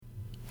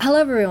Hello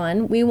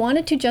everyone. We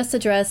wanted to just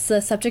address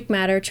the subject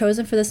matter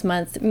chosen for this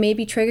month may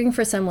be triggering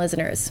for some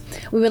listeners.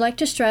 We would like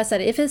to stress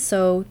that if it's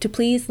so, to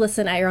please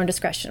listen at your own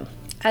discretion.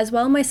 As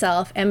well,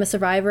 myself am a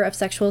survivor of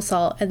sexual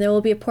assault, and there will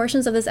be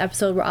portions of this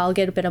episode where I'll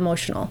get a bit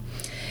emotional.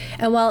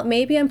 And while it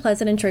may be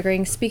unpleasant and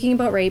triggering, speaking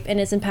about rape and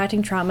its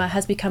impacting trauma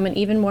has become an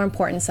even more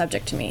important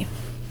subject to me.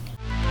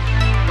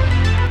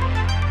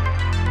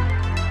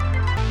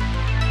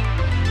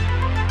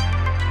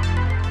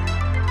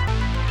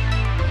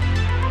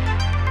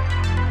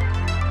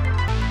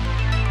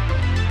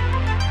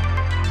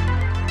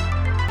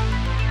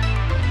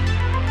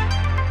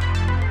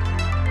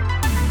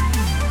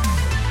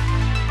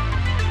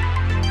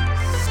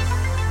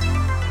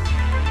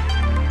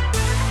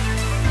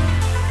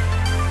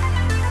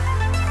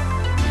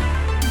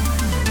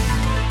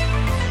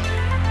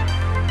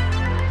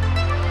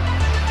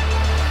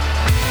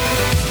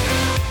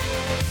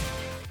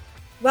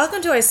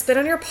 Welcome to I Spit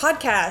on Your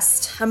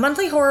Podcast, a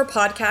monthly horror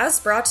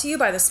podcast brought to you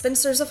by the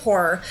Spinsters of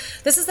Horror.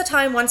 This is the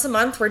time once a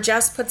month where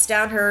Jess puts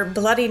down her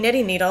bloody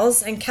knitting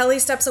needles and Kelly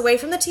steps away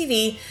from the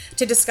TV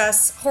to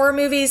discuss horror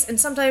movies and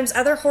sometimes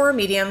other horror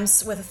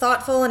mediums with a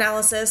thoughtful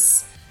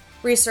analysis,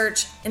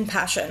 research, and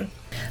passion.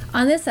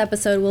 On this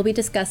episode, we'll be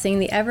discussing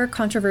the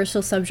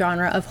ever-controversial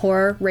subgenre of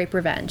horror, rape,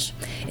 revenge.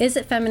 Is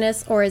it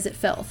feminist or is it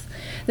filth?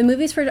 The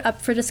movies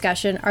up for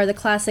discussion are the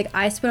classic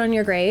I Spit on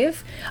Your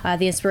Grave,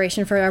 the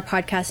inspiration for our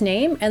podcast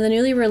name, and the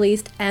newly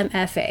released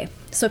MFA.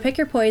 So pick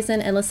your poison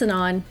and listen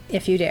on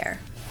if you dare.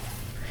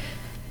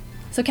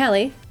 So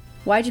Kelly,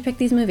 why'd you pick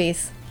these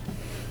movies?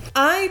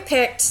 I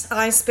picked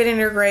I Spit in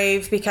Your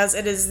Grave because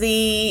it is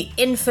the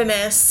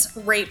infamous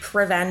rape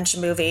revenge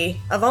movie.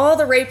 Of all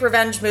the rape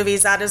revenge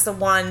movies, that is the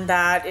one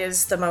that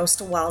is the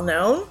most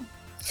well-known.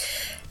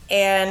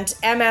 And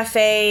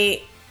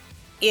MFA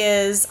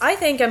is, I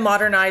think, a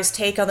modernized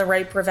take on the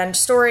rape revenge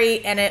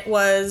story, and it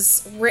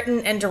was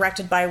written and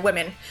directed by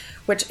women,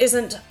 which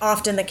isn't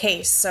often the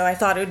case. So I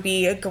thought it would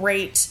be a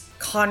great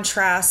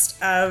contrast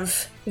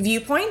of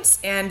viewpoints,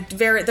 and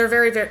they're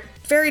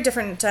very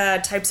different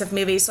types of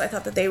movies, so I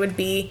thought that they would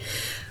be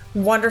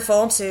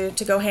wonderful to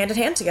go hand in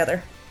hand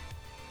together.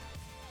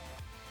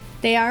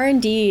 They are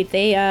indeed.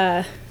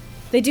 They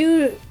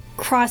do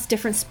cross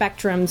different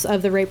spectrums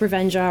of the rape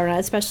revenge genre,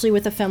 especially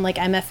with a film like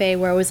MFA,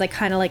 where it was like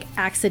kind of like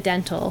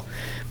accidental,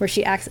 where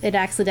it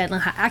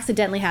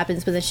accidentally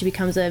happens, but then she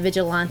becomes a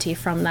vigilante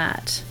from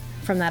that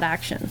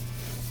action.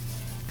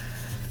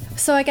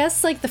 So I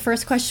guess like the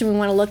first question we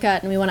want to look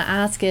at and we want to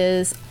ask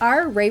is,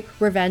 are rape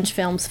revenge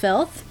films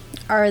filth?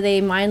 Are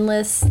they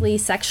mindlessly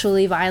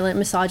sexually violent,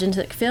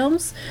 misogynistic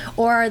films,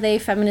 or are they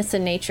feminist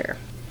in nature?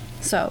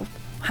 So,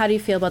 how do you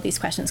feel about these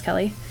questions,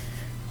 Kelly?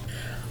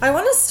 I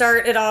want to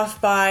start it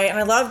off by, and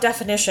I love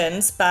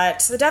definitions,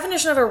 but the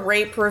definition of a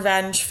rape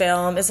revenge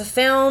film is a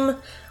film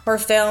or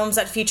films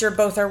that feature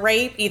both a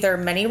rape, either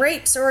many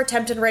rapes or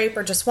attempted rape,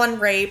 or just one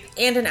rape,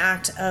 and an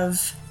act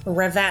of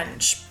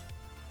revenge.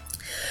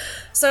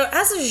 So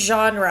as a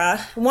genre,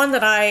 one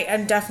that I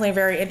am definitely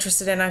very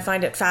interested in, I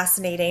find it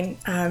fascinating.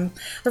 The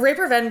rape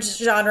revenge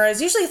genre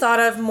is usually thought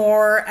of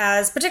more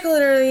as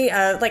particularly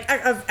like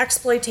of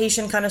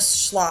exploitation kind of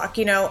schlock.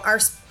 You know,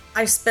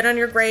 I Spit on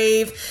Your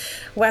Grave,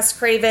 Wes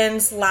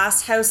Craven's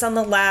Last House on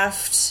the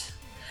Left.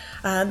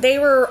 They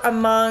were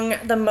among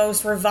the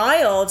most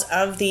reviled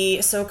of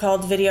the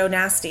so-called video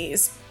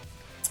nasties.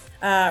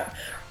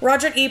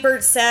 Roger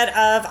Ebert said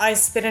of I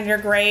Spit on Your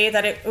Grave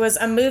that it was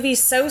a movie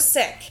so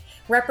sick,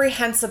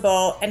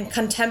 reprehensible, and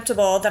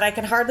contemptible that I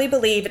can hardly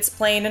believe it's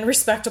playing in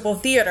respectable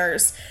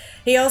theaters.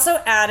 He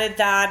also added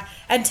that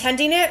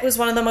attending it was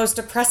one of the most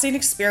depressing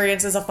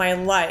experiences of my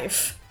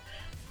life.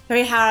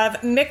 We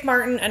have Mick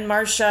Martin and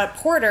Marsha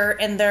Porter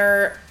in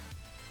their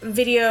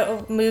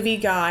video movie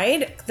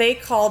guide. They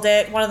called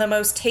it one of the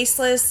most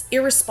tasteless,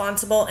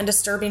 irresponsible, and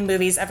disturbing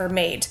movies ever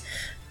made.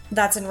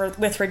 That's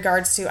with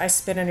regards to I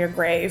Spit on Your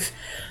Grave.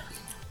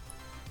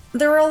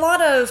 There were a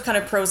lot of kind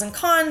of pros and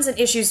cons and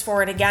issues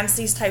for and against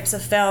these types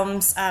of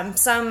films.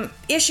 Some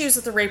issues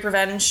with the rape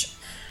revenge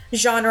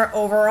genre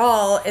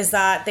overall is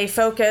that they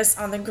focus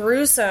on the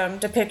gruesome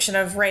depiction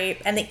of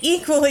rape and the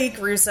equally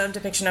gruesome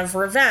depiction of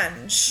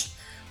revenge.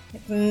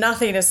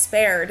 Nothing is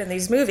spared in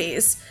these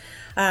movies.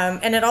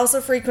 And it also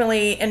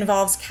frequently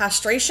involves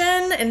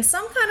castration and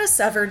some kind of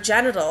severed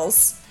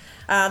genitals.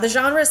 The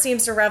genre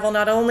seems to revel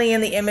not only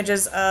in the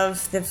images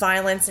of the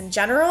violence in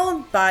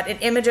general, but in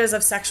images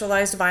of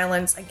sexualized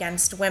violence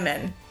against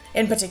women,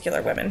 in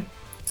particular women.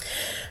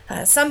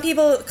 Some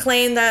people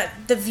claim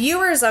that the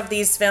viewers of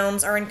these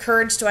films are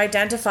encouraged to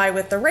identify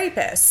with the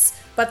rapists,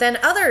 but then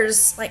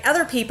others, like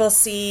other people,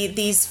 see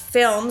these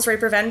films,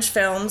 rape revenge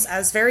films,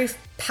 as very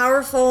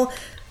powerful,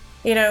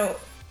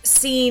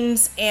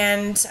 scenes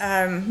and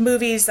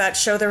movies that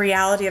show the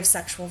reality of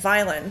sexual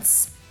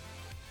violence.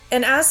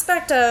 An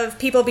aspect of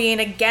people being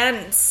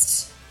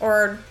against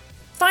or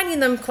finding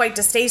them quite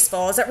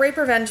distasteful is that rape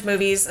revenge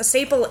movies, a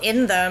staple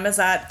in them is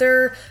that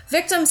they're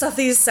victims of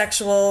these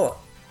sexual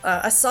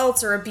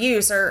assaults or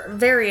abuse are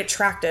very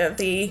attractive.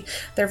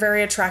 They're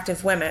very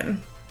attractive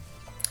women.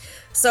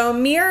 So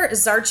Mir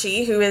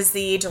Zarchi, who is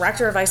the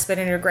director of I Spit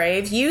in Your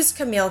Grave, used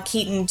Camille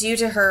Keaton due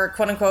to her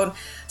quote-unquote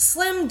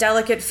slim,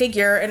 delicate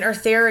figure and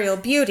ethereal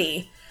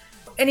beauty.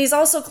 And he's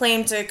also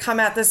claimed to come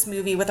at this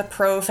movie with a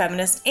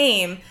pro-feminist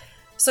aim.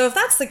 So if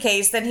that's the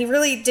case, then he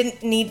really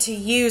didn't need to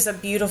use a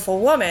beautiful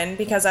woman,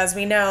 because as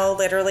we know,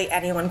 literally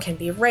anyone can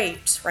be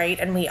raped, right?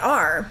 And we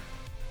are.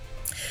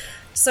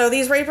 So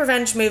these rape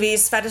revenge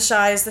movies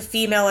fetishize the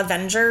female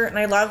Avenger, and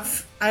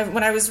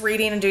when I was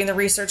reading and doing the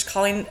research,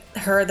 calling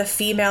her the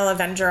female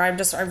Avenger, I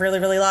really,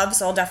 really love,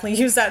 so I'll definitely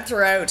use that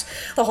throughout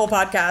the whole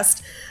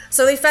podcast.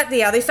 So they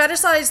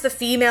fetishize the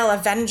female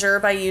Avenger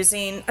by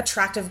using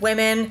attractive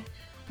women,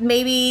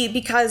 maybe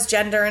because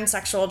gender and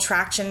sexual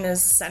attraction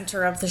is the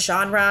center of the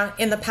genre.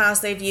 In the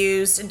past, they've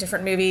used, in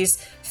different movies,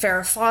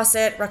 Farrah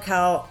Fawcett,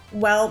 Raquel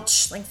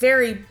Welch, like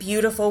very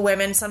beautiful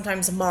women,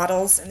 sometimes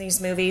models in these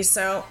movies.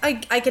 So I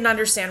can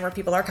understand where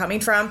people are coming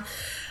from.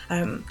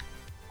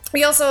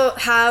 We also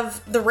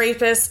have the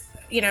rapists,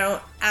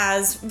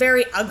 as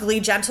very ugly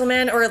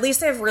gentlemen, or at least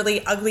they have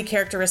really ugly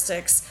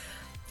characteristics.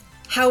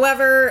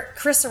 However,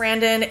 Chris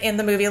Sarandon in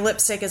the movie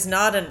Lipstick is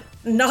not an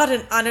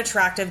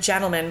unattractive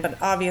gentleman, but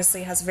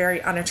obviously has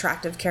very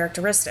unattractive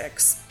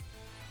characteristics.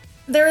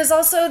 There is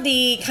also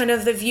the kind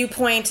of the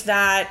viewpoint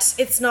that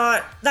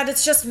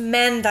it's just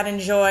men that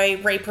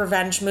enjoy rape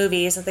revenge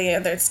movies, that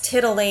it's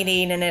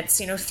titillating and it's,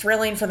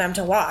 thrilling for them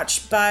to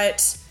watch,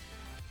 but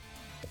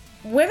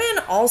women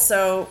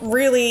also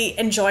really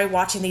enjoy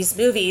watching these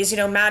movies.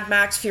 Mad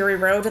Max Fury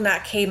Road, when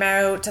that came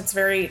out, that's a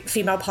very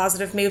female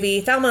positive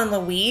movie. Thelma and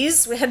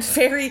Louise, we had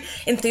very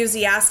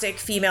enthusiastic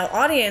female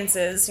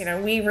audiences.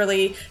 We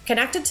really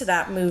connected to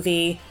that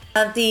movie.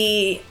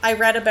 I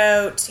read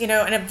about, in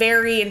a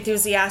very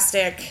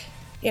enthusiastic,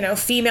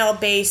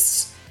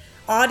 female-based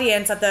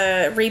audience at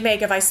the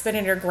remake of I Spit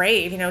in Your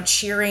Grave,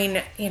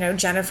 cheering,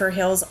 Jennifer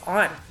Hills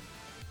on.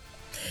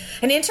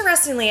 And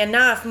interestingly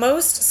enough,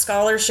 most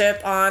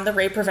scholarship on the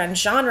rape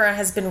revenge genre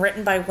has been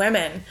written by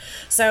women.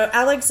 So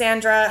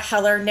Alexandra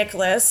Heller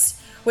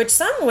Nicholas, which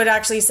some would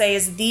actually say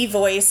is the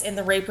voice in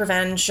the rape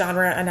revenge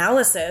genre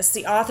analysis,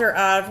 the author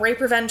of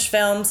Rape Revenge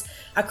Films,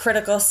 A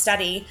Critical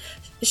Study,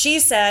 she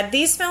said,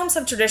 these films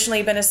have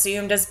traditionally been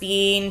assumed as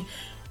being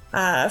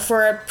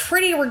for a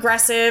pretty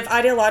regressive,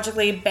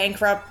 ideologically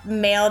bankrupt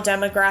male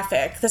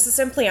demographic. This is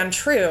simply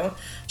untrue.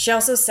 She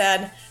also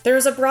said, there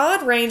is a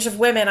broad range of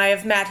women I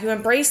have met who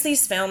embrace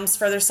these films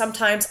for their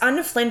sometimes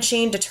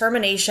unflinching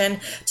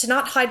determination to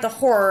not hide the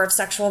horror of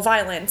sexual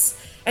violence,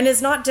 and it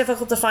is not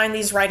difficult to find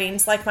these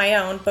writings, like my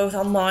own, both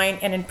online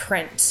and in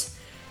print.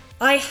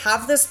 I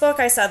have this book.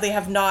 I sadly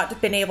have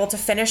not been able to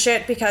finish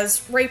it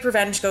because rape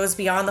revenge goes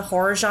beyond the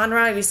horror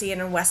genre. We see it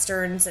in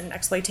westerns and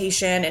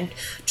exploitation and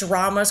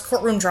dramas,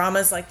 courtroom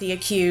dramas like The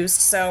Accused.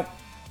 So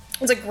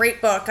it's a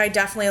great book. I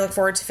definitely look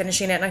forward to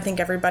finishing it, and I think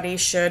everybody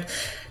should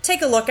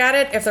take a look at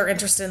it if they're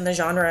interested in the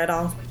genre at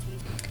all.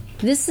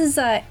 This is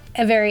a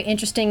very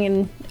interesting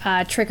and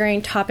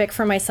triggering topic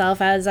for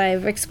myself, as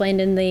I've explained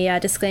in the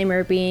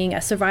disclaimer, being a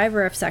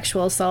survivor of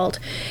sexual assault.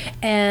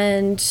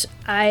 And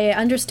I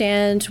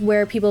understand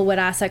where people would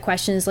ask that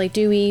question is like,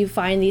 do we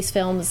find these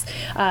films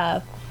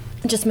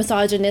just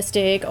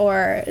misogynistic,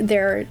 or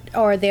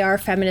they are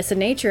feminist in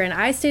nature? And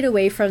I stayed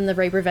away from the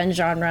rape revenge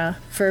genre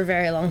for a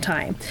very long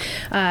time,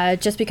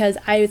 just because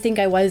I think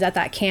I was at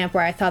that camp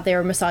where I thought they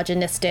were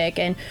misogynistic,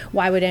 and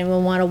why would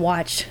anyone want to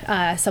watch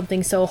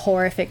something so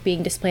horrific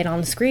being displayed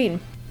on the screen?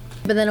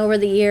 But then over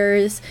the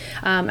years,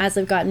 as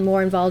I've gotten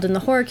more involved in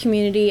the horror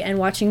community and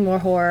watching more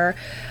horror,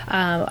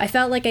 I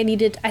felt like I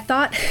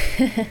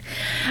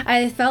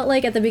felt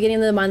like at the beginning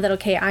of the month that,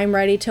 okay, I'm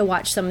ready to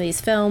watch some of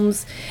these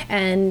films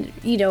and,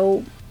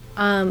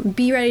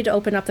 be ready to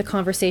open up the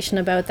conversation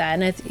about that.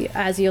 And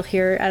as you'll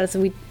hear,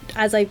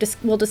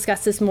 we'll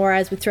discuss this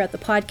more throughout the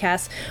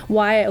podcast,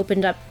 why I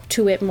opened up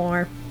to it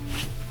more.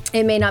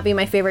 It may not be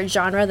my favorite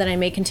genre that I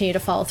may continue to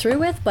follow through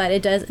with, but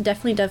it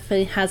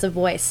definitely has a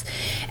voice.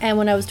 And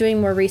when I was doing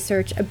more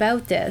research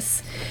about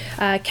this,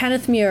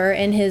 Kenneth Muir,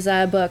 in his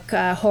book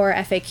Horror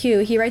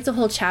FAQ, he writes a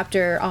whole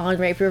chapter on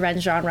rape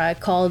revenge genre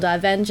called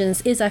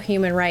Vengeance is a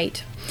Human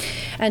Right,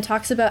 and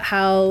talks about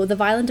how the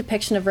violent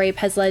depiction of rape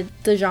has led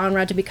the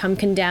genre to become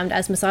condemned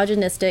as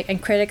misogynistic,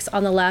 and critics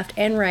on the left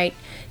and right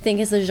think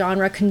is the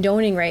genre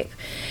condoning rape.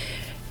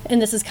 And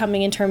this is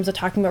coming in terms of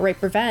talking about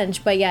rape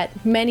revenge, but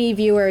yet many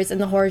viewers in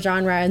the horror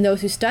genre and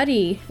those who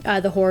study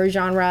the horror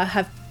genre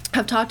have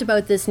talked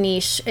about this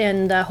niche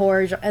in the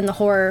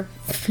horror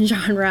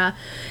genre,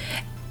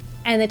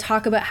 and they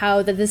talk about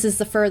how that this is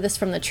the furthest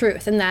from the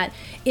truth, and that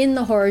in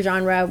the horror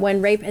genre,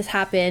 when rape has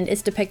happened,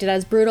 it's depicted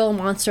as brutal,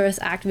 monstrous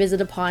act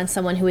visited upon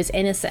someone who is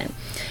innocent.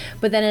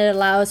 But then it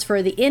allows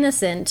for the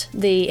innocent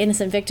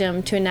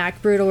victim, to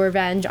enact brutal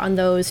revenge on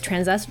those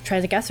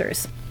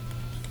transgressors.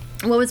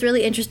 What was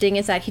really interesting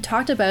is that he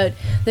talked about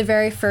the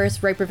very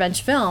first rape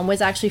revenge film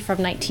was actually from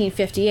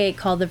 1958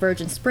 called The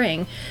Virgin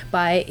Spring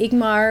by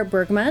Ingmar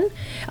Bergman.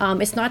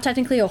 It's not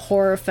technically a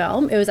horror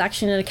film. It was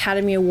actually an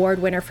Academy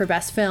Award winner for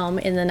Best Film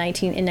in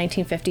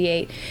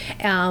 1958.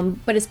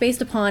 But it's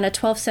based upon a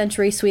 12th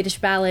century Swedish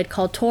ballad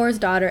called Tor's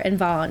Daughter and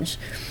Vange.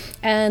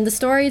 And the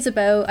story is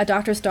about a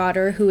doctor's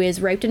daughter who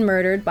is raped and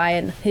murdered by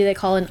who they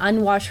call an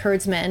unwashed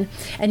herdsman,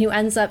 and who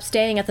ends up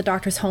staying at the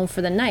doctor's home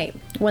for the night.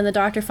 When the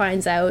doctor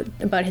finds out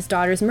about his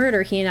daughter's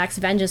murder, he enacts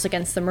vengeance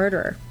against the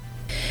murderer.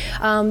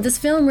 This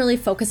film really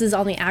focuses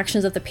on the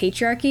actions of the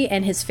patriarchy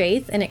and his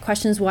faith, and it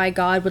questions why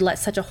God would let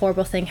such a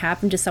horrible thing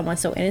happen to someone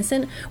so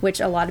innocent,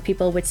 which a lot of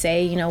people would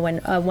say, you know,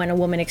 when a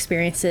woman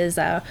experiences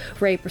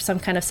rape or some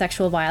kind of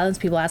sexual violence,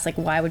 people ask, like,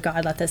 why would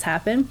God let this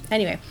happen?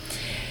 Anyway,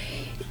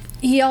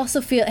 he also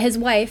his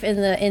wife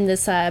in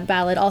this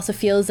ballad also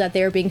feels that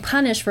they are being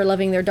punished for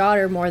loving their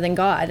daughter more than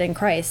God and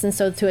Christ, and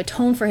so to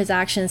atone for his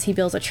actions, he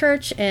builds a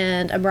church,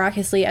 and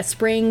miraculously a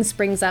spring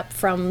springs up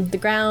from the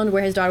ground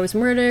where his daughter was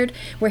murdered,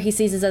 where he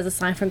sees it as a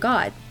sign from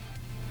God.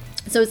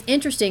 So it's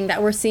interesting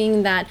that we're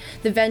seeing that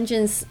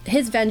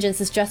his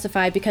vengeance is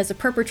justified because the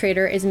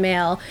perpetrator is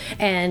male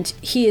and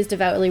he is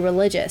devoutly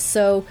religious.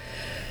 So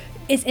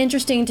it's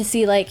interesting to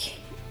see, like,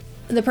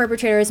 the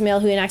perpetrator is male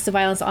who enacts the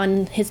violence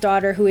on his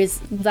daughter,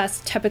 that's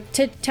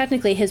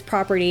technically his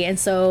property, and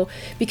so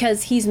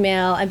because he's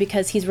male and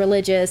because he's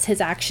religious,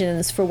 his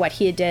actions for what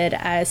he did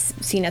as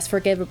seen as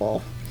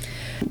forgivable.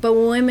 But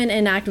when women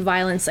enact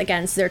violence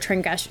against their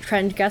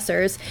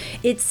transgressors,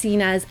 it's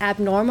seen as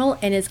abnormal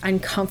and is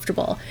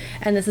uncomfortable.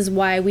 And this is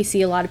why we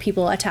see a lot of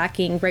people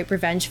attacking rape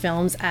revenge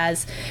films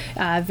as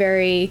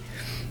very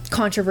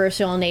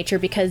controversial in nature,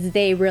 because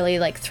they really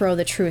throw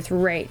the truth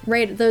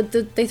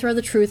they throw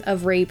the truth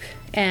of rape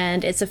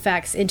and its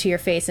effects into your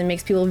face and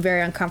makes people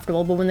very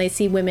uncomfortable. But when they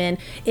see women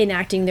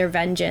enacting their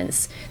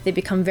vengeance, they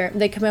become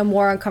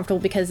more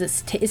uncomfortable, because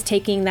it's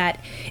taking that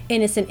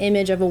innocent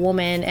image of a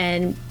woman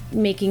and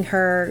making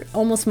her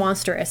almost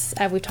monstrous,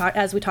 as we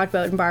talked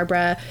about in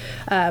Barbara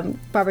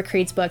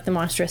Creed's book, The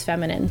Monstrous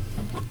Feminine.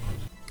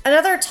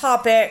 Another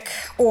topic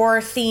or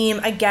theme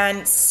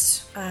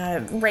against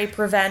rape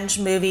revenge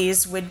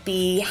movies would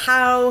be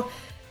how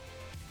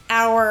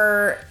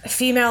our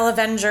female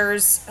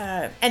Avengers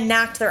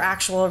enact their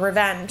actual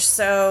revenge.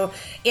 So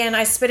in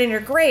I Spit in Your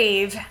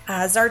Grave,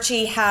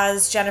 Zarchi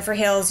has Jennifer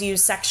Hales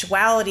use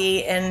sexuality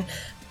in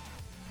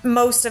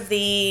most of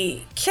the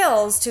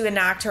kills to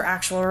enact her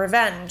actual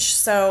revenge.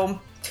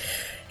 So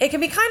it can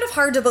be kind of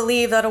hard to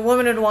believe that a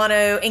woman would want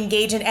to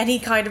engage in any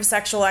kind of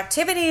sexual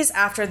activities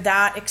after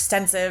that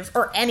extensive,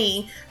 or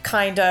any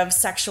kind of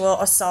sexual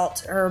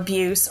assault or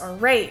abuse or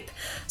rape.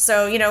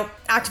 So, you know,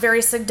 act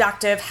very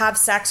seductive, have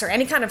sex, or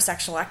any kind of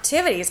sexual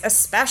activities,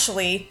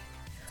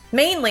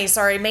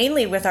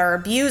 mainly with our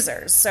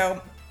abusers.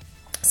 So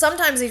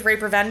sometimes these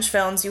rape revenge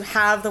films, you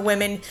have the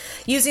women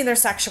using their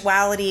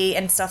sexuality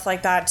and stuff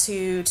like that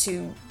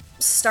to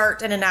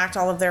start and enact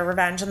all of their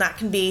revenge, and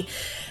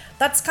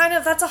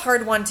that's a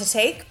hard one to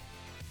take.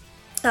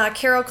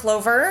 Carol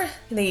Clover,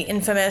 the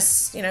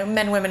infamous,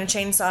 Men, Women, and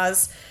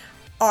Chainsaws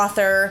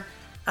author,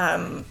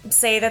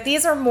 say that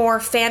these are more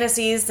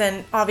fantasies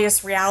than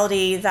obvious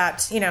reality,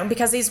 that,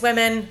 because these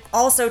women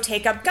also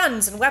take up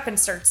guns and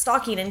weapons, start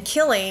stalking and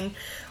killing,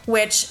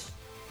 which,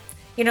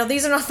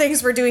 these are not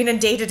things we're doing in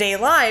day-to-day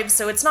lives,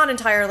 so it's not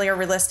entirely a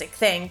realistic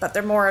thing, but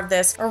they're more of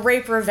a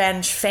rape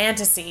revenge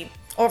fantasy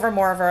over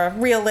more of a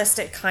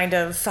realistic kind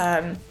of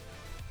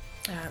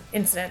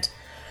incident.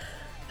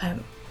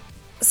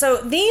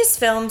 So these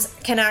films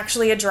can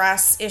actually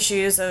address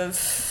issues of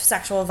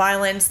sexual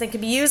violence. They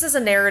can be used as a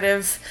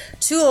narrative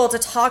tool to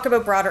talk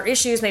about broader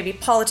issues, maybe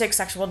politics,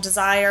 sexual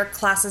desire,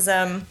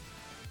 classism.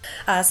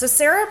 So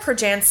Sarah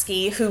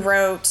Projansky, who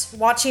wrote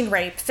Watching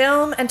Rape,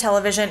 Film and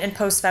Television in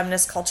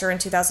Post-Feminist Culture in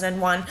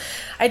 2001,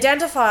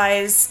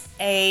 identifies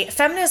a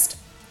feminist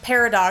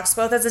paradox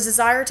both as a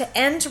desire to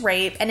end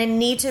rape and a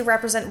need to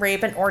represent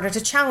rape in order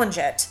to challenge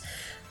it.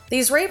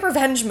 These rape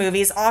revenge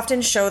movies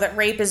often show that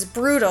rape is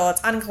brutal,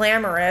 it's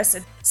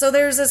unglamorous. So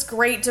there's this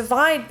great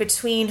divide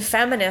between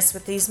feminists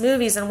with these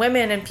movies and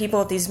women and people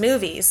with these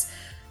movies.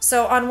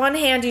 So on one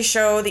hand, you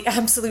show the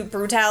absolute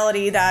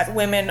brutality that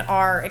women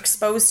are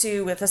exposed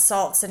to with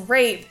assaults and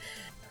rape.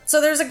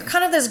 So there's a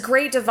kind of this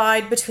great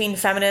divide between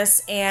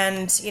feminists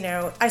and,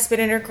 I Spit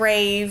in Your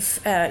Grave,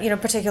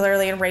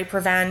 particularly in rape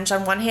revenge.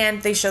 On one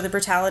hand, they show the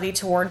brutality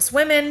towards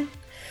women.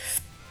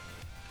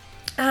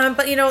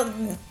 But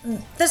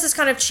this has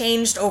kind of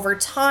changed over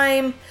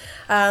time.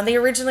 They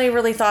originally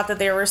really thought that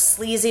they were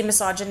sleazy,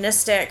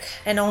 misogynistic,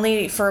 and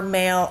only for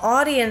male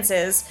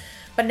audiences.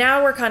 But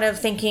now we're kind of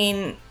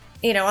thinking,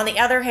 on the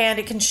other hand,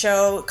 it can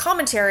show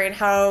commentary on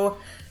how,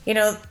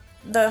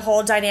 the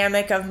whole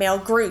dynamic of male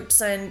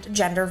groups and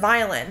gender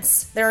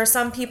violence. There are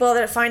some people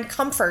that find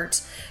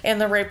comfort in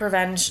the rape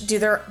revenge due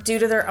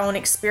to their own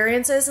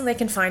experiences, and they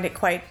can find it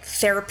quite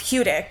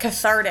therapeutic,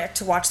 cathartic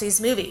to watch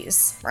these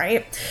movies,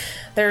 right?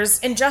 There's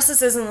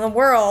injustices in the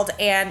world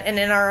and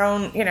in our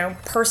own,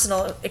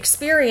 personal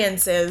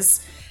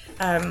experiences.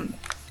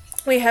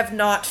 We have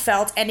not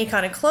felt any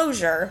kind of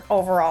closure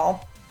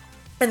overall,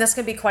 and this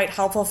can be quite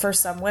helpful for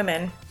some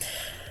women.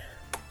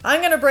 I'm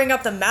going to bring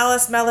up the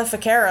Malleus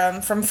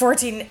Maleficarum from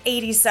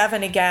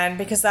 1487 again,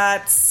 because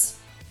that's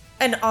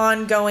an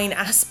ongoing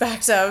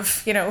aspect of,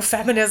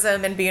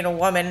 feminism and being a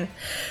woman.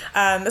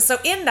 So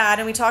in that,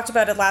 and we talked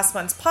about it last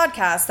month's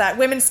podcast, that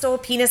women stole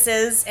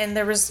penises, and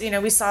there was,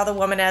 we saw the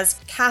woman as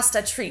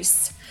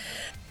castratrice.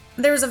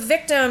 There was a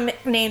victim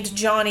named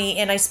Johnny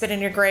in I Spit in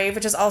Your Grave,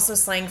 which is also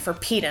slang for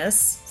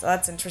penis, so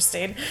that's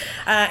interesting.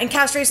 And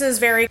castration is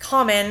very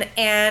common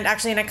and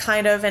actually in a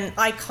kind of an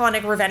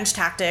iconic revenge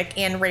tactic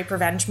in rape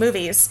revenge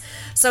movies.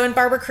 So in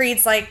Barbara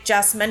Creed's, like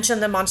Jess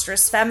mentioned, The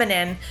Monstrous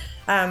Feminine,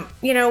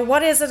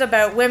 what is it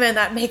about women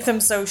that make them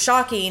so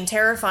shocking,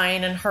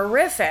 terrifying, and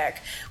horrific?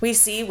 We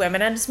see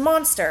women as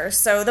monsters.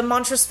 So the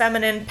monstrous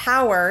feminine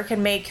power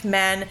can make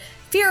men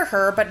fear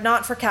her, but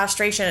not for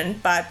castration,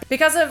 but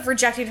because of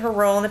rejecting her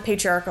role in the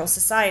patriarchal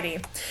society.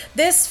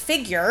 This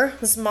figure,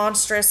 this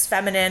monstrous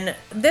feminine,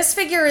 this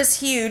figure is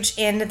huge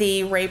in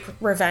the rape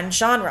revenge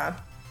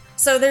genre.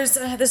 So there's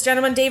this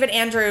gentleman, David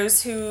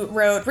Andrews, who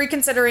wrote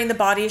Reconsidering the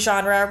Body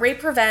Genre,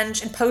 Rape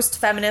Revenge and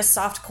Post-Feminist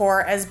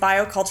Softcore as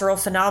Biocultural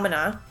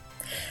Phenomena.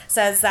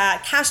 Says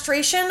that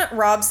castration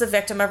robs the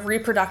victim of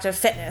reproductive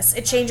fitness.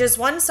 It changes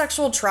one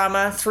sexual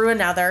trauma through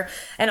another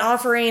and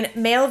offering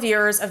male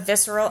viewers a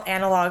visceral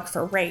analog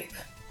for rape.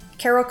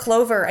 Carol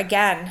Clover,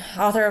 again,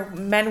 author of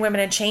Men, Women,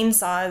 and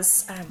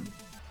Chainsaws.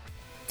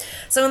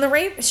 So in the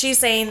rape, she's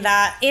saying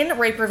that in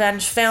rape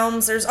revenge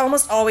films, it's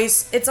almost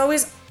always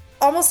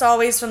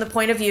from the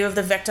point of view of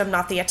the victim,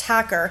 not the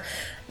attacker.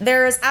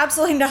 There is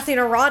absolutely nothing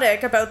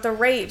erotic about the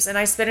rapes, and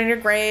I Spit in Your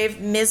Grave,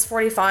 Ms.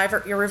 45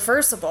 are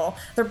irreversible.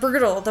 They're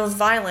brutal, they're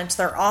violent,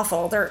 they're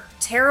awful, they're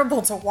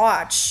terrible to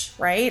watch,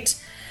 right?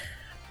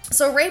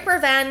 So rape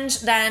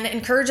revenge then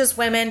encourages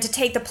women to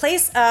take the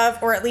place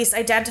of, or at least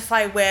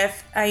identify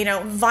with,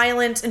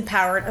 violent,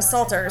 empowered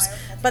assaulters.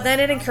 But then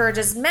it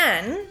encourages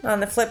men,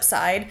 on the flip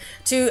side,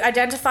 to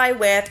identify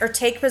with or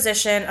take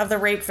position of the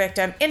rape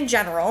victim in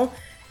general,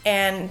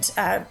 and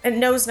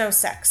knows no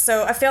sex.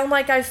 So a film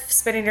like I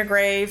Spit in Your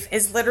Grave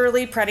is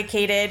literally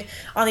predicated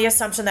on the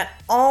assumption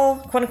that all,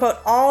 quote unquote,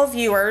 all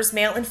viewers,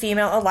 male and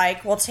female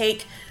alike, will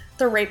take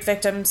the rape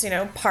victim's,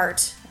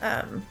 part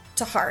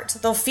to heart.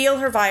 They'll feel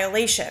her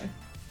violation.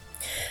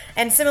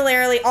 And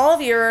similarly, all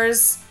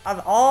viewers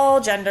of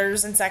all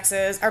genders and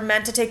sexes are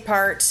meant to take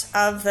part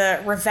of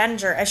the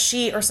revenger as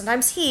she, or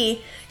sometimes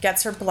he,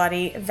 gets her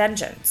bloody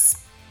vengeance.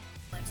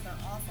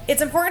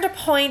 It's important to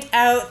point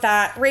out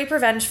that rape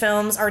revenge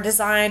films are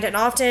designed, and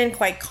often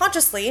quite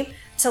consciously,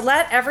 to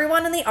let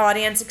everyone in the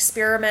audience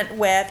experiment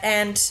with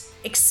and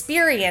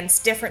experience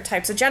different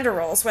types of gender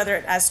roles, whether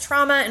it as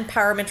trauma,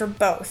 empowerment, or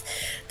both.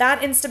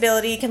 That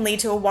instability can lead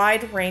to a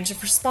wide range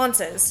of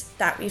responses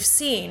that we've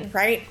seen,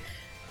 right?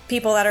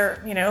 People that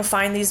are,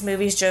 find these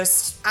movies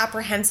just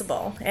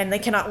apprehensible and they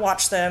cannot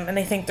watch them and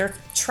they think they're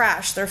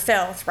trash, they're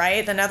filth,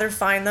 right? Then others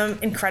find them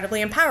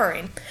incredibly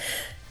empowering.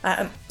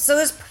 So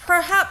this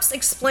perhaps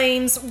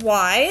explains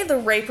why the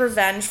rape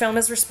revenge film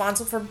is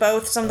responsible for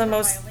both some of the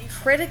most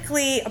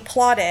critically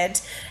applauded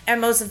and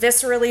most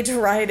viscerally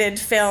derided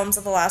films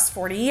of the last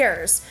 40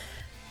 years.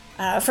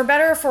 For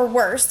better or for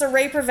worse, the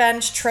rape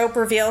revenge trope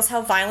reveals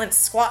how violence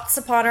squats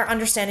upon our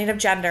understanding of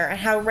gender and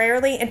how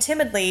rarely and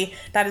timidly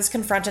that is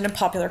confronted in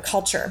popular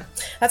culture.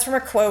 That's from a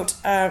quote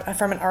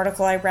from an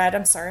article I read.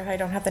 I'm sorry, I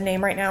don't have the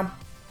name right now.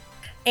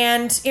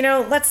 And,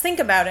 let's think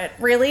about it.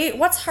 Really,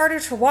 what's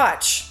harder to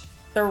watch?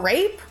 The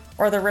rape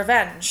or the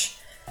revenge?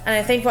 And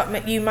I think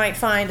what you might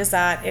find is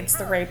that it's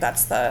the rape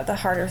that's the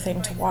harder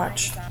thing to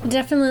watch.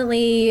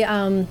 Definitely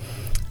a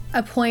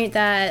point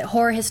that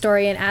horror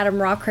historian Adam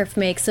Rockcliffe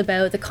makes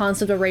about the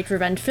concept of rape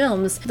revenge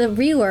films. The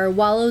viewer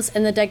wallows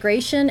in the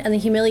degradation and the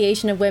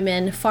humiliation of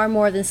women far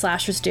more than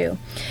slashers do.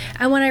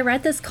 And when I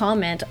read this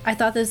comment, I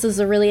thought this was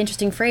a really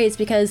interesting phrase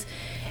because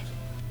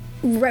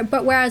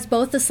but whereas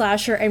both the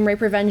slasher and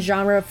rape revenge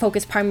genre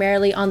focus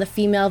primarily on the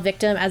female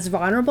victim as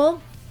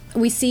vulnerable,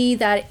 we see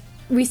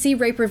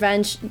rape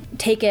revenge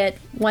take it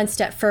one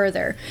step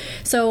further.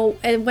 So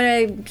what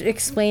I'm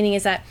explaining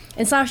is that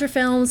in slasher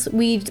films,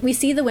 we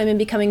see the women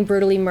becoming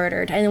brutally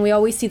murdered, and then we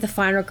always see the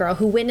final girl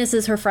who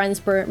witnesses her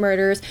friend's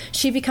murders.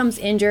 She becomes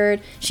injured.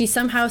 She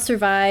somehow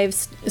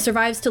survives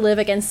to live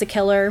against the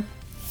killer.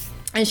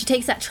 And she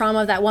takes that trauma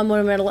of that one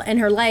moment in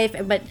her life,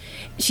 but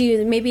she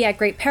may be at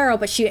great peril,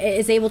 but she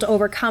is able to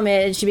overcome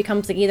it, and she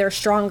becomes either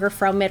stronger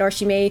from it, or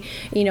she may,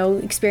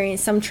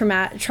 experience some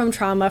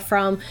trauma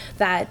from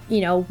that,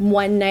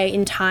 one night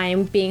in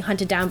time being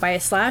hunted down by a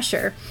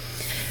slasher.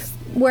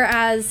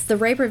 Whereas the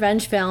rape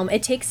revenge film,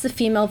 it takes the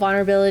female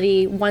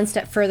vulnerability one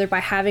step further by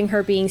having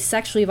her being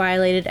sexually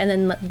violated and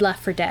then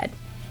left for dead.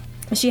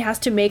 She has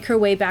to make her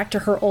way back to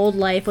her old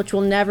life, which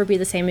will never be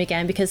the same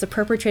again, because the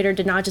perpetrator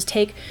did not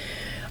take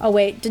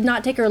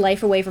her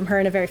life away from her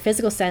in a very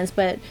physical sense,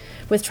 but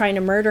was trying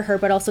to murder her,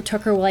 but also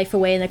took her life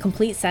away in a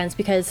complete sense,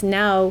 because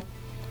now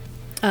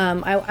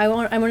I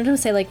wanted to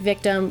say like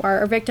victim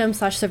or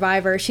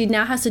victim/survivor. She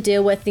now has to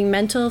deal with the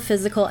mental,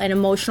 physical, and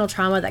emotional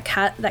trauma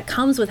that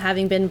comes with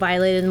having been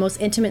violated in the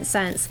most intimate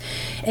sense.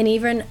 And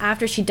even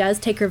after she does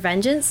take her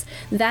vengeance,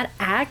 that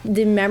act,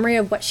 the memory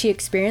of what she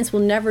experienced, will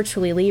never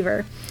truly leave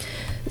her.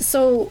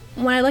 So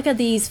when I look at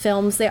these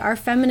films, they are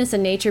feminist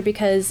in nature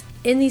because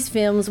in these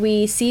films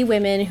we see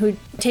women who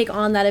take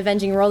on that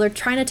avenging role. They're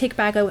trying to take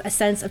back a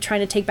sense of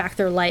trying to take back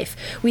their life.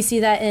 We see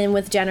that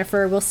with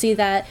Jennifer. We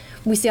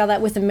saw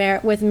that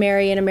with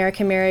Mary in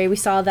American Mary. We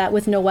saw that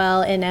with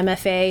Noelle in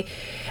MFA.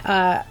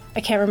 I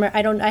can't remember.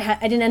 I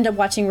didn't end up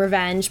watching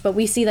Revenge, but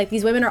we see like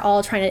these women are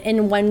all trying to,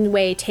 in one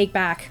way, take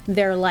back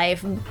their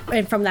life,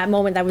 and from that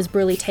moment that was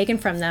brutally taken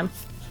from them.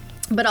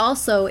 But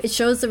also, it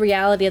shows the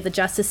reality of the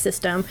justice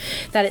system,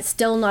 that it's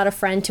still not a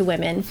friend to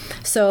women.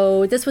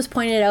 So this was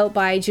pointed out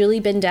by Julie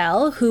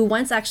Bindel, who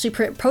once actually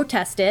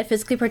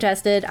physically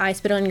protested, "I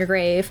Spit on Your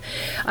Grave."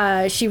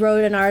 She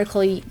wrote an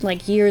article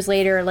like years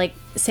later, like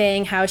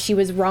saying how she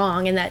was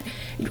wrong and that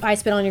 "I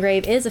Spit on Your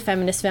Grave" is a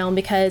feminist film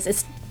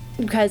because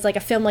like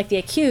a film like The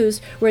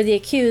Accused, where the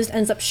accused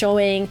ends up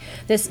showing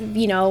this,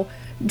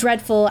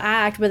 dreadful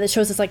act, but it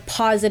shows this like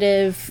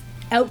positive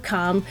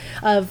outcome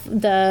of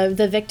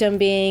the victim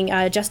being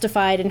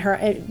justified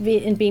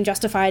in being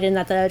justified in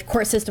that the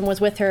court system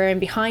was with her and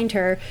behind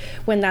her,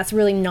 when that's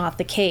really not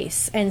the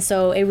case. And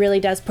so it really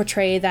does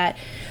portray that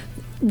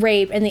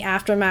rape and the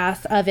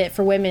aftermath of it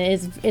for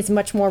women is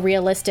much more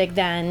realistic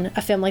than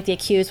a film like The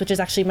Accused, which is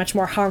actually much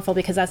more harmful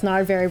because that's not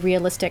a very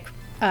realistic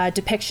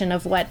depiction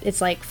of what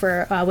it's like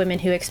for women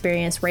who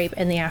experience rape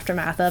and the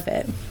aftermath of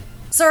it.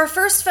 So our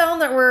first film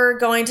that we're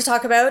going to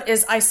talk about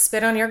is I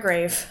Spit on Your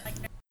Grave.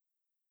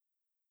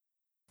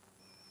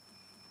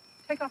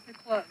 Take off your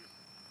clothes.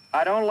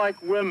 I don't like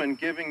women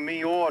giving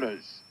me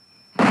orders.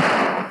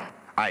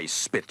 I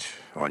spit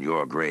on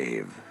your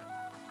grave.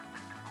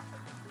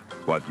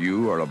 What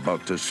you are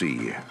about to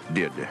see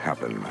did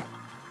happen.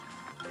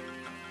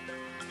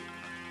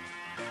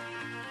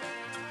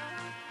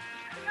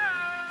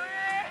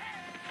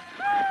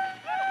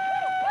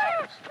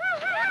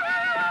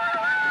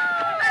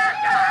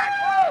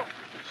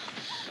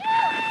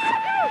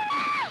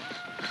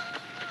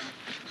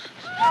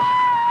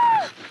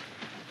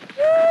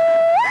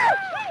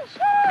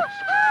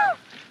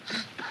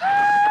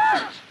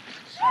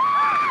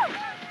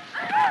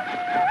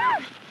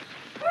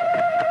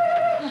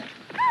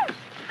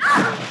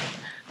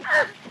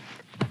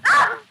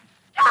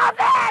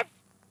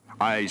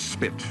 I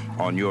spit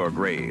on your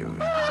grave.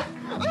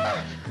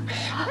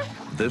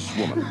 This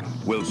woman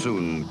will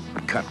soon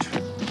cut,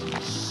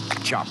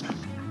 chop,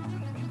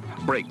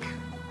 break,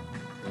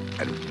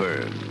 and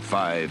burn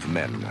 5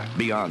 men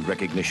beyond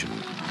recognition.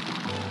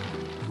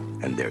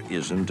 And there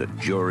isn't a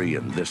jury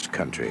in this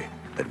country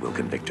that will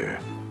convict her.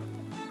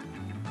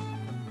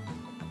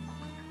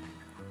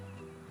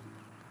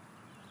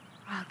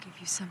 I'll give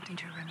you something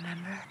to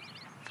remember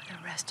for the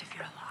rest of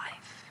your life.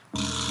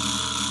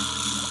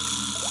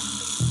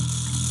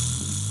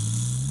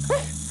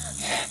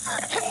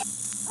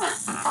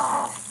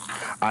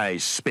 I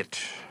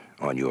spit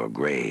on your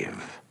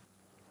grave.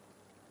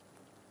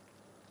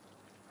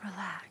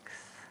 Relax.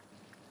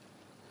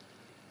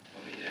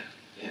 Oh,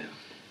 yeah.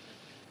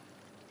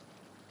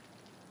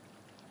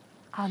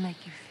 I'll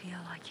make you feel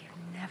like you've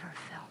never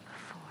felt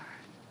before.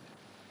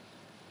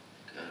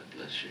 God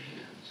bless your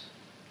hands.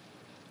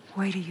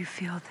 Wait till you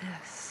feel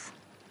this.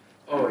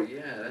 Oh,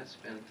 yeah, that's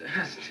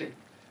fantastic.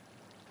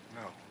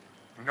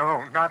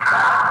 No, not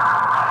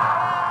that.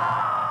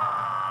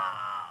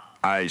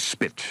 I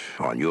spit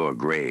on your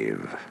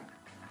grave.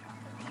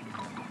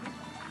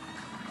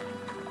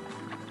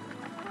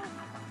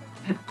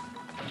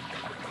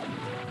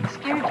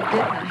 Scared you, didn't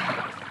I?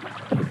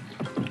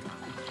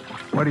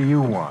 What do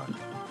you want?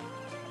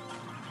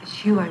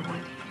 It's you I want.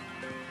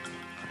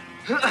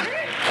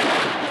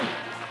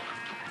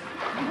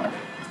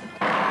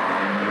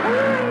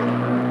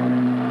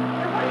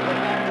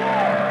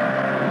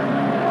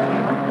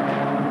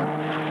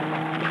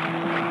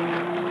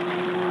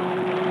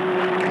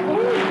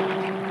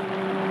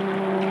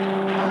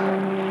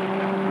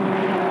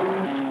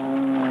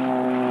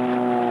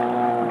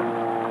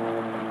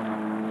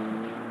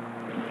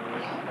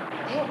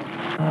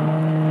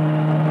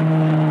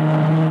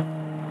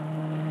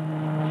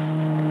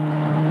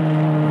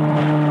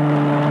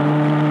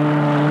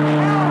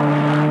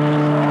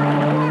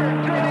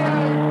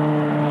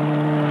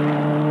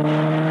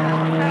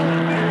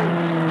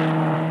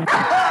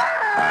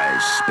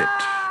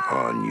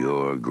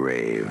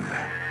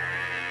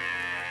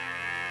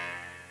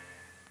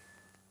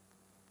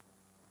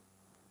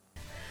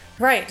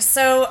 Right,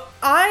 so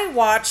I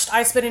watched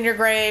I Spit in Your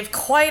Grave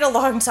quite a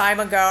long time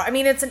ago. I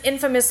mean, it's an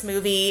infamous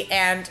movie,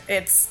 and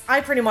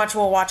I pretty much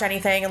will watch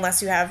anything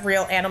unless you have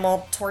real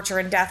animal torture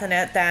and death in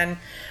it, then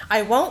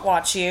I won't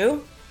watch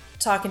you.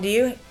 Talking to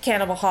you,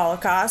 Cannibal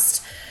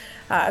Holocaust.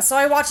 So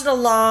I watched it a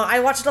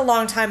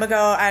long time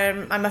ago.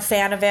 I'm a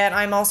fan of it.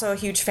 I'm also a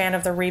huge fan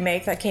of the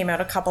remake that came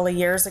out a couple of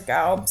years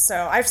ago.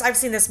 So I've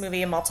seen this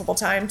movie multiple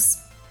times.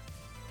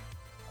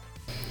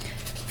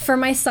 For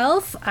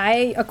myself,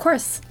 of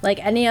course, like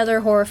any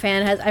other horror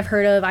fan, I've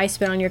heard of I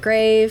Spit on Your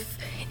Grave.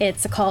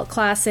 It's a cult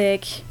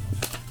classic.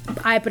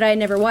 But I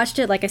never watched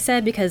it, like I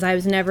said, because I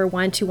was never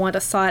one to want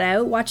to sought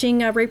out watching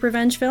rape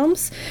revenge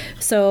films.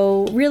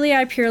 So really,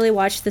 I purely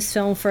watched this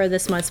film for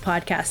this month's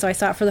podcast. So I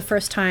saw it for the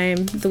first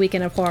time the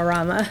weekend of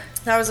Horrorama.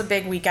 That was a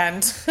big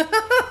weekend.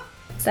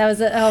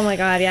 Oh my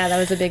god, yeah, that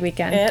was a big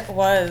weekend. It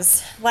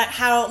was.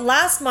 How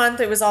last month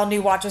it was all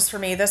new watches for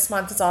me. This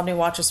month it's all new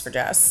watches for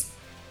Jess.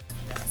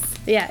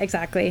 Yeah,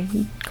 exactly.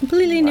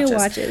 Completely new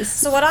watches.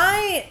 So what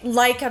I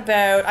like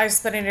about I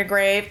Spit in Your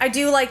Grave, I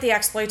do like the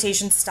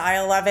exploitation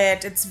style of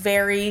it. It's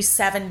very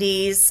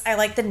 70s. I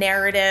like the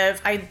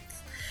narrative. I'm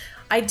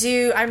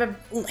a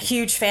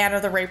huge fan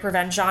of the rape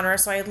revenge genre,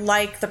 so I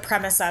like the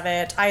premise of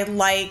it. I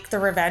like the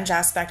revenge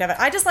aspect of it.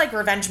 I just like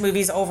revenge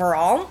movies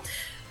overall.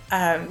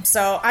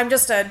 So I'm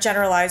just a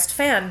generalized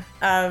fan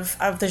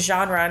of the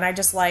genre, and I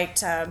just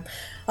liked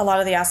a lot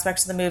of the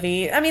aspects of the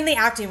movie. I mean, the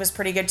acting was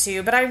pretty good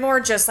too, but I more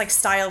just like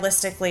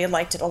stylistically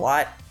liked it a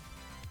lot.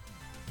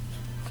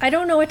 I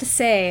don't know what to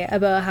say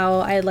about how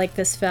I like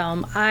this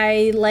film.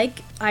 I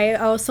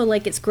also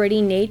like its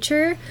gritty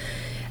nature.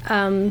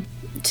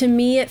 To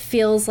me, it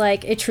feels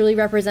like it truly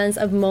represents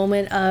a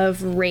moment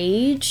of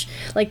rage.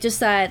 Like, just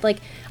that, like,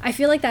 I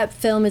feel like that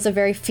film is a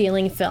very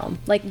feeling film.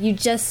 Like, you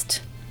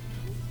just,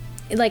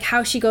 like,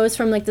 how she goes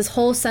from, like, this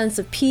whole sense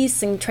of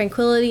peace and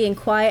tranquility and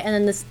quiet, and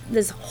then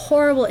this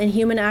horrible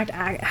inhuman act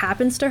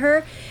happens to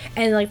her,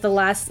 and, like, the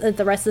rest of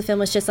the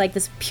film is just, like,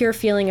 this pure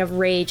feeling of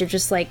rage, of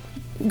just, like,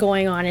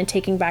 going on and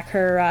taking back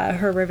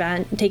her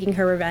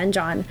revenge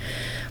on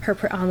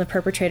the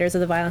perpetrators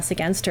of the violence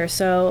against her.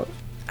 So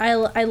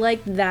I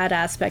like that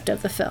aspect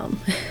of the film.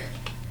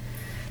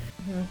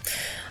 Mm-hmm.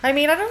 I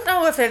mean, I don't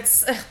know if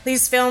it's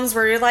these films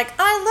where you're like,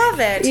 I love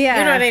it. Yeah.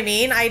 You know what I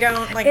mean? I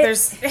don't, like,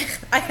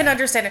 I can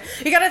understand it.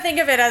 You gotta think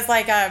of it as,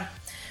 like,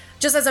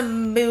 just as a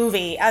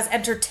movie, as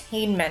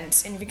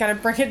entertainment. And if you kind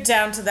of bring it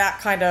down to that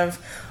kind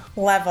of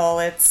level,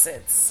 it's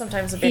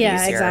sometimes a bit easier.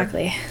 Yeah,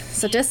 exactly.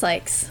 So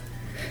dislikes.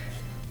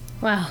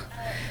 Wow.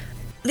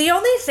 The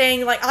only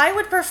thing, like, I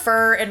would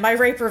prefer in my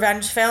rape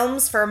revenge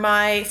films for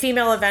my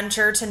female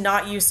avenger to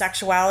not use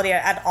sexuality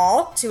at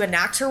all to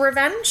enact her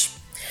revenge.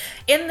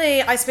 In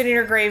the I Spit in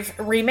Your Grave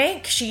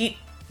remake, she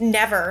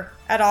never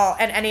at all,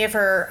 and any of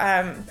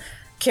her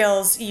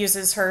kills,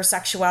 uses her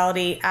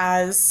sexuality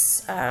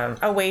as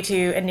a way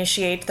to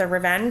initiate the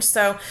revenge.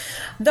 So,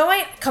 though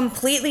I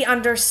completely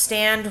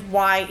understand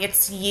why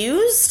it's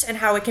used and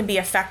how it can be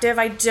effective,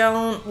 I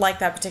don't like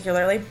that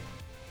particularly.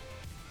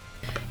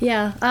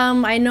 Yeah,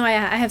 I know I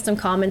have some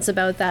comments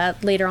about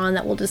that later on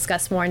that we'll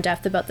discuss more in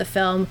depth about the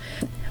film.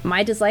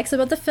 My dislikes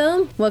about the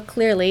film? Well,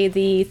 clearly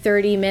the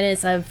 30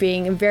 minutes of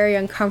being very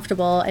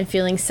uncomfortable and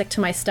feeling sick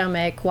to my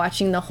stomach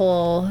watching the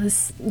whole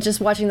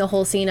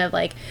scene of,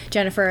 like,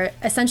 Jennifer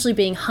essentially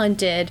being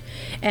hunted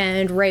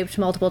and raped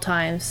multiple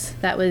times.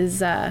 That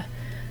was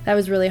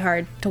really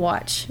hard to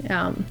watch,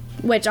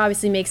 which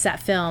obviously makes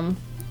that film,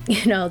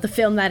 the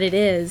film that it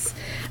is.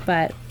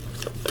 But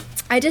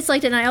I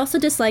disliked it, and I also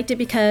disliked it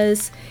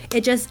because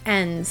it just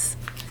ends.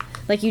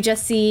 Like, you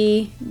just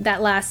see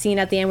that last scene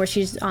at the end where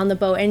she's on the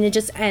boat, and it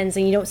just ends,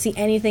 and you don't see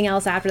anything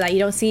else after that. You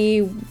don't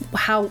see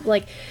how,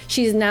 like,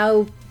 she's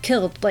now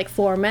killed, like,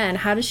 4 men.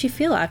 How does she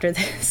feel after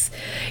this?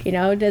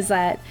 Does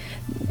that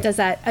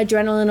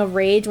adrenaline of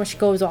rage when she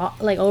goes,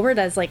 like, over,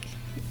 does, like,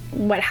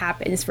 what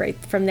happens right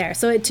from there?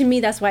 So to me,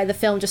 that's why the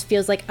film just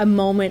feels like a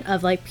moment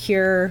of, like,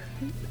 pure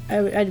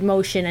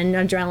emotion and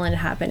adrenaline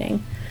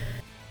happening.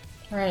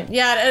 Right.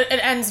 Yeah, it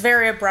ends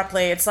very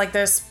abruptly. It's like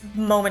this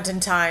moment in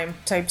time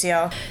type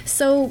deal.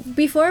 So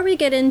before we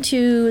get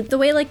into the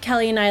way, like,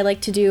 Kelly and I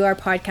like to do our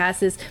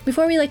podcast is,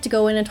 before we like to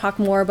go in and talk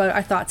more about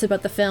our thoughts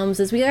about the films,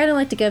 is we kind of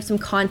like to give some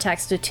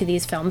context to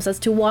these films as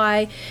to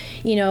why,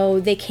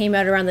 they came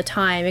out around the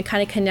time, and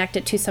kind of connect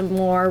it to some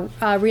more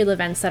real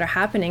events that are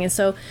happening. And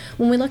so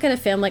when we look at a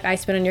film like I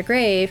Spit on Your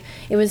Grave,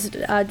 it was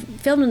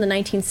filmed in the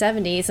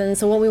 1970s. And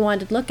so what we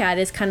wanted to look at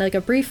is kind of like a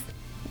brief,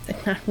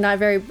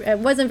 it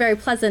wasn't very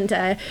pleasant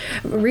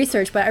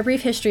research, but a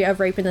brief history of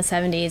rape in the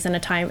 70s and a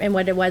time and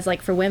what it was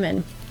like for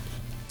women.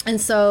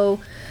 And so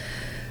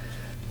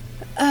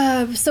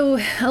a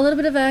little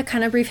bit of a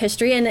kind of brief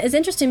history, and it's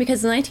interesting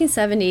because the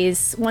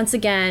 1970s, once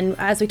again,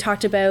 as we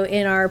talked about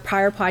in our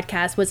prior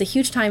podcast, was a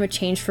huge time of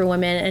change for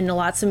women and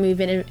lots of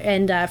movement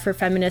and for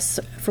feminists,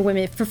 for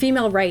women, for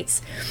female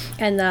rights,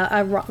 and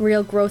the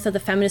real growth of the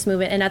feminist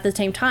movement. And at the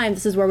same time,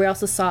 this is where we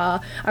also saw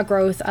a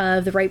growth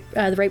of the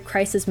rape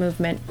crisis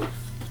movement.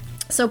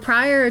 So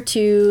prior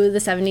to the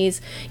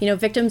 70s,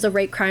 victims of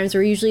rape crimes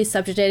were usually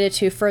subjected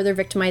to further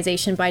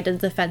victimization by the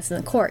defense in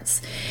the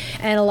courts.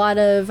 And a lot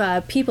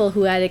of people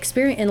who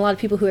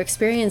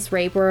experienced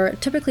rape were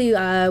typically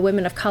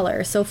women of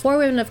color. So 4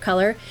 women of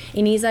color,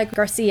 Ineza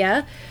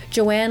Garcia,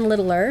 Joanne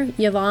Littler,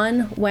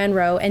 Yvonne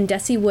Wanro, and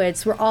Desi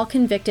Woods, were all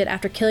convicted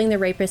after killing their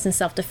rapists in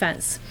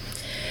self-defense.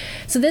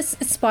 So this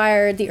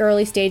inspired the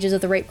early stages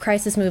of the rape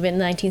crisis movement in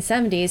the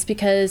 1970s,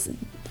 because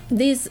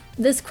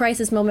this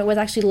crisis moment was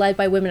actually led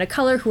by women of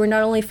color who were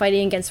not only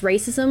fighting against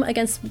racism,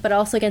 but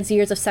also against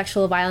years of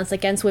sexual violence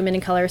against women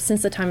of color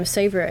since the time of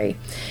slavery.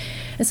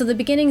 And so the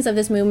beginnings of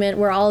this movement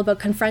were all about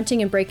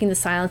confronting and breaking the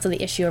silence of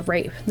the issue of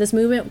rape. This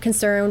movement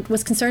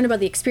was concerned about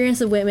the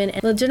experience of women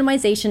and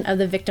legitimization of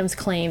the victims'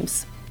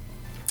 claims.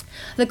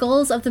 The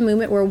goals of the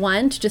movement were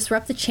 1, to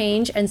disrupt the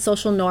change and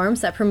social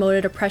norms that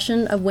promoted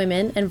oppression of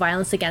women and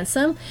violence against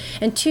them,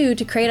 and 2,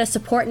 to create a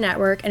support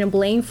network and a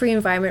blame-free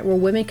environment where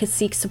women could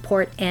seek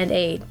support and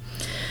aid.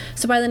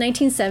 So by the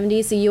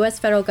 1970s, the U.S.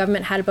 federal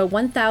government had about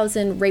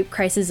 1,000 rape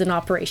crises in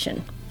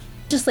operation.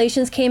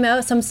 Legislations came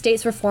out. Some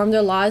states reformed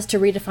their laws to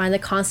redefine the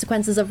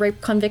consequences of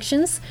rape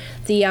convictions.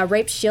 The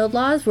Rape Shield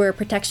laws were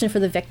protection for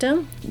the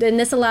victim, and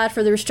this allowed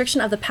for the restriction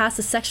of the past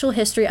sexual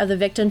history of the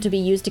victim to be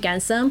used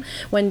against them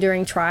when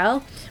during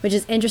trial, which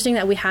is interesting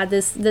that we had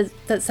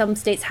that some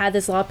states had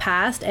this law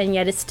passed, and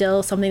yet it's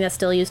still something that's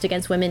still used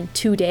against women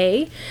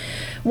today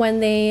when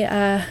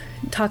they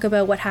talk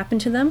about what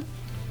happened to them.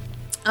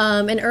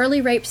 And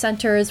early rape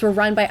centers were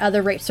run by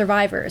other rape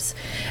survivors.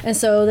 And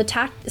so the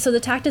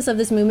tactics of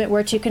this movement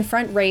were to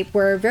confront rape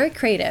were very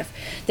creative.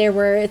 There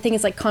were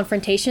things like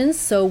confrontations,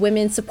 so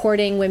women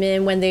supporting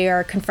women when they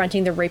are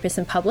confronting the rapist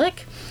in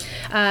public.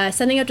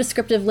 Sending out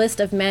descriptive list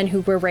of men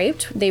who were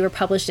raped. They were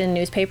published in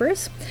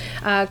newspapers.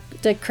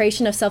 The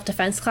creation of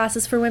self-defense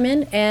classes for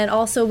women. And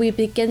also we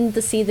begin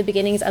to see the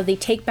beginnings of the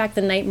Take Back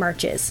the Night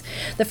marches.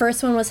 The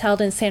first one was held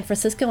in San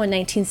Francisco in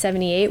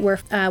 1978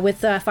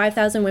 with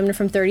 5,000 women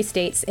from 30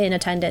 states in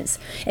attendance.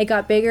 It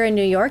got bigger in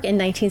New York in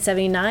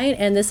 1979,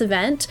 and this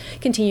event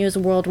continues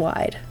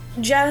worldwide.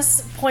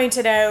 Jess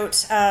pointed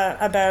out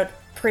about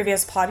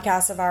previous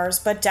podcasts of ours,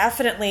 but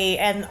definitely,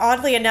 and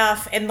oddly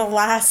enough, in the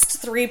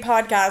last 3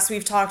 podcasts,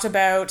 we've talked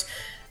about,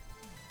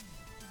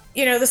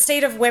 the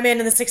state of women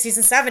in the 60s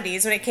and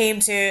 70s when it came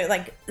to,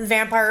 like,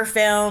 vampire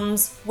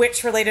films,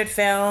 witch-related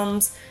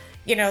films,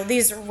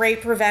 these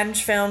rape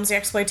revenge films, the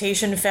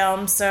exploitation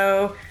films,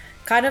 so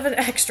kind of an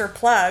extra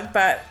plug,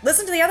 but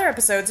listen to the other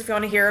episodes if you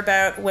want to hear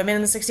about women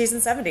in the 60s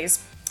and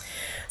 70s.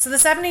 So the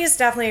 70s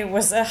definitely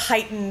was a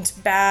heightened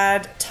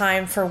bad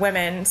time for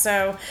women.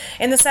 So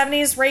in the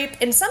 70s,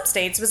 rape in some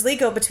states was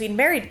legal between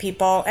married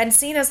people and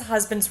seen as a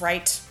husband's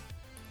right.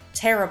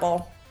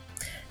 Terrible.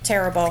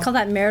 Terrible. They call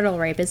that marital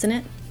rape, isn't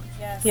it?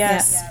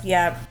 Yes.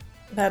 Yeah.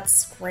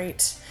 That's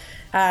great.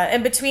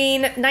 And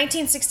between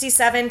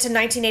 1967 to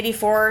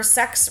 1984,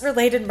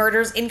 sex-related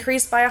murders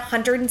increased by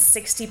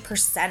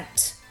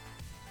 160%.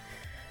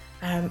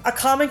 A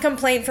common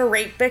complaint for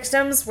rape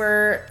victims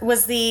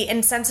was the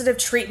insensitive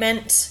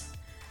treatment,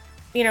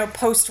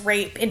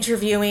 post-rape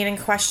interviewing and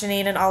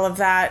questioning and all of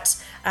that.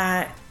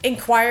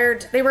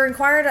 They were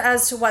inquired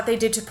as to what they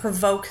did to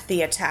provoke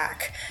the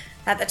attack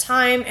at the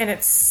time, and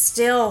it's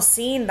still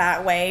seen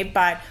that way.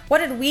 But what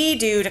did we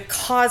do to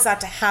cause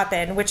that to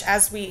happen? Which,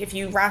 if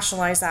you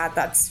rationalize that,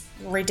 that's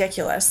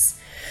ridiculous.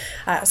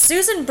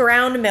 Susan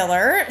Brown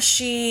Miller,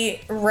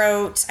 she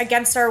wrote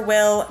Against Our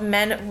Will,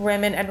 Men,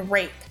 Women, and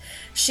Rape.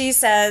 She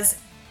says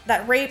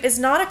that rape is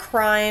not a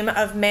crime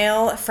of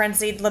male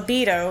frenzied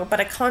libido, but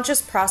a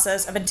conscious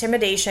process of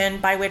intimidation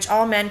by which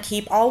all men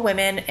keep all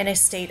women in a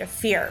state of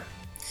fear.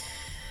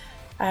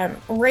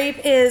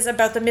 Rape is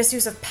about the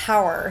misuse of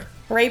power.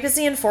 Rape is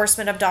the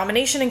enforcement of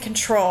domination and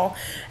control,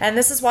 and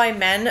this is why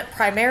men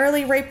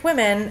primarily rape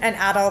women and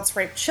adults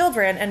rape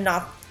children and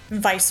not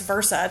vice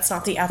versa. It's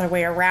not the other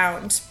way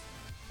around.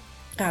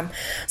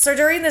 So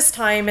during this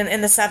time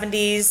in the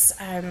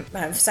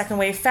 70s, second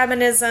wave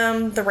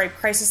feminism, the rape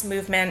crisis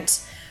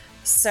movement,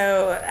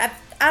 so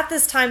at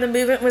this time the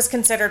movement was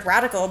considered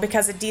radical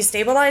because it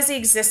destabilized the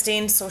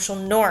existing social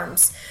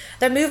norms.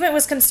 The movement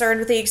was concerned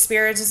with the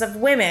experiences of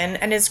women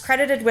and is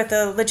credited with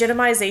the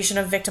legitimization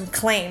of victim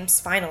claims,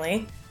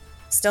 finally.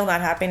 Still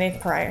not happening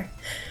prior.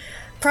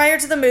 Prior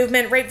to the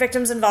movement, rape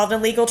victims involved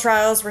in legal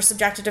trials were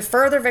subjected to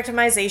further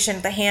victimization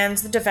at the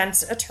hands of the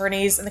defense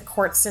attorneys and the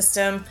court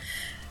system.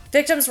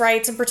 Victims'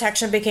 rights and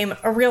protection became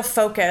a real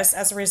focus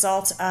as a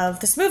result of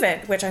this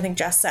movement, which I think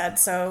Jess said,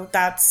 so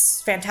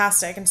that's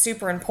fantastic and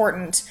super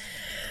important.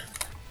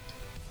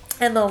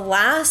 And the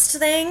last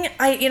thing,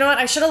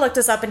 I should have looked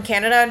this up in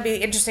Canada and be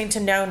interesting to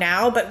know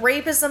now, but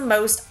rape is the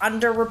most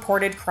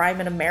underreported crime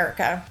in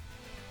America.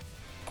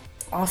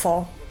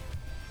 Awful.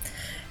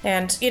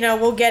 And,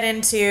 we'll get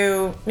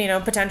into,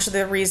 potentially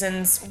the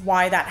reasons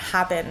why that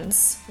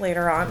happens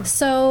later on.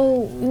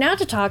 So now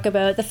to talk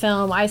about the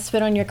film I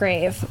Spit on Your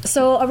Grave.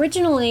 So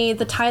originally,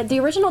 the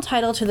original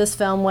title to this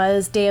film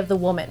was Day of the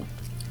Woman.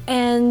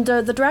 And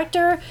the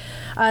director,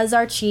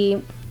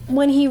 Zarchi,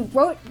 when he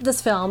wrote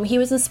this film, he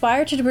was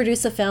inspired to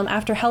produce a film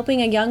after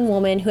helping a young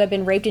woman who had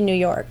been raped in New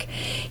York.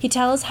 He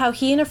tells how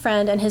he and a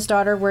friend and his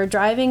daughter were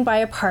driving by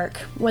a park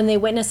when they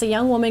witnessed a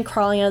young woman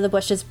crawling out of the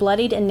bushes,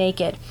 bloodied and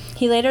naked.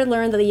 He later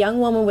learned that the young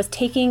woman was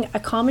taking a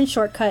common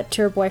shortcut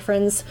to her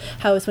boyfriend's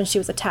house when she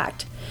was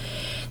attacked.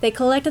 They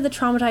collected the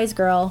traumatized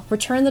girl,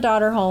 returned the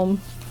daughter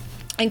home,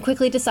 and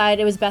quickly decided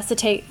it was best to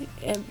take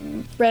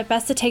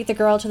the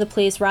girl to the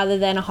police rather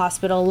than a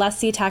hospital,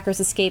 lest the attackers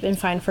escape and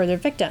find further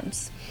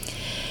victims.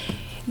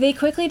 They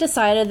quickly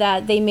decided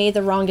that they made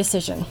the wrong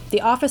decision.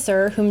 The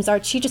officer, whom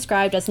Zarchi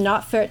described as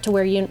not fit to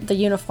wear the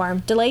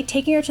uniform, delayed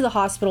taking her to the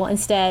hospital.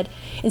 Instead,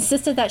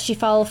 insisted that she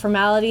follow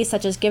formalities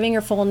such as giving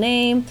her full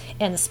name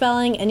and the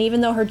spelling, and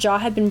even though her jaw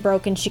had been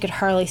broken, she could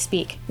hardly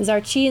speak.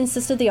 Zarchi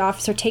insisted the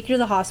officer take her to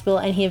the hospital,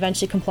 and he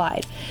eventually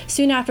complied.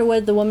 Soon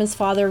afterward, the woman's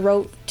father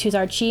wrote to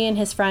Zarchi and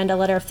his friend a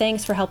letter of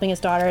thanks for helping his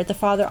daughter. The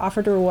father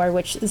offered a reward,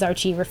 which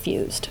Zarchi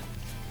refused.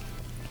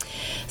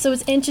 So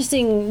it's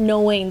interesting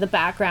knowing the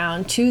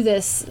background to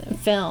this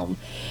film,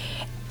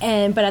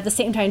 but at the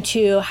same time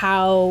too,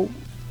 how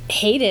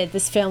hated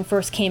this film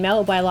first came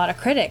out by a lot of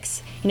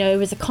critics. It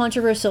was a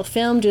controversial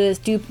film due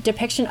to its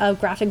depiction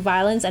of graphic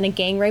violence and a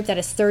gang rape that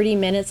is 30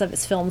 minutes of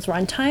its film's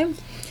runtime.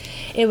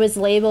 It was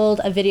labeled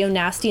a video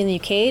nasty in the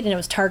UK, and it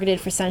was targeted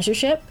for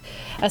censorship.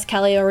 As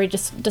Kelly already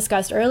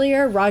discussed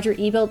earlier, Roger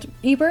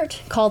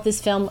Ebert called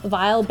this film a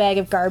vile bag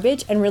of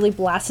garbage and really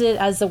blasted it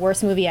as the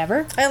worst movie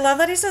ever. I love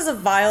that he says a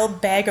vile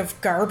bag of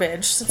garbage.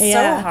 It's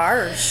so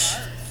harsh.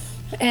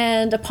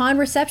 And upon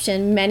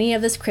reception, many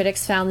of his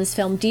critics found this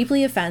film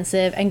deeply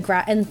offensive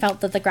and felt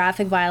that the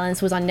graphic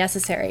violence was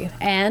unnecessary.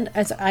 And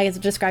as I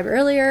described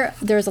earlier,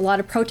 there was a lot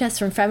of protests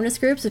from feminist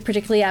groups,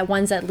 particularly at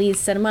ones at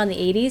Leeds Cinema in the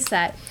 80s,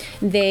 that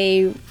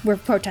they were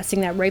protesting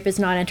that rape is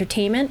not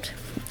entertainment.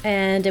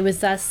 And it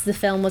was thus the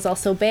film was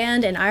also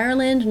banned in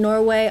Ireland,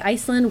 Norway,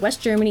 Iceland,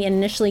 West Germany, and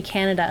initially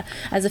Canada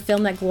as a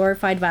film that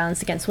glorified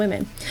violence against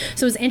women.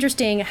 So it's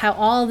interesting how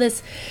all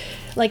this,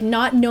 like,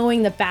 not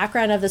knowing the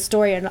background of the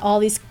story, and all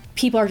these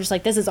people are just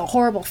like, this is a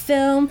horrible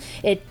film,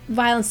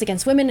 violence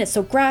against women, it's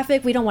so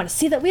graphic, we don't want to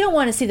see that, we don't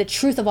want to see the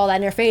truth of all that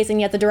in their face. And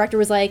yet the director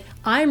was like,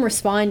 I'm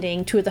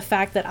responding to the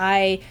fact that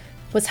I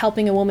was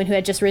helping a woman who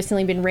had just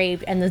recently been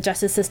raped and the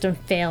justice system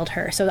failed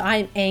her, so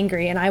I'm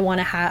angry and I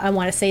want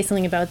to say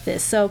something about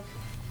this. So,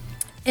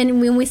 and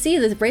when we see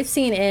this rape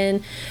scene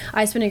in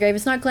I Spit in Your Grave,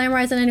 it's not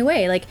glamorized in any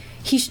way. Like,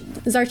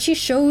 Zarchi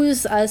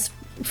shows us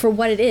for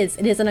what it is.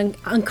 It is an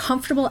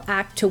uncomfortable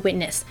act to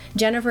witness.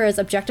 Jennifer is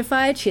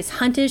objectified, she is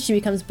hunted, she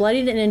becomes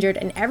bloodied and injured,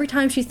 and every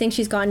time she thinks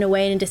she's gotten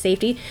away and into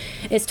safety,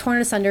 it's torn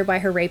asunder by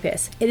her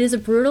rapist. It is a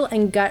brutal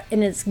and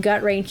it's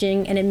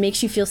gut-wrenching, and it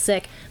makes you feel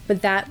sick,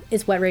 but that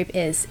is what rape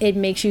is. It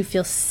makes you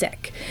feel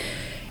sick.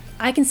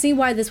 I can see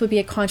why this would be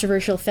a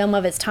controversial film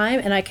of its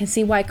time, and I can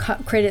see why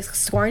critics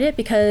scorned it,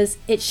 because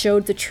it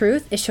showed the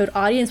truth. It showed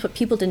audience what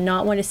people did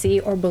not want to see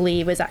or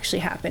believe was actually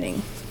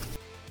happening.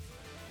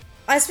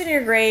 I Spit in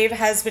Your Grave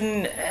has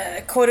been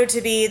quoted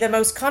to be the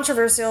most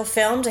controversial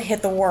film to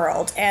hit the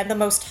world and the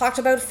most talked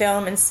about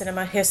film in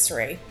cinema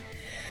history.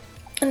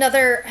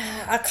 Another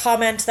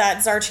comment that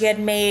Zarchi had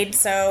made,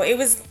 so it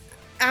was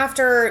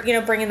after,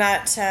 bringing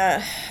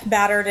that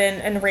battered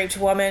and raped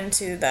woman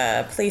to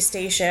the police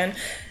station,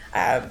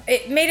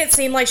 it made it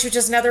seem like she was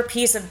just another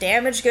piece of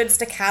damaged goods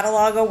to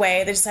catalog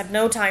away. They just had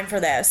no time for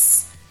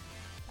this.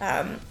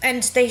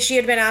 And she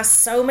had been asked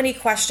so many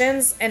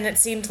questions, and it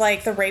seemed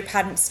like the rape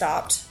hadn't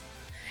stopped.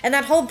 And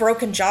that whole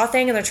broken jaw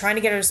thing, and they're trying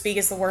to get her to speak,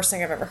 is the worst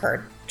thing I've ever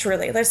heard.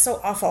 Truly. That's so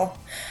awful.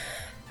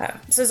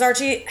 So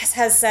Zarchi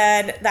has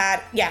said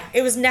that,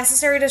 it was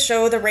necessary to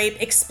show the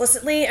rape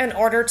explicitly in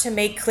order to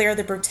make clear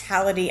the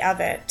brutality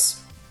of it.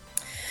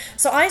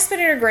 So I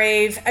Spit in Your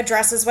Grave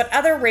addresses what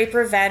other rape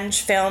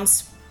revenge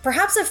films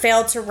perhaps have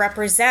failed to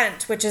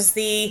represent, which is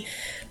the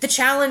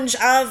challenge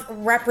of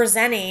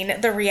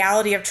representing the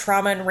reality of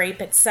trauma and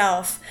rape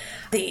itself.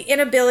 The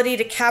inability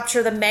to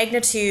capture the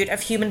magnitude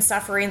of human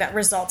suffering that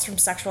results from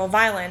sexual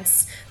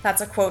violence.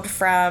 That's a quote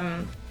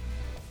from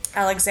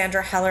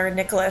Alexandra Heller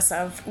Nicholas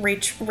of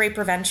Rape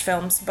Revenge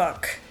Films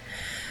book.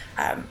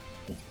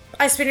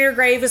 I Spit in Your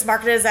Grave is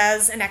marketed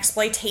as an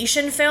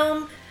exploitation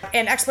film,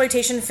 and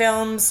exploitation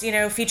films,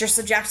 feature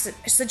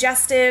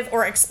suggestive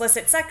or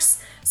explicit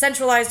sex,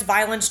 centralized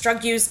violence,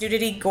 drug use,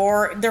 nudity,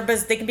 gore.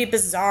 They can be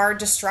bizarre,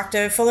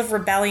 destructive, full of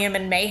rebellion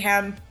and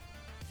mayhem.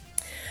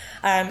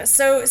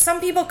 So some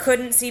people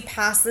couldn't see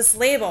past this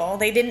label.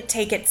 They didn't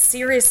take it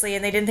seriously,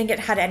 and they didn't think it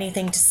had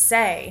anything to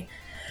say.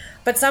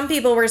 But some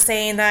people were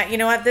saying that,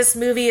 this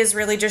movie is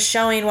really just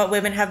showing what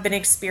women have been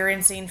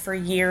experiencing for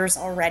years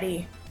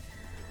already.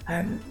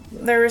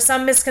 There were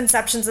some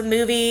misconceptions of the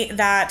movie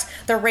that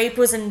the rape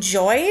was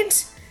enjoyed,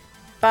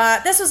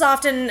 but this was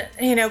often,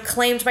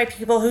 claimed by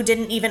people who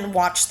didn't even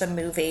watch the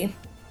movie.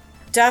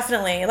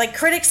 Definitely.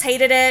 Critics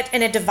hated it,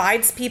 and it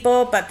divides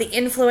people, but the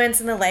influence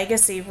and the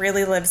legacy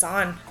really lives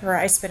on for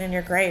I Spit in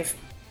Your Grave.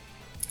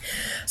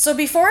 So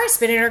before I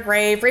Spit in Your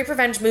Grave, rape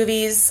revenge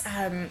movies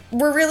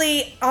were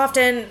really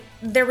often,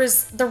 the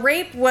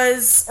rape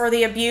or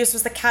the abuse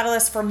was the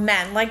catalyst for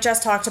men, like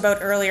Jess talked about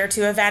earlier,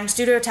 to avenge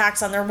due to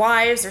attacks on their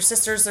wives, their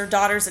sisters, their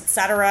daughters,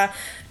 etc.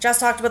 Jess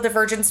talked about the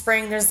Virgin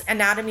Spring, there's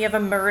Anatomy of a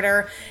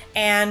Murder,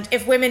 and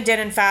if women did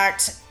in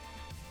fact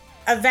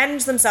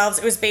avenge themselves,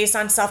 it was based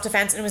on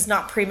self-defense and it was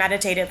not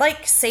premeditated.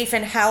 Like Safe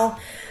in Hell,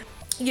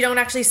 you don't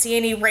actually see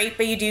any rape,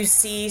 but you do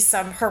see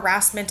some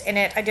harassment in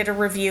it. I did a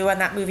review on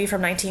that movie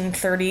from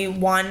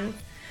 1931.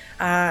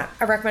 I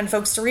recommend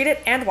folks to read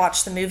it and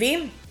watch the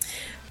movie.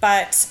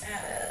 but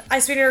I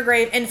Spit on Your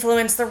Grave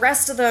influenced the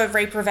rest of the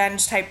rape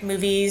revenge type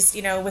movies,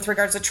 you know, with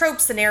regards to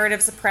tropes, the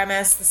narratives, the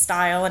premise, the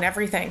style, and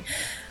everything.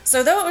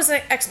 So though it was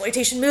an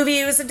exploitation movie,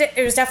 it was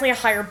definitely a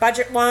higher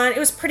budget one. It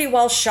was pretty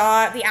well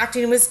shot. The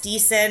acting was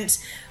decent,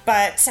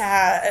 but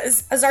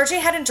Azarji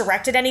hadn't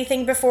directed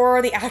anything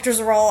before. The actors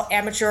were all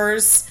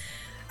amateurs.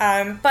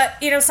 But,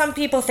 you know, some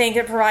people think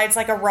it provides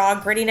like a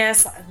raw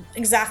grittiness,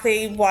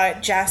 exactly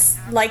what Jess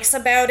likes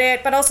about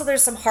it, but also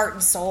there's some heart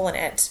and soul in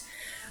it.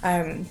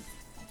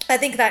 I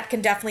think that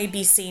can definitely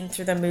be seen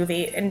through the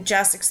movie, and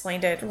Jess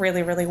explained it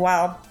really, really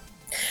well.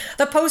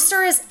 The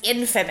poster is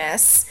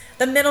infamous.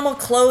 The minimal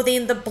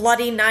clothing, the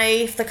bloody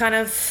knife, the kind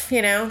of,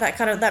 you know,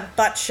 that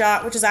butt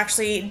shot, which is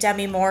actually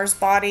Demi Moore's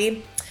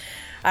body.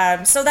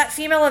 So that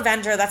female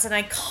Avenger, that's an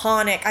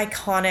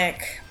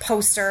iconic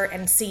poster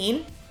and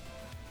scene.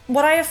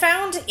 What I have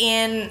found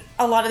in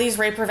a lot of these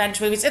rape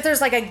revenge movies, if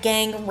there's like a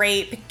gang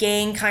rape,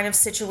 gang kind of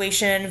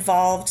situation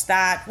involved,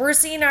 that we're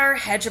seeing our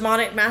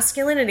hegemonic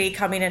masculinity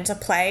coming into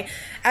play.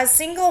 As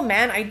single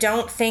men, I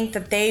don't think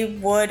that they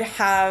would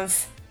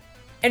have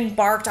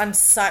embarked on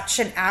such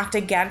an act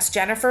against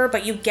Jennifer,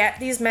 but you get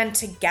these men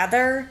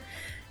together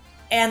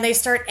and they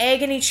start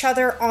egging each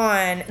other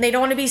on. They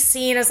don't want to be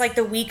seen as like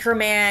the weaker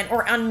man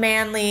or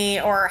unmanly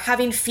or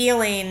having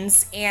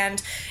feelings,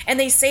 and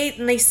they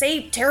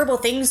say terrible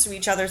things to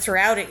each other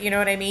throughout it, you know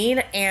what I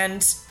mean?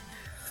 And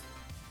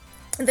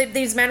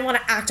these men want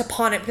to act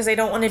upon it because they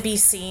don't want to be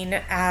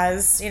seen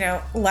as, you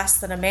know, less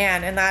than a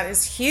man, and that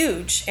is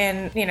huge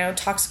in, you know,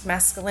 toxic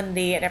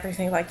masculinity and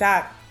everything like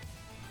that.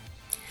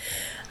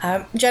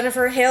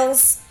 Jennifer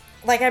Hills,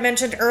 like I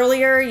mentioned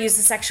earlier,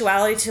 uses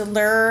sexuality to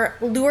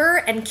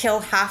lure and kill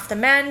half the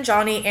men,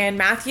 Johnny and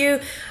Matthew.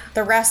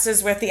 The rest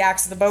is with the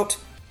axe of the boat.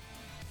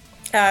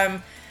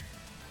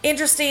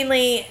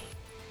 Interestingly,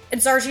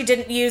 Zarji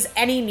didn't use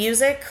any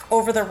music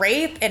over the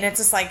rape, and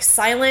it's just like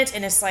silent,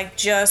 and it's like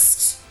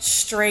just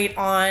straight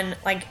on,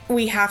 like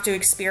we have to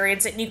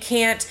experience it. And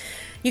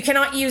you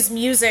cannot use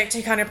music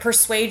to kind of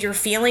persuade your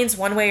feelings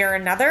one way or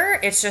another.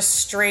 It's just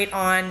straight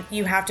on,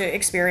 you have to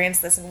experience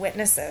this and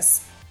witness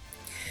this.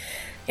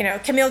 You know,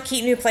 Camille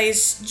Keaton, who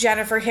plays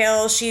Jennifer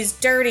Hill, she's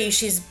dirty,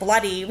 she's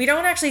bloody. We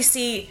don't actually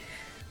see,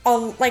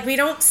 we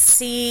don't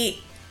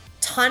see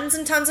tons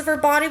and tons of her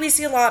body. We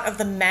see a lot of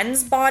the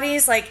men's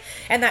bodies, like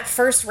in that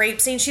first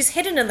rape scene, she's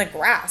hidden in the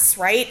grass,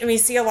 right? And we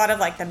see a lot of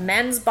like the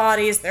men's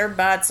bodies, their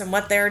butts, and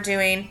what they're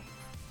doing.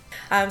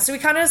 So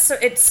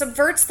it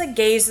subverts the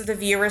gaze of the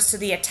viewers to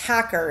the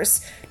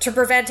attackers to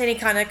prevent any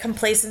kind of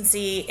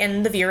complacency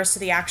in the viewers to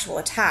the actual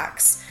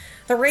attacks.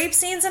 The rape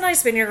scenes in I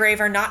Spit on Your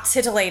Grave are not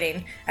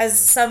titillating, as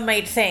some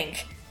might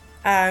think.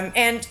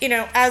 And, you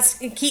know, as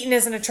Keaton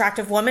is an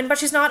attractive woman, but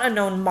she's not a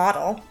known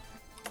model.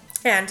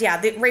 And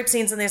yeah, the rape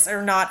scenes in this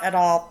are not at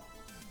all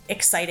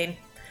exciting.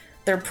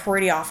 They're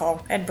pretty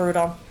awful and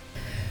brutal.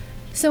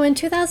 So in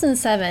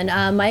 2007,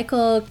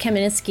 Michael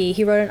Kaminsky,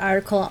 he wrote an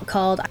article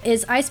called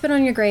 "Is I Spit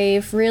on Your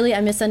Grave Really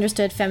a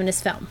Misunderstood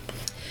Feminist Film?"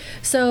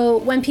 So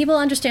when people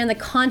understand the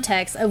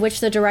context of which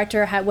the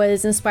director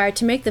was inspired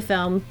to make the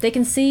film, they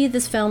can see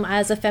this film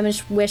as a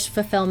feminist wish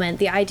fulfillment,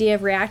 the idea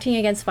of reacting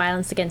against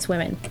violence against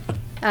women.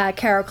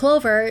 Carol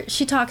Clover,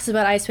 she talks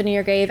about I Spit on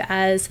Your Grave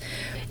as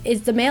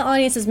the male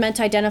audience is meant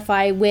to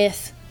identify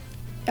with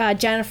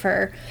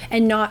Jennifer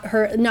and not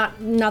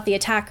the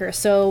attacker.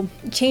 So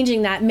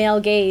changing that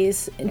male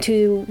gaze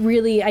to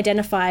really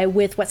identify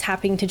with what's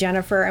happening to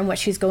Jennifer and what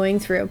she's going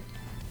through.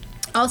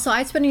 Also,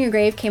 I Spit on Your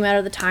Grave came out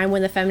of the time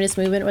when the feminist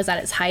movement was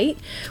at its height,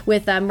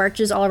 with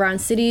marches all around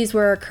cities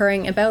were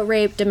occurring about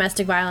rape,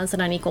 domestic violence,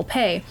 and unequal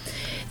pay.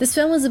 This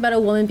film was about a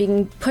woman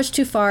being pushed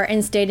too far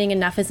and stating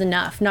enough is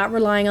enough, not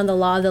relying on the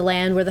law of the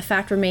land, where the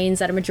fact remains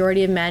that a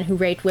majority of men who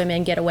raped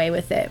women get away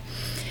with it.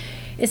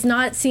 It's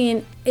not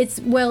seen,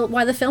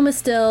 while the film is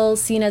still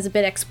seen as a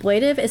bit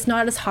exploitive, it's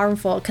not as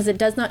harmful because it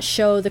does not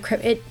show the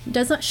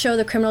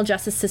criminal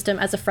justice system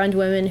as a friend to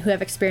women who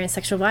have experienced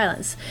sexual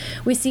violence.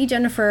 We see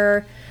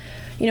Jennifer,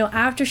 you know,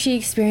 after she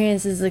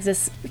experiences like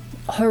this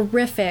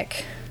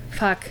horrific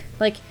in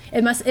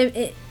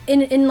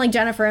like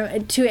Jennifer,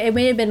 it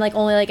may have been like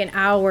only like an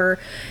hour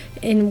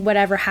in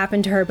whatever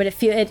happened to her, but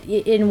it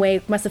in a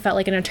way must have felt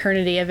like an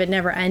eternity of it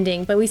never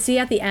ending. But we see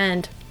at the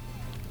end,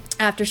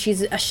 after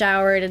she's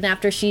showered and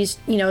after she's,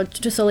 you know,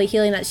 just slowly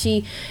healing, that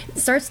she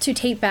starts to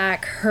take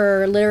back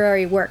her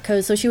literary work.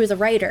 So she was a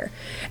writer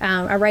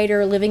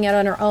living out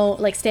on her own,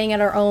 like staying at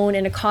her own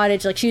in a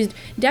cottage. Like she's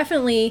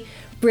definitely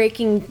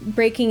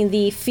breaking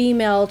the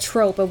female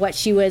trope of what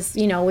she was,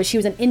 you know, she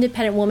was an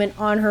independent woman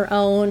on her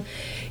own,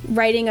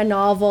 writing a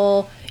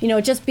novel, you know,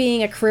 just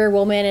being a career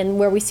woman, and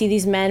where we see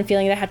these men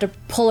feeling they had to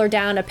pull her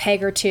down a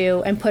peg or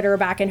two and put her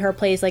back in her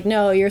place. Like,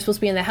 no, you're supposed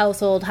to be in the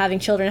household, having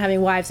children,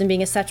 having wives, and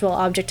being a sexual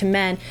object to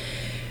men.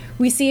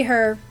 We see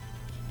her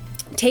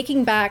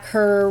taking back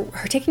her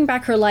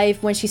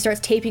life when she starts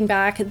taping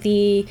back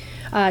the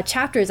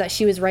chapters that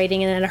she was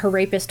writing and then her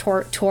rapist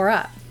tore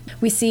up.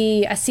 We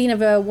see a scene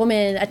of a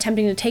woman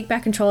attempting to take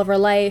back control of her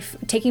life,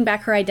 taking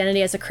back her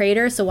identity as a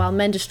creator. So while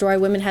men destroy,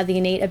 women have the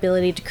innate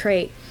ability to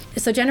create.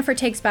 So Jennifer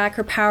takes back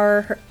her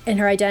power and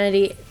her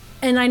identity.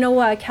 And I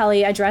know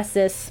Kelly addressed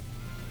this,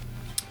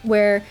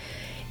 where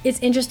it's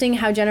interesting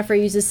how Jennifer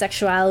uses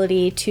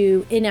sexuality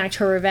to enact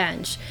her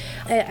revenge.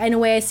 In a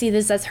way, I see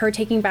this as her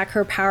taking back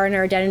her power and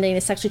her identity in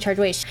a sexually charged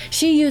way.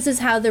 She uses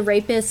how the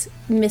rapist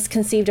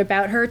misconceived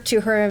about her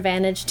to her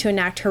advantage to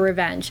enact her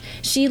revenge.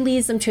 She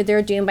leads them to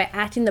their doom by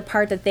acting the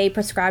part that they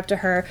prescribed to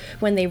her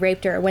when they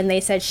raped her, when they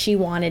said she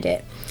wanted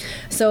it.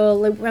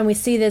 So when we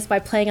see this by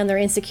playing on their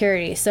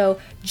insecurity. So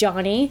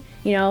Johnny,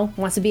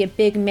 wants to be a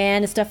big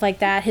man and stuff like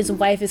that. His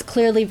wife is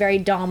clearly very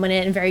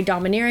dominant and very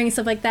domineering and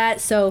stuff like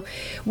that. So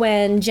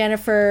when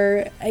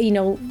Jennifer,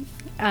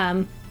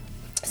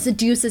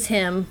 seduces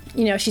him,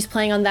 she's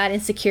playing on that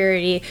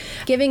insecurity,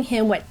 giving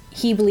him what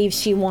he believes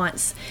she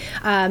wants.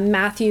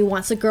 Matthew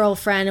wants a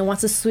girlfriend and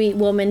wants a sweet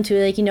woman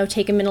to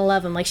take him in and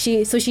love him.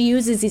 She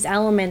uses these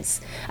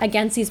elements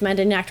against these men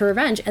to enact her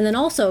revenge. And then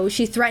also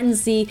she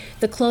threatens the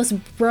close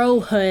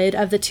brohood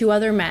of the two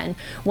other men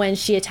when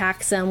she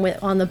attacks them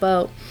on the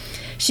boat.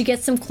 She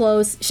gets them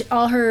close,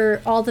 all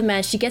the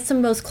men, she gets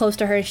them most close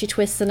to her, and she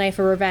twists the knife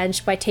of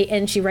revenge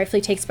and she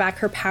rightfully takes back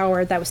her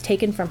power that was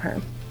taken from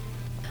her.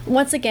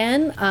 Once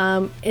again,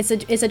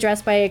 it's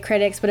addressed by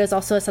critics, but it's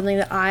also something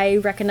that I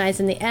recognize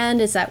in the end,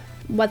 is that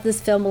what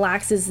this film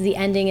lacks is the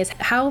ending, is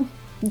how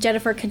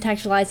Jennifer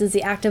contextualizes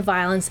the act of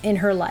violence in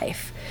her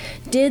life.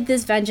 Did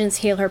this vengeance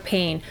heal her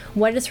pain?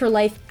 What is her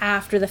life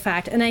after the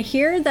fact? And I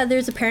hear that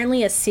there's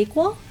apparently a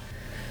sequel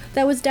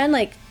that was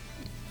done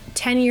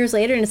 10 years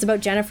later, and it's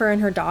about Jennifer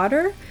and her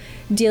daughter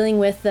dealing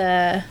with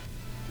the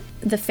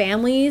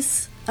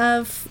families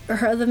of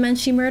the men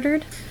she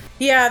murdered.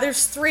 Yeah,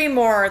 there's 3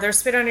 more. There's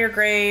Spit on Your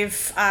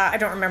Grave. I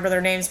don't remember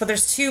their names, but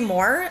there's 2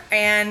 more.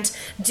 And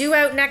due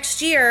out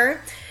next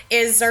year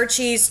is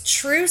Zarchi's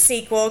true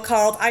sequel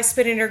called I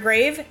Spit in Your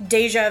Grave,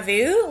 Deja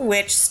Vu,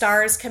 which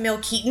stars Camille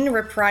Keaton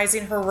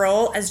reprising her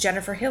role as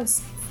Jennifer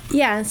Hills.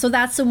 Yeah, so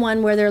that's the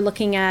one where they're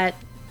looking at,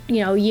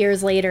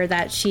 years later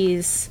that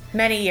she's...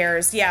 Many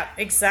years, yeah,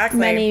 exactly.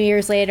 Many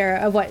years later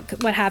of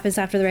what happens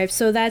after the rape.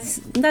 So that's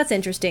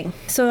interesting.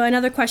 So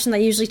another question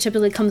that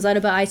typically comes out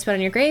about I Spit on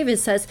Your Grave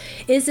is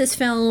this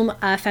film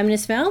a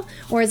feminist film,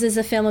 or is this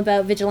a film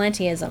about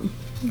vigilantism?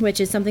 Which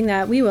is something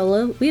that we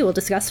will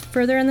discuss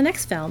further in the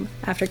next film,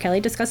 after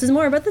Kelly discusses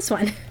more about this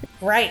one.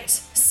 Right.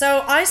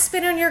 So I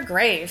Spit on Your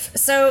Grave.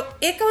 So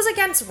it goes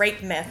against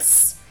rape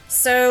myths.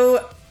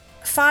 So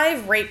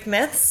 5 rape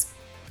myths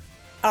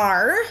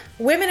are: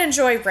 women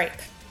enjoy rape.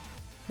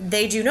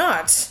 They do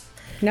not.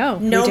 No.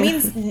 No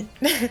means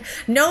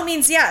no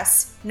means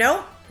yes.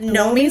 No.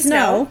 No means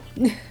no.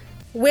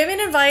 Women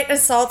invite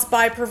assault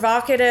by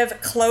provocative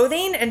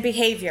clothing and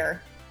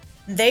behavior.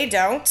 They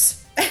don't.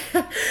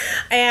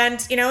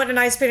 And, in A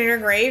Nice Spit in Her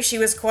Grave, she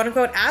was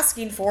quote-unquote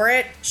asking for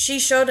it. She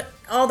showed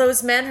all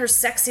those men her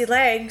sexy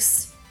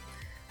legs,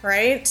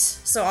 right?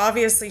 So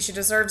obviously she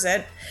deserves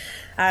it.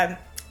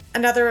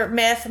 Another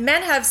myth: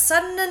 men have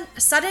sudden,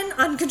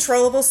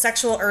 uncontrollable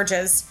sexual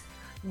urges.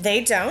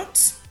 They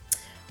don't.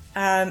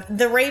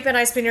 The rape in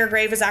I Spit in Your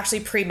Grave is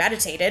actually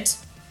premeditated.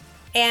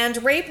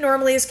 And rape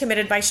normally is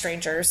committed by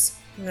strangers.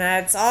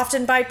 That's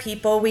often by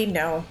people we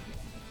know.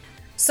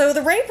 So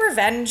the rape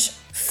revenge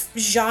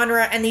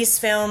genre in these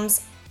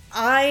films,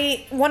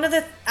 one of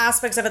the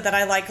aspects of it that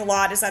I like a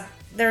lot is that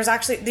there's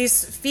actually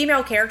these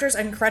female characters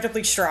are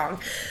incredibly strong.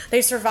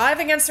 They survive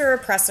against their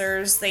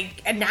oppressors. They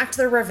enact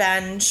their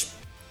revenge.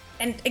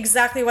 And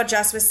exactly what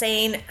Jess was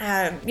saying,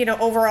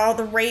 overall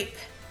the rape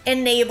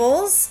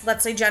enables,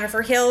 let's say,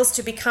 Jennifer Hills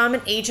to become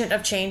an agent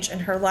of change in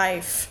her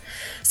life.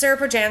 Sarah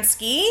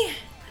Projansky,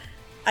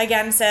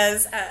 again,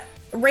 says,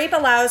 rape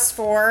allows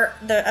for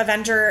the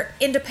Avenger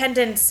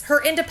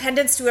her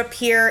independence to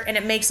appear, and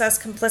it makes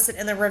us complicit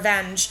in the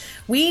revenge.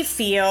 We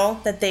feel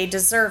that they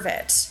deserve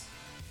it.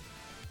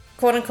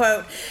 Quote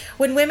unquote,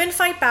 when women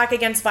fight back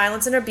against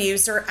violence and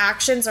abuse, their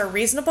actions are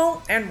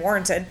reasonable and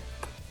warranted.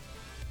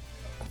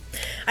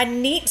 A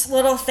neat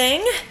little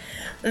thing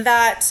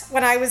that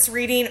when I was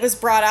reading, it was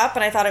brought up,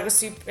 and I thought it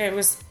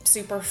was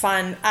super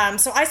fun.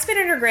 So I Spit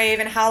in Your Grave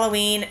and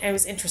Halloween, it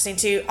was interesting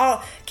too.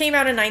 Came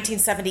out in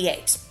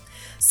 1978.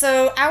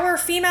 So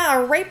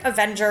our rape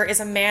avenger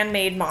is a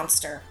man-made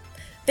monster.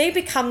 They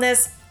become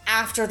this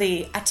after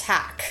the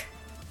attack.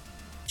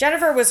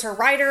 Jennifer was her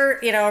writer,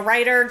 a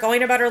writer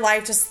going about her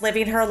life, just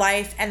living her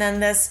life, and then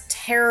this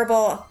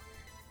terrible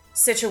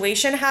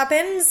situation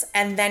happens,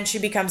 and then she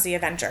becomes the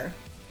Avenger.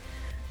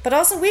 But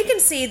also we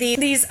can see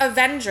these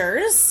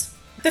Avengers,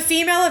 the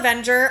female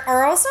Avenger,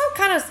 are also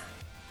kind of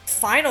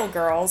final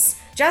girls.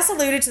 Jess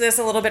alluded to this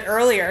a little bit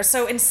earlier.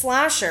 So in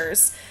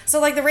slashers,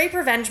 the rape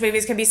revenge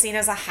movies can be seen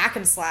as a hack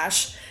and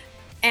slash,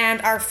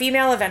 and our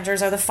female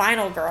Avengers are the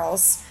final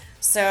girls.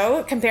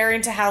 So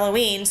comparing to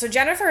Halloween, so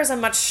Jennifer is a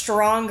much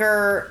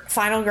stronger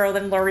final girl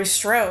than Laurie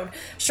Strode.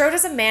 Strode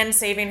is a man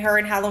saving her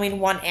in Halloween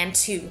 1 and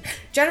 2.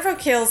 Jennifer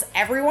kills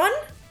everyone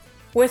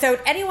without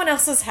anyone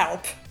else's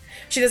help.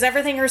 She does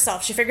everything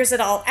herself. She figures it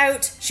all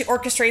out. She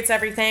orchestrates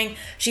everything.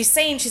 She's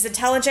sane, she's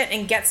intelligent,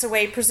 and gets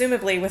away,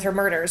 presumably, with her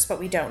murders, but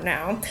we don't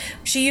know.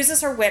 She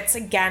uses her wits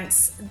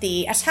against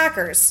the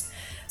attackers.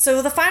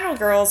 So the final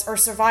girls, or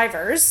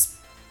survivors,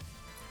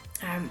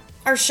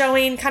 are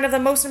showing kind of the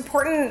most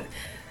important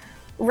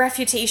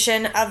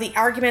refutation of the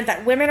argument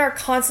that women are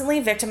constantly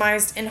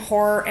victimized in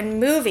horror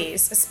and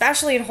movies,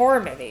 especially in horror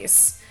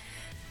movies.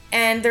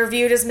 And they're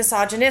viewed as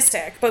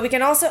misogynistic. But we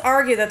can also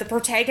argue that the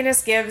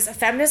protagonist gives a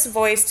feminist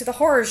voice to the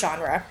horror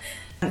genre.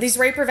 These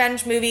rape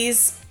revenge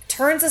movies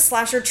turns a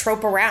slasher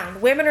trope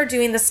around. Women are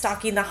doing the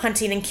stalking, the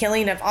hunting, and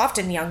killing of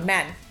often young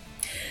men.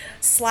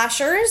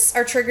 Slashers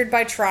are triggered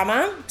by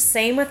trauma,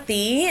 same with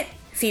the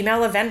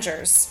female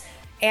Avengers.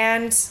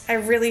 And I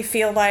really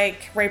feel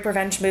like rape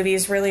revenge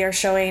movies really are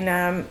showing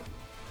an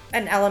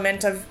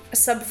element of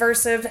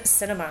subversive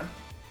cinema.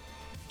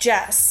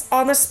 Jess,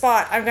 on the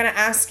spot, I'm going to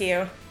ask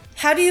you,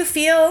 how do you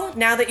feel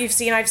now that you've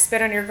seen I've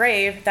Spit on Your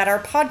Grave that our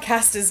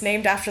podcast is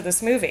named after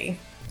this movie?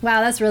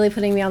 Wow, that's really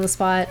putting me on the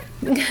spot.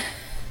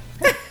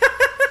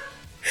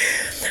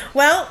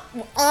 Well,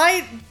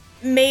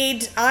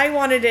 I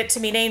wanted it to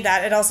be named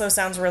that. It also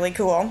sounds really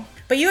cool.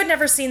 But you had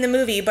never seen the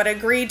movie, but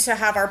agreed to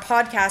have our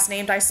podcast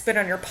named I Spit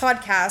on Your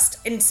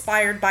Podcast,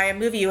 inspired by a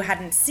movie you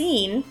hadn't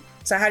seen.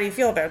 So how do you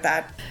feel about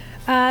that?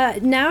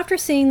 Now after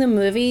seeing the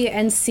movie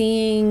and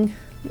seeing...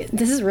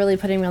 This is really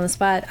putting me on the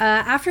spot.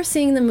 After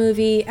seeing the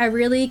movie, I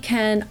really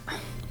can...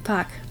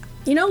 Fuck.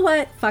 You know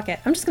what? Fuck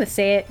it. I'm just going to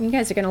say it. You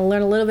guys are going to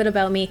learn a little bit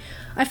about me.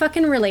 I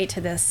fucking relate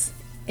to this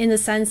in the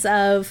sense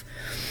of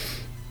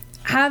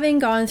having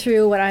gone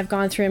through what I've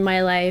gone through in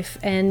my life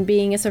and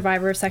being a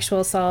survivor of sexual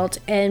assault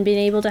and being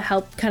able to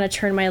help kind of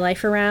turn my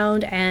life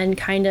around and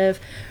kind of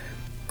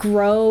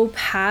grow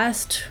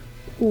past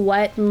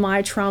what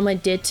my trauma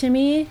did to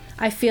me.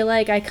 I feel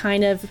like I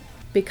kind of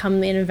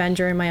become an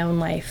Avenger in my own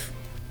life.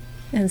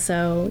 And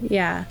so,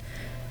 yeah.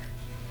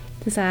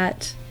 Does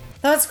that...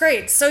 That's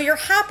great. So you're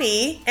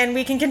happy, and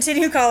we can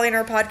continue calling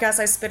our podcast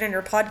I Spit on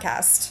Your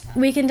Podcast.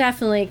 We can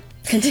definitely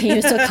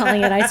continue still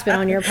calling it I Spit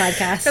on Your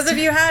Podcast. Because if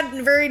you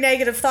had very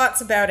negative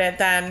thoughts about it,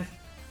 then,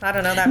 I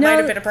don't know, that might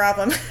have been a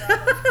problem.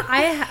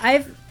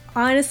 I've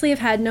honestly have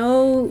had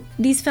no...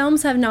 These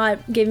films have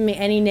not given me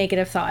any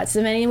negative thoughts.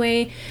 In any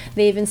way,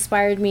 they've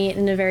inspired me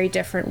in a very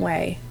different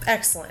way.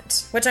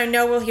 Excellent. Which I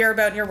know we'll hear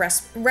about in your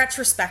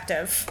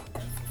retrospective.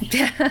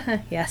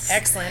 Yes.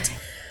 Excellent.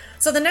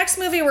 So the next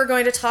movie we're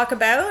going to talk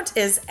about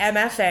is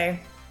MFA.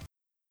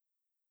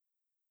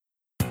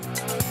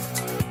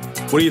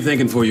 What are you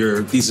thinking for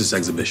your thesis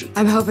exhibition?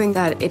 I'm hoping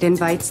that it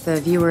invites the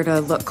viewer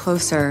to look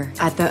closer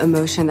at the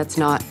emotion that's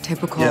not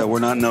typical. Yeah, we're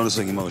not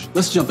noticing emotion.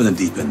 Let's jump in the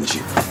deep end this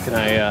year. Can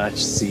I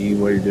just see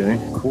what you're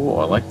doing? Cool,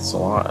 I like this a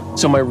lot.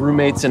 So my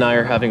roommates and I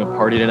are having a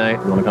party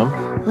tonight. You wanna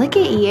come? Look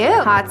at you,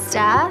 hot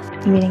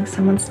stuff. You meeting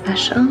someone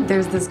special?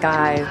 There's this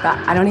guy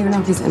that I don't even know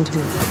if he's into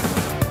me.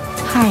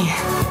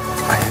 Hi.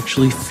 I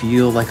actually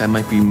feel like I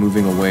might be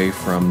moving away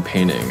from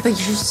painting. But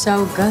you're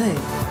so good.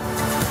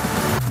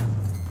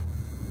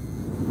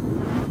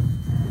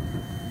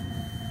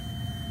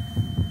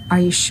 Are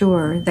you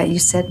sure that you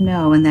said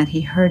no and that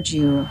he heard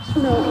you?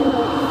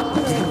 No.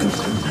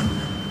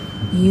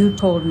 You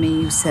told me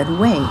you said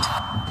wait.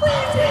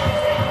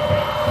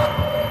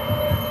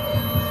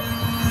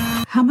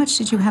 How much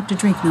did you have to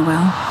drink,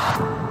 Noelle?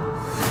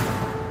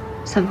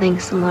 Something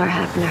similar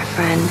happened to her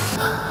friend.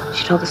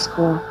 She told the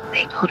school.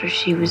 They told her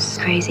she was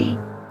crazy.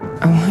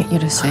 I want you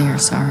to say you're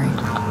sorry.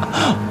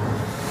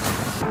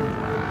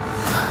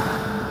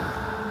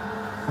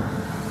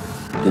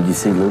 Did you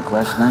see Luke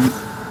last night?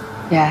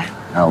 Yeah.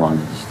 How long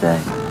did you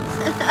stay?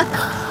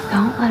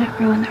 Don't let it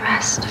ruin the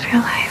rest of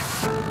your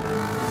life.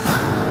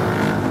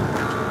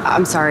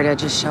 I'm sorry to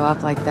just show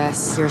up like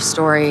this. Your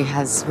story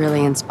has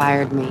really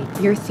inspired me.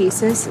 Your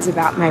thesis is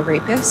about my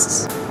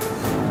rapists?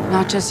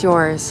 Not just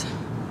yours.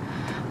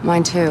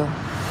 Mine too.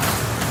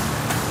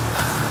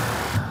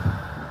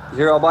 You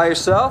here all by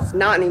yourself?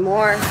 Not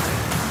anymore.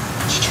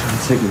 Did you try to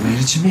take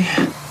advantage of me?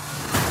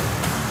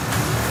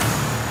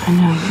 I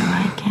know you're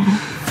right, Ken.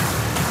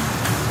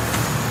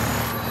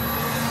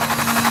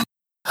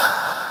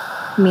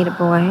 Meet a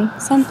boy?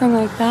 Something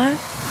like that.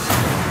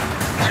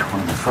 He's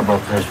one of the football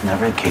players from that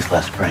rape case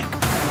last spring.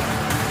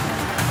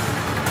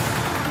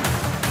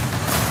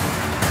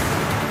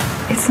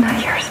 It's not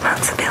your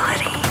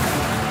responsibility.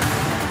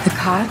 The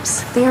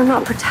cops, they are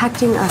not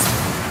protecting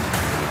us.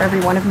 For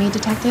every one of me,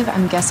 detective,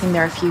 I'm guessing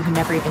there are a few who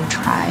never even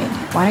tried.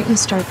 Why don't you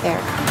start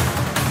there?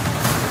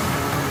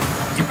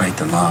 You break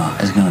the law,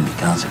 there's gonna be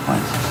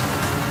consequences.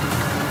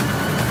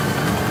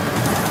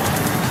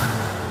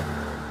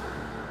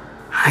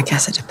 I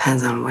guess it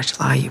depends on which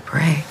law you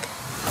break.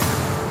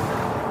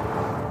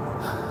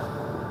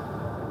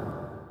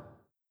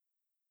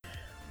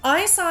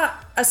 I saw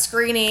a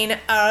screening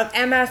of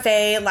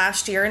MFA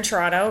last year in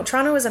Toronto.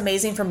 Toronto is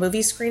amazing for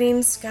movie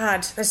screenings.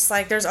 God, it's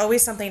like there's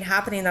always something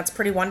happening that's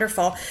pretty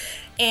wonderful.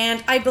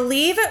 And I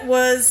believe it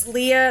was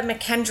Leah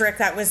McKendrick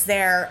that was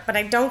there, but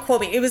I don't quote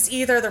me. It was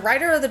either the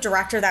writer or the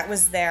director that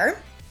was there.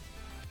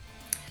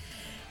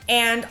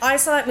 And I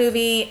saw that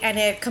movie and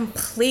it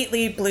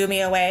completely blew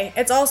me away.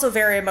 It's also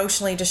very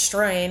emotionally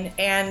destroying.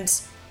 And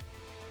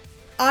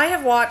I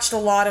have watched a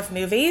lot of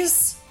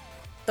movies,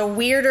 The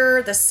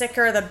weirder, the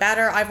sicker, the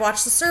better. I've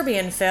watched the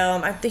Serbian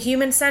film, The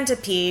Human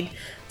Centipede,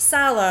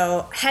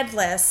 Sallow,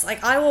 Headless.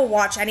 Like, I will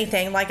watch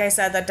anything, like I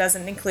said, that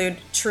doesn't include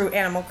true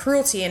animal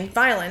cruelty and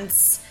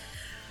violence.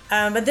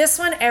 But this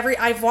one,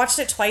 I've watched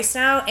it twice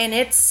now, and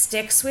it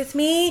sticks with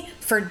me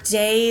for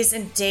days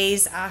and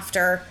days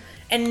after.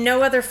 And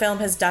no other film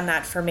has done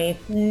that for me.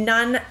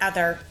 None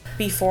other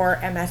before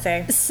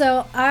MFA.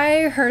 So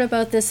I heard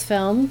about this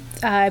film,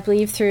 I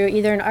believe through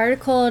either an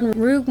article in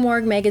Rue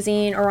Morgue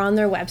magazine or on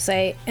their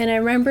website. And I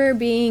remember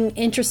being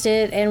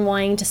interested and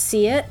wanting to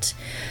see it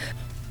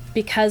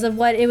because of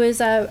what it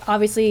was,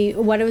 obviously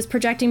what it was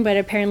projecting, but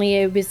apparently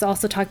it was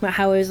also talking about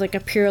how it was like a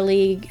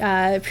purely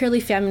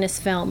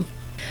feminist film.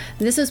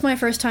 This was my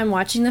first time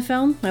watching the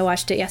film. I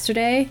watched it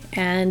yesterday,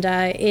 and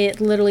it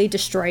literally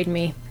destroyed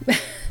me.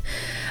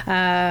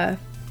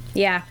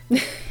 Yeah.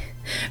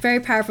 Very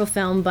powerful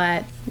film,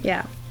 but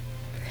yeah.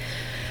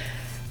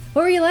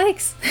 What were your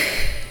likes?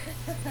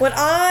 What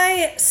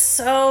I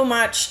so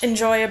much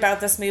enjoy about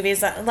this movie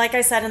is that, like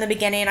I said in the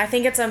beginning, I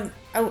think it's an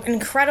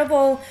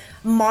incredible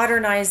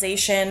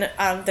modernization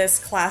of this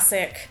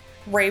classic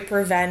rape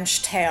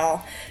revenge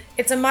tale.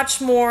 It's a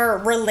much more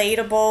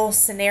relatable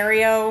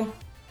scenario.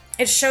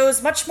 It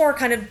shows much more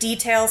kind of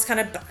details, kind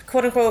of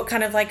quote unquote,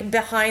 kind of like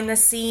behind the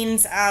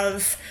scenes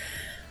of,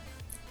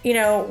 you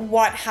know,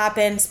 what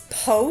happens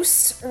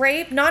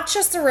post-rape, not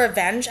just the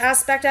revenge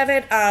aspect of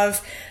it,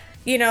 of,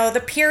 you know, the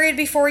period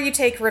before you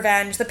take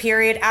revenge, the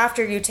period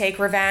after you take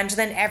revenge,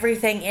 then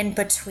everything in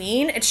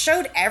between. It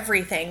showed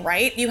everything,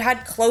 right? You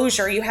had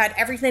closure, you had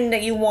everything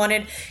that you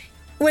wanted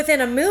within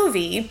a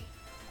movie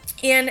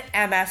in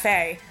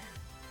MFA.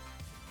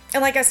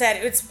 And like I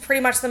said, it's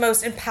pretty much the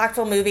most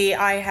impactful movie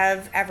I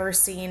have ever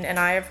seen, and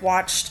I have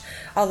watched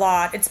a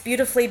lot. It's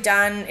beautifully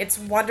done, it's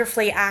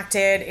wonderfully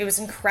acted, it was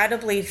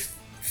incredibly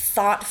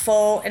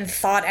thoughtful and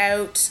thought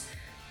out.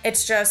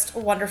 It's just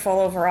wonderful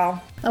overall.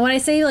 When I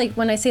say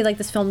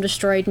this film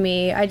destroyed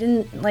me, I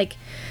didn't like.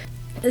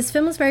 This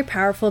film is very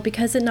powerful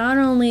because it not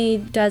only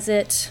does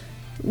it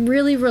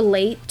really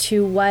relate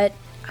to what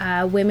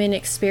women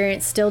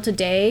experience still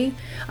today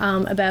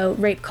about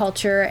rape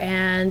culture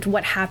and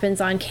what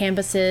happens on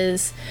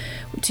campuses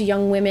to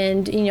young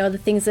women, you know, the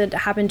things that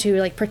happen to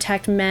like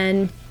protect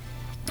men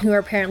who are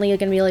apparently going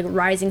to be like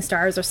rising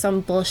stars or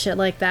some bullshit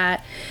like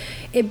that.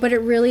 But it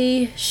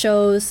really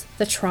shows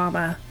the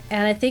trauma.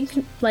 And I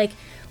think like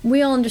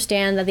we all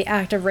understand that the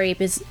act of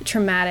rape is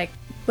traumatic,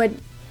 but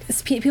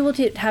people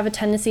have a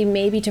tendency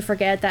maybe to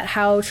forget that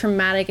how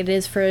traumatic it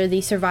is for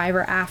the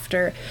survivor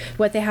after,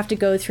 what they have to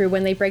go through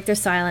when they break their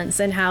silence,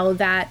 and how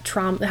that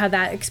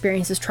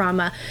experience is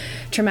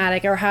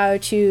traumatic, or how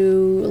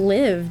to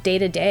live day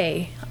to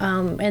day,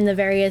 and the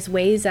various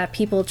ways that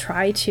people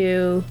try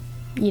to,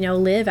 you know,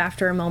 live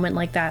after a moment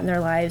like that in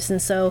their lives.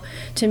 And so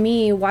to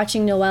me,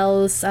 watching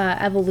Noelle's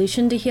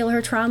evolution to heal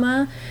her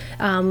trauma,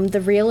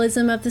 the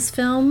realism of this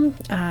film,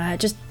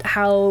 just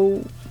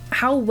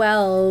how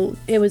well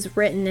it was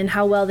written and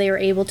how well they were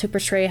able to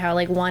portray how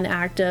like one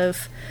act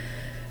of,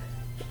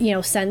 you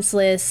know,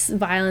 senseless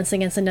violence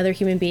against another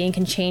human being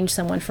can change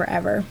someone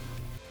forever.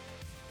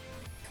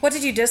 What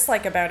did you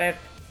dislike about it?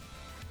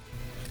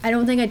 I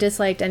don't think I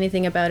disliked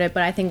anything about it,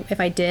 but I think if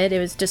I did, it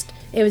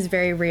was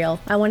very real.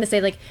 I want to say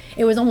like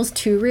it was almost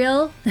too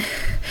real.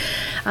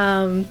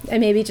 And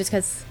maybe just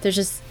because there's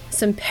just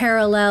some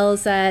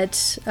parallels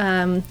that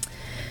kind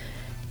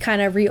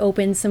of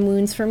reopened some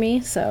wounds for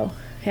me. So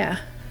yeah.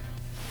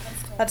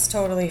 That's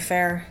totally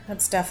fair.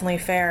 That's definitely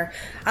fair.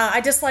 I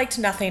disliked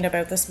nothing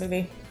about this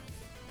movie.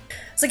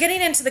 So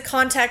getting into the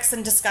context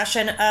and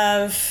discussion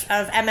of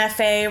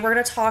MFA, we're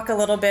going to talk a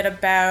little bit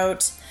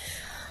about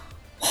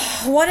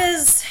what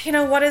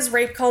is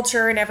rape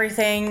culture and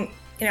everything,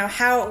 you know,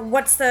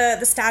 what's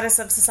the status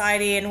of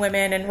society and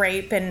women and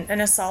rape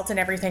and assault and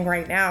everything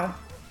right now.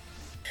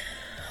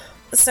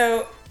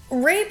 So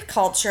rape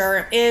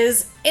culture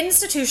is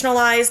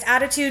institutionalized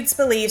attitudes,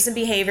 beliefs, and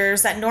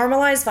behaviors that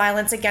normalize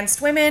violence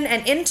against women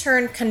and in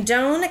turn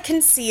condone,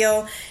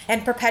 conceal,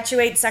 and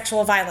perpetuate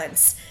sexual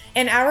violence.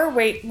 In our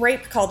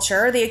rape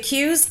culture, the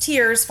accused's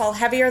tears fall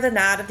heavier than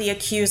that of the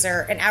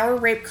accuser. In our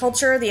rape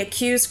culture, the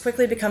accused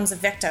quickly becomes a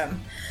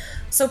victim.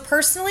 So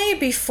personally,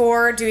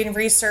 before doing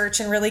research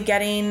and really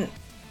getting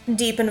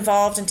deep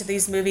involved into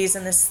these movies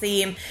and this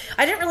theme,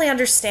 I didn't really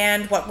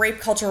understand what rape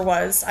culture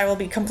was. I will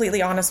be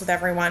completely honest with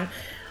everyone.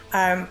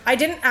 I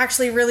didn't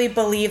actually really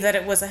believe that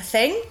it was a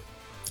thing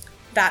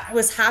that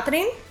was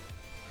happening.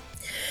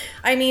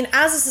 I mean,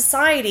 as a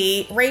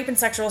society, rape and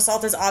sexual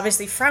assault is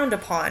obviously frowned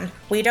upon.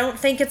 We don't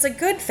think it's a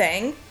good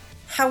thing.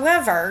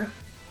 However,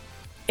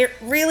 it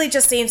really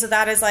just seems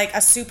that is like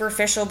a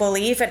superficial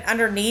belief, and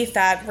underneath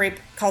that, rape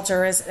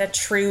culture is a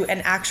true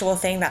and actual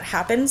thing that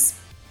happens.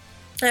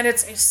 And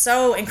it's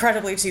so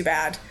incredibly too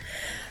bad.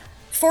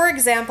 For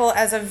example,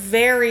 as a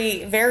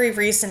very, very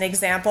recent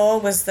example,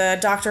 was the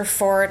Dr.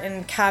 Ford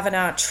and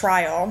Kavanaugh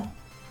trial.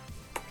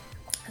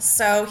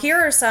 So here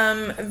are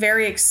some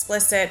very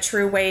explicit,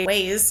 true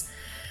ways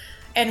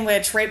in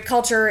which rape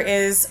culture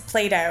is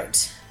played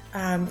out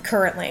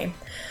currently.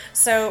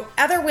 So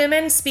other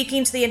women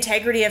speaking to the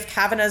integrity of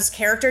Kavanaugh's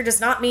character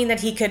does not mean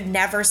that he could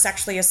never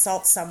sexually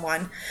assault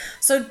someone.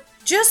 So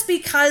just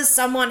because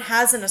someone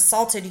hasn't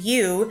assaulted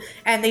you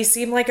and they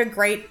seem like a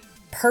great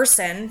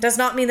person does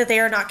not mean that they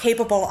are not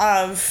capable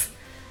of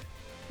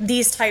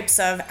these types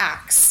of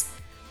acts.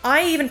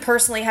 I even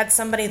personally had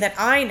somebody that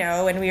I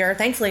know, and we are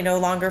thankfully no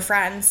longer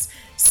friends,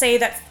 say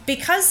that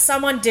because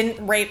someone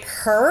didn't rape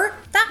her,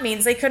 that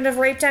means they couldn't have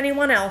raped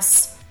anyone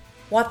else.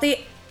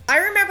 I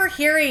remember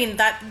hearing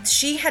that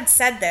she had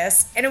said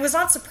this, and it was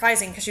not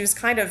surprising because she was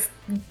kind of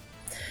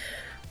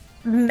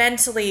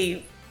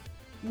mentally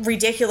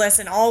ridiculous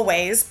in all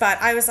ways, but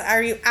I was like,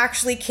 are you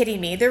actually kidding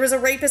me? There was a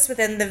rapist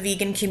within the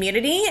vegan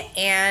community,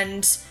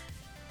 and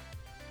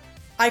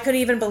I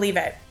couldn't even believe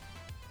it.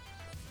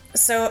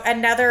 So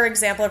another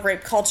example of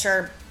rape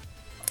culture,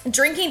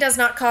 drinking does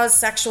not cause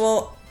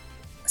sexual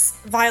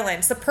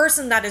violence. The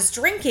person that is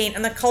drinking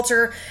and the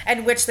culture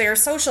in which they are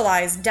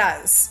socialized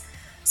does.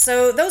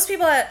 So those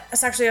people that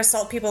sexually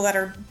assault people that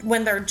are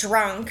when they're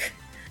drunk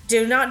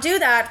do not do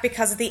that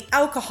because of the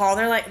alcohol.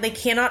 They're like, they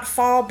cannot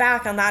fall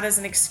back on that as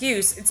an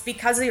excuse. It's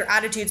because of your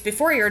attitudes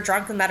before you're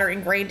drunk and that are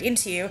ingrained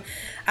into you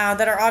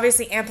that are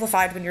obviously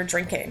amplified when you're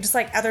drinking, just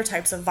like other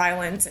types of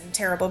violence and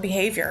terrible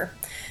behavior.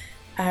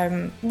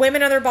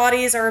 Women and their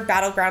bodies are a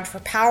battleground for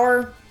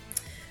power.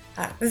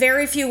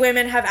 Very few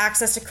women have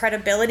access to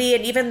credibility,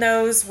 and even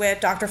those with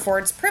Dr.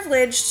 Ford's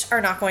privilege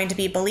are not going to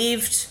be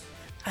believed.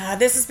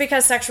 This is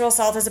because sexual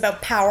assault is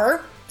about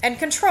power and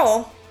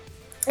control,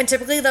 and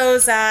typically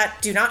those that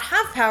do not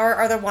have power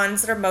are the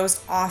ones that are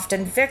most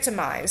often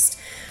victimized.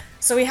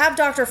 So we have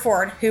Dr.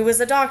 Ford, who was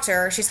a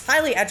doctor. She's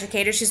highly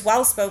educated, she's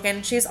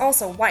well-spoken, she's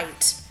also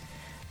white.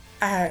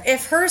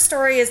 If her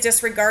story is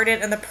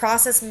disregarded and the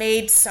process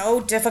made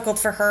so difficult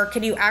for her,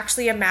 can you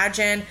actually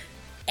imagine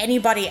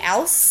anybody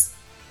else,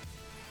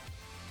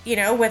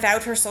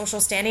 without her social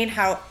standing,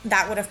 how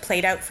that would have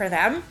played out for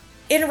them?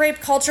 In rape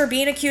culture,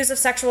 being accused of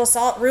sexual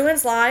assault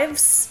ruins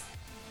lives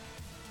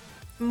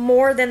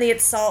more than the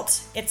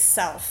assault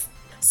itself.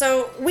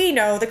 So we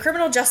know the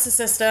criminal justice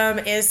system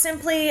is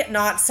simply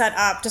not set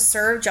up to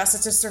serve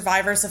justice to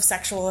survivors of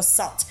sexual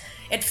assault.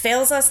 It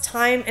fails us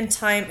time and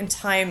time and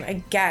time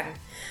again.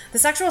 The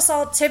sexual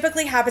assault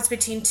typically happens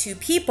between two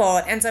people.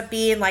 It ends up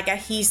being like a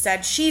he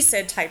said, she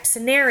said type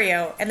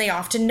scenario, and they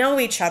often know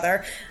each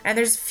other, and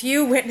there's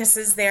few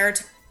witnesses there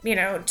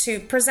to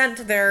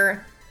present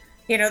their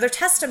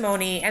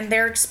testimony and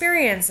their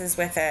experiences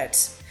with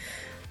it.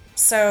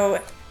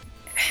 So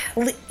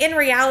in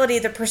reality,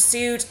 the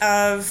pursuit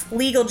of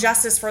legal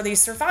justice for these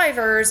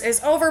survivors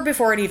is over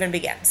before it even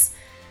begins.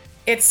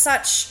 And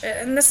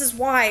this is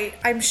why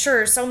I'm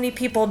sure so many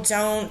people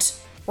don't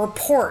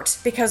report,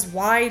 because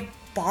why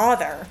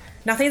bother?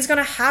 Nothing's going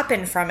to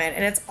happen from it,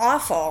 and it's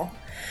awful.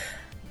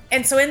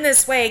 And so in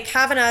this way,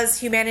 Kavanaugh's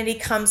humanity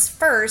comes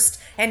first,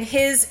 and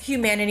his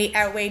humanity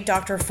outweighed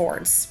Dr.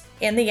 Ford's.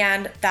 In the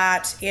end,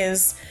 that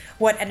is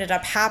what ended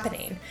up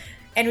happening.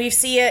 And we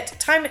see it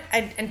time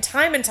and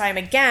time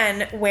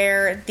again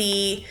where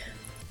the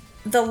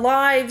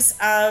lives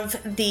of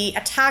the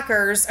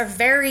attackers are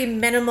very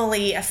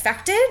minimally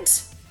affected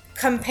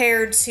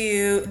compared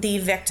to the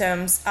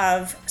victims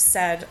of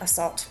said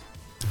assault.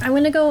 I'm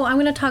going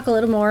to talk a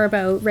little more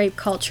about rape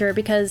culture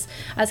because,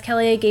 as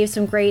Kelly gave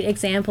some great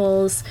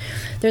examples,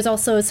 there's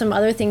also some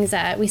other things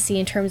that we see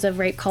in terms of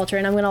rape culture,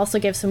 and I'm going to also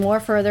give some more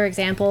further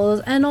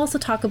examples and also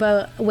talk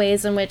about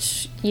ways in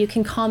which you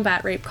can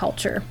combat rape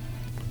culture.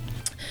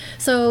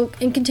 So,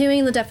 in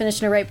continuing the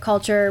definition of rape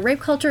culture,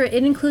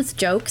 it includes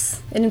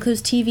jokes, it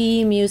includes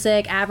TV,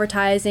 music,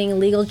 advertising,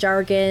 legal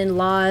jargon,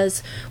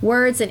 laws,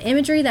 words, and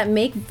imagery that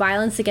make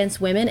violence against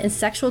women and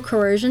sexual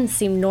coercion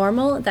seem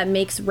normal that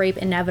makes rape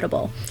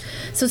inevitable.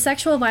 So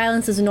sexual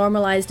violence is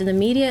normalized in the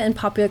media and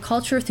popular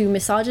culture through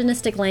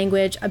misogynistic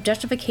language,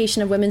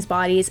 objectification of women's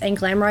bodies, and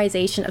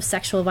glamorization of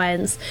sexual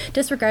violence,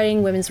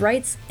 disregarding women's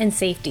rights and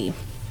safety.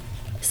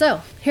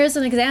 So, here's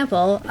an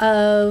example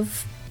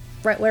of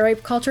what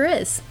rape culture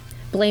is.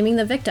 Blaming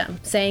the victim,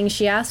 saying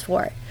she asked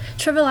for it.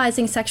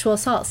 Trivializing sexual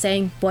assault,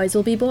 saying boys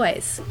will be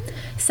boys.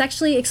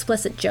 Sexually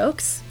explicit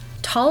jokes.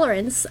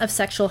 Tolerance of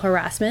sexual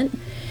harassment.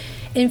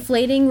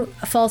 Inflating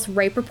false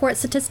rape report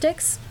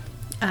statistics.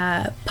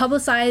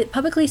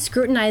 Publicly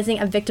scrutinizing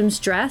a victim's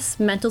dress,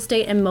 mental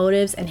state, and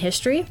motives and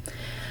history.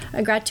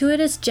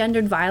 Gratuitous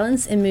gendered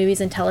violence in movies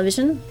and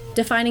television.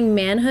 Defining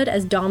manhood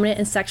as dominant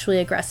and sexually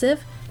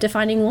aggressive.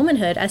 Defining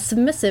womanhood as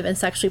submissive and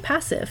sexually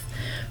passive.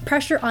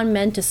 Pressure on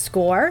men to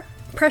score.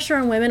 Pressure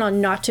on women on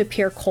not to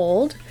appear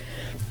cold,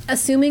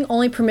 assuming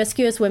only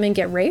promiscuous women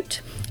get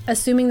raped,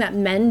 assuming that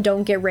men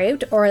don't get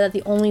raped or that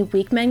the only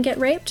weak men get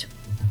raped,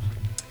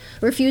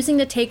 refusing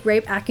to take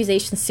rape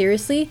accusations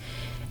seriously,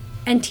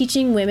 and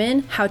teaching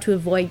women how to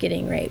avoid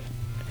getting raped.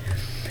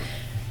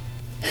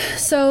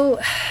 So,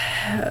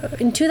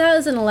 in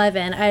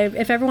 2011,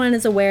 if everyone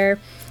is aware,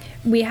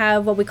 we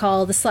have what we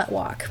call the Slut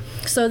Walk.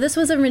 So this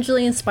was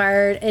originally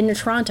inspired in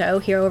Toronto,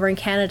 here over in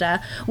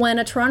Canada, when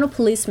a Toronto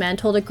policeman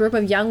told a group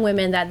of young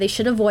women that they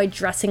should avoid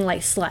dressing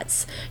like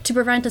sluts to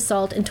prevent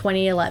assault in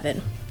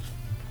 2011.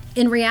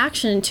 In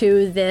reaction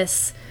to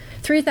this,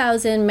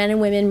 3,000 men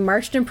and women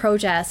marched in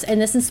protest, and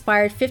this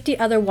inspired 50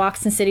 other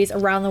walks in cities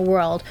around the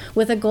world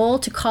with a goal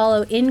to call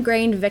out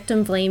ingrained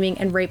victim blaming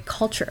and rape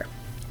culture.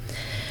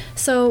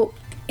 So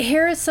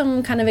here are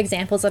some kind of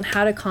examples on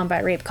how to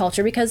combat rape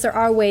culture, because there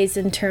are ways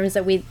in terms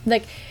that we,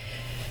 like,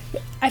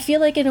 I feel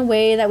like in a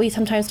way that we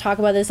sometimes talk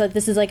about this, that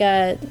this is like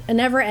a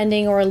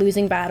never-ending or a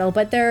losing battle,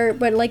 but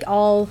like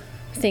all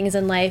things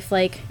in life,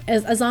 like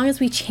as long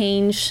as we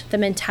change the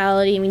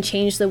mentality and we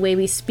change the way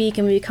we speak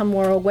and we become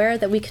more aware,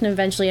 that we can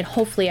eventually, and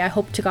hopefully, I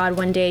hope to God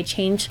one day,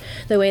 change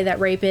the way that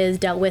rape is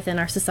dealt with in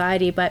our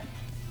society. But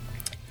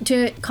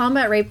to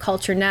combat rape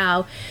culture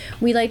now,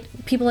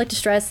 people like to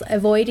stress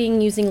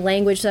avoiding using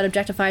language that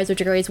objectifies or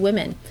degrades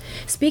women.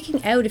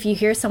 Speaking out if you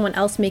hear someone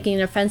else making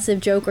an offensive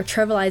joke or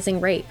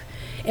trivializing rape.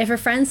 If a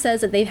friend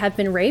says that they have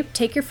been raped,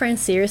 take your friend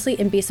seriously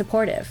and be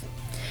supportive.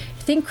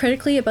 Think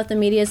critically about the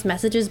media's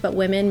messages about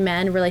women,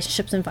 men,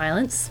 relationships, and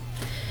violence.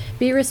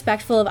 Be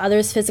respectful of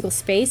others' physical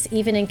space,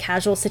 even in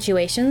casual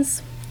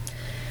situations.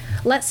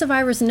 Let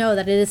survivors know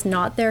that it is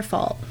not their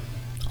fault.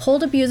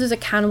 Hold abusers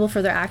accountable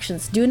for their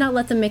actions. Do not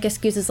let them make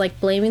excuses like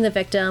blaming the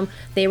victim,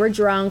 they were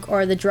drunk,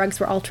 or the drugs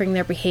were altering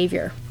their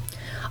behavior.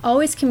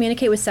 Always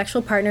communicate with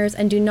sexual partners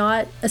and do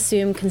not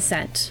assume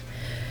consent.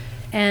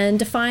 And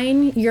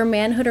define your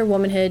manhood or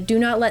womanhood. Do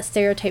not let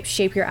stereotypes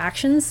shape your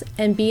actions,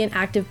 and be an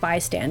active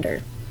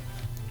bystander.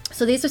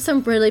 So these are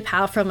some really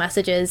powerful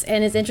messages,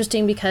 and it's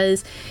interesting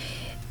because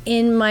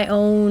in my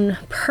own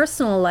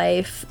personal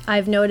life,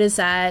 I've noticed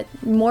that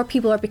more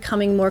people are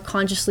becoming more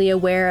consciously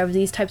aware of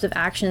these types of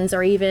actions,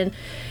 or even,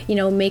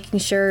 making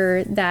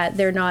sure that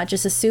they're not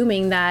just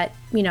assuming that,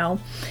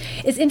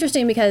 it's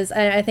interesting because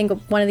I think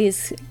one of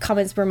these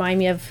comments remind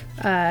me of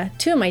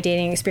two of my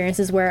dating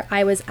experiences where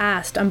I was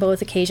asked on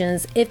both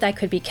occasions if I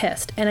could be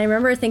kissed. And I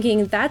remember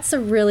thinking that's a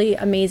really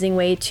amazing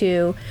way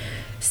to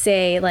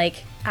say,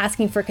 like,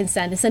 asking for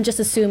consent instead of just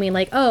assuming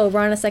like, oh,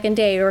 we're on a second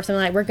date or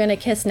something, like we're gonna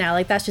kiss now,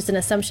 like that's just an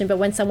assumption. But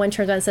when someone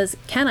turns around and says,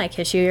 can I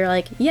kiss you, you're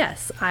like,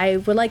 yes, I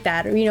would like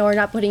that. Or, or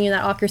not putting you in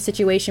that awkward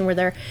situation where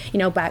they're,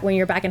 back when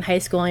you're back in high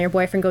school and your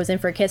boyfriend goes in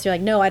for a kiss, you're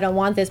like, no, I don't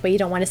want this, but you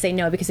don't want to say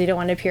no because you don't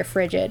want to appear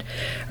frigid,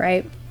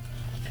 right?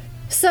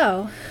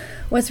 So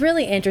what's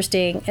really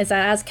interesting is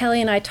that as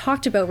Kelly and I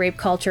talked about rape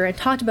culture and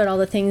talked about all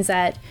the things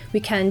that we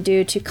can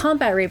do to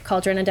combat rape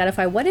culture and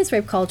identify what is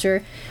rape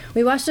culture,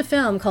 we watched a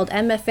film called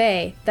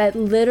MFA that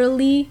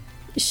literally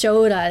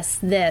showed us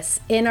this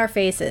in our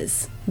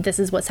faces. This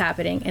is what's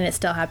happening, and it's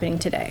still happening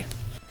today.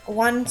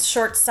 One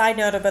short side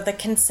note about the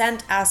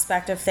consent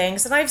aspect of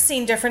things, and I've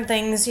seen different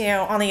things,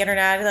 on the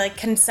internet, like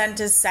consent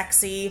is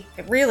sexy.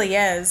 It really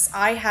is.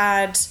 I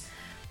had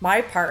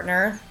my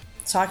partner,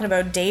 talking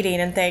about dating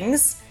and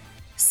things,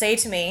 say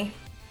to me,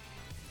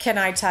 can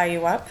I tie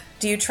you up?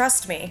 Do you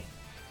trust me?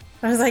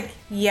 I was like,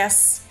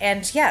 yes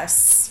and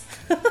yes.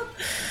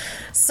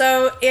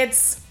 So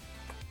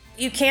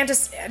you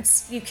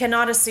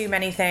cannot assume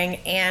anything,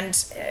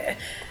 and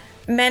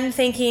men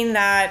thinking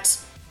that,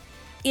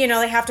 they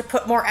have to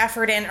put more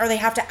effort in or they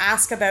have to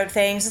ask about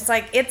things. It's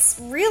like, it's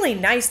really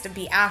nice to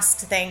be asked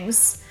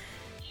things.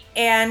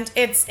 And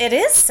it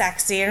is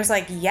sexy. And it's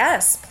like,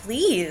 yes,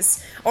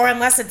 please. Or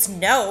unless it's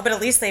no, but at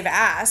least they've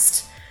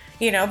asked.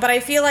 But I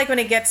feel like when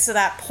it gets to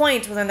that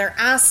point when they're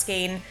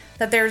asking,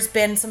 that there's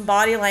been some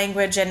body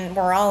language and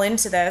we're all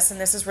into this, and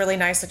this is really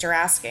nice that you're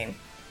asking.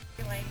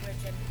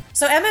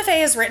 So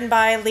MFA is written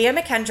by Leah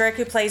McKendrick,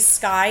 who plays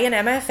Skye in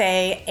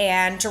MFA,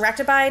 and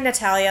directed by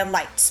Natalia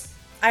Light.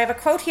 I have a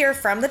quote here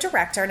from the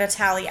director,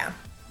 Natalia.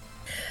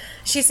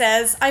 She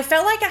says, I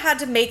felt like I had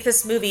to make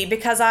this movie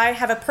because I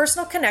have a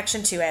personal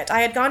connection to it.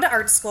 I had gone to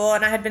art school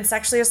and I had been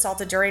sexually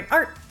assaulted during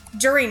art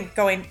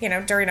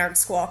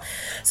school.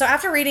 So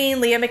after reading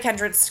Leah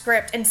McKendrick's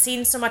script and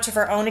seeing so much of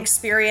her own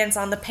experience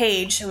on the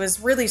page, it was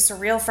really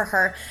surreal for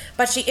her,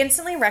 but she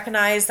instantly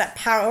recognized the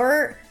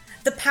power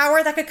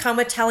that could come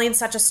with telling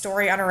such a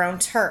story on her own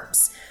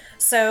terms.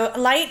 So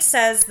Light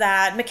says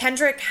that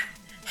McKendrick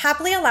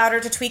happily allowed her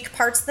to tweak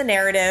parts of the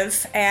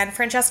narrative, and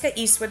Francesca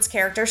Eastwood's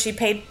character, she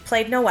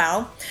played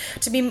Noelle,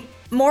 to be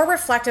more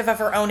reflective of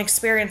her own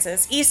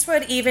experiences.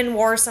 Eastwood even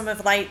wore some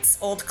of Light's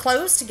old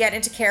clothes to get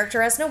into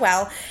character as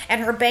Noelle,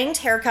 and her banged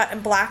haircut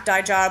and black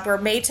dye job were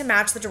made to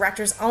match the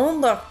director's own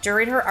look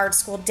during her art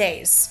school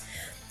days.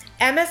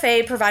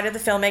 MFA provided the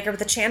filmmaker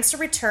with a chance to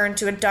return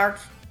to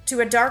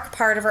a dark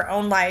part of her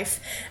own life,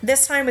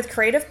 this time with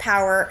creative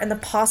power and the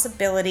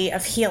possibility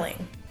of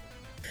healing.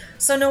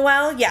 So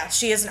Noelle,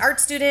 she is an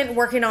art student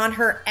working on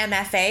her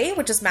MFA,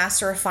 which is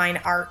Master of Fine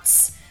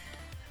Arts.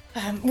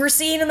 We're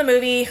seeing in the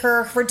movie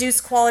her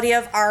reduced quality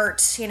of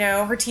art,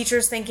 her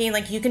teachers thinking,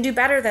 like, you can do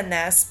better than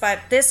this. But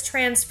this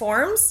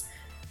transforms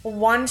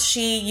once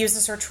she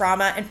uses her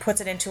trauma and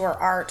puts it into her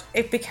art.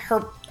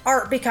 Her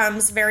art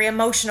becomes very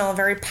emotional,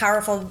 very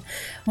powerful,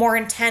 more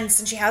intense,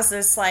 and she has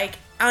this, like,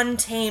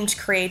 untamed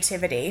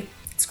creativity.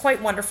 It's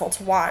quite wonderful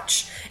to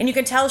watch. And you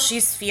can tell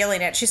she's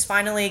feeling it. She's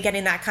finally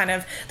getting that kind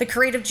of, the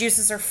creative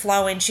juices are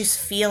flowing. She's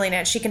feeling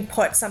it. She can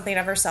put something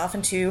of herself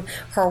into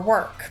her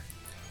work.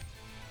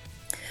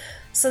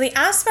 So the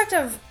aspect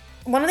of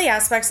one of the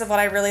aspects of what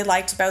I really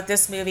liked about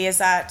this movie is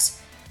that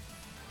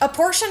a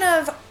portion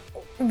of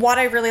what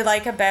I really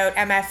like about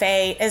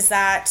MFA is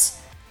that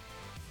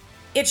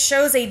it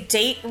shows a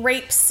date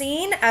rape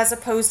scene as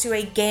opposed to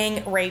a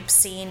gang rape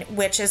scene,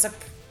 which is a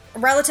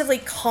relatively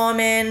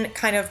common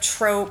kind of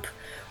trope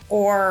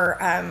or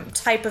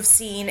type of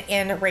scene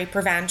in rape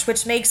revenge,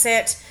 which makes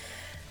it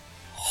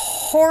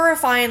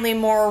horrifyingly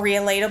more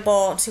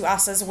relatable to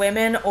us as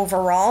women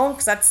overall,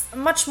 because that's a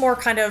much more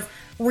kind of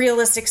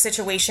realistic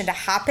situation to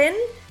happen.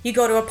 You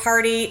go to a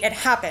party, it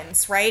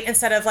happens, right?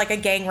 Instead of like a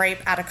gang rape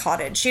at a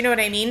cottage. You know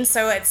what I mean?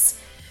 So it's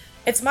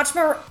much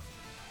more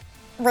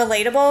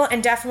relatable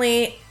and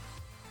definitely,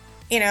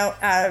 you know,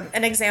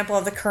 an example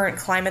of the current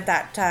climate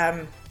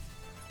that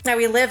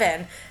we live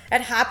in.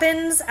 It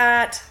happens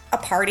at a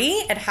party,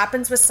 it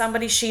happens with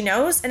somebody she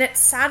knows, and it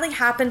sadly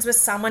happens with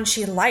someone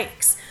she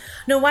likes.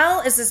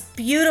 Noelle is this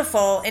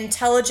beautiful,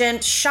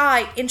 intelligent,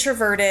 shy,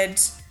 introverted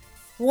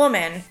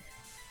woman,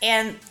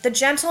 and the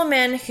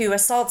gentleman who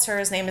assaults her,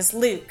 his name is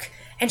Luke,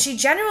 and she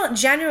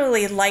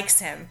genuinely likes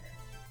him.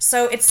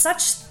 So it's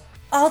such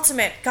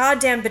ultimate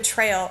goddamn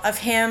betrayal of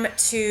him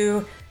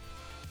to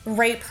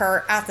rape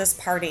her at this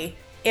party.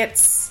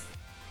 It's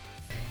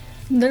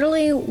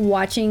literally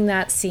watching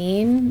that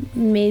scene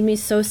made me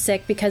so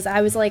sick, because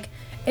I was like,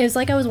 it was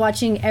like I was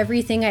watching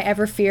everything I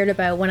ever feared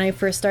about when I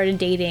first started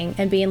dating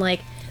and being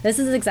like, this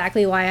is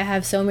exactly why I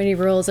have so many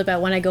rules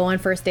about when I go on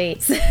first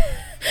dates.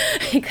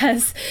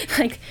 Because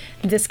like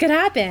this could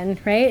happen,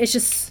 right?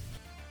 It's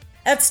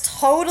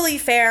totally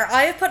fair.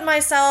 I've put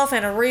myself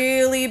in a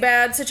really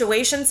bad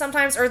situation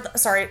sometimes,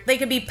 they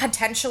could be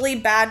potentially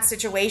bad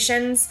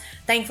situations.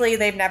 Thankfully,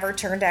 they've never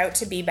turned out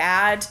to be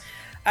bad.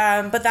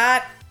 But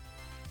that,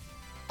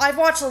 I've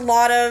watched a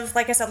lot of,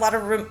 like I said,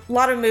 a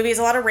lot of movies,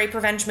 a lot of rape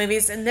revenge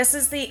movies, and this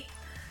is the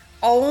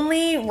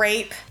only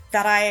rape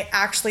that I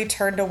actually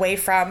turned away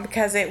from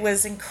because it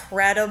was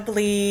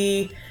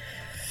incredibly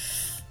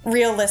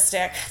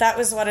realistic. That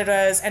was what it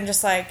was, and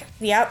just like,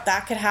 yep,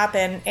 that could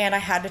happen, and I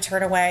had to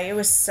turn away. It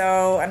was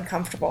so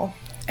uncomfortable.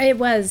 It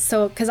was,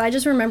 so, because I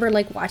just remember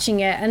like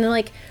watching it and then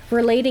like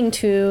relating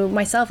to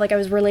myself, like I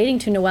was relating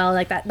to Noelle,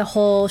 like that, the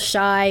whole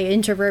shy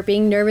introvert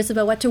being nervous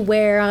about what to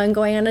wear on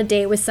going on a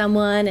date with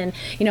someone, and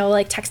you know,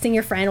 like texting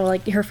your friend, well,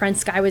 like her friend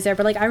Sky was there,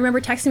 but like I remember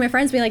texting my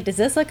friends being like, does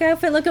this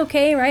outfit look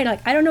okay, right?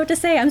 Like, I don't know what to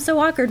say, I'm so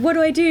awkward, what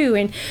do I do?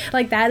 And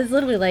like that is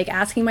literally like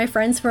asking my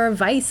friends for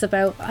advice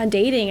about on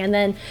dating, and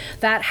then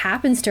that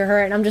happens to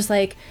her and I'm just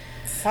like,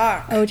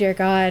 fuck, oh dear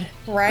God,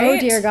 right? Oh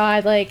dear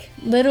God, like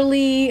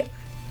literally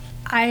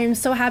I am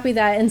so happy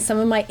that in some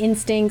of my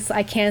instincts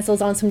I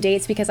canceled on some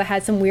dates because I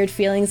had some weird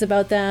feelings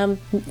about them.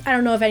 I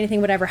don't know if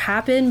anything would ever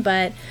happen,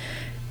 but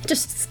it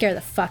just scared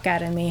the fuck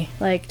out of me.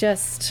 Like,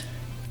 just,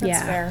 That's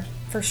yeah. fair,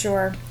 for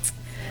sure.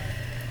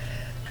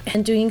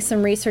 And doing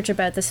some research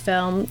about this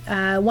film,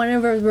 one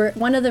of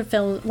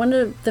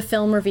the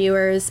film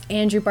reviewers,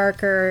 Andrew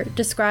Barker,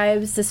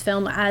 describes this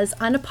film as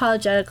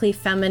unapologetically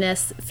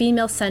feminist,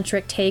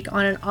 female-centric take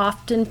on an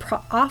oft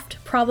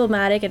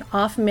problematic and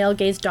often male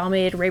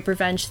gaze-dominated rape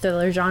revenge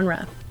thriller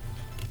genre.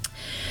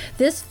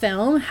 This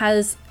film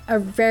has a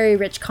very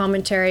rich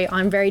commentary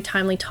on very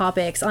timely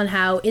topics on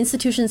how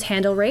institutions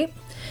handle rape,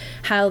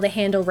 how they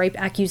handle rape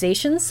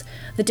accusations,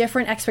 the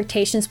different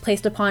expectations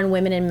placed upon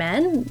women and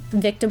men,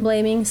 victim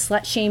blaming,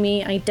 slut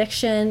shaming,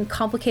 addiction,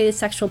 complicated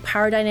sexual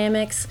power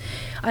dynamics,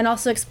 and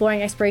also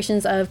exploring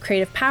explorations of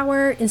creative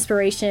power,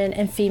 inspiration,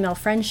 and female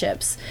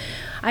friendships.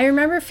 I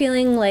remember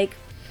feeling like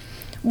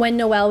when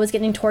Noelle was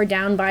getting torn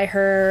down by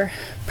her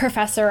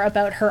professor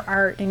about her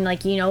art and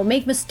like, you know,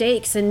 make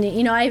mistakes, and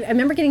you know, I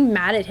remember getting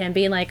mad at him,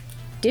 being like,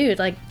 dude,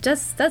 like,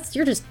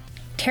 you're just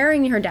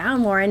tearing her down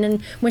more. And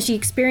then when she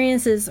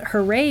experiences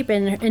her rape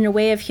and in a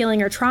way of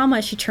healing her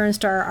trauma, she turns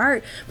to her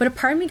art. But a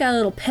part of me got a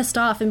little pissed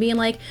off and being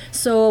like,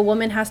 so a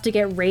woman has to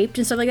get raped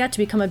and stuff like that to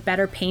become a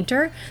better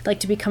painter, like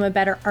to become a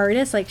better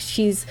artist, like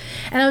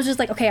and I was just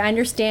like, okay, I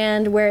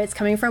understand where it's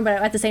coming from,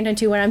 but at the same time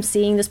too, when I'm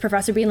seeing this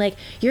professor being like,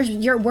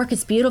 your work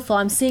is beautiful,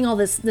 I'm seeing all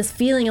this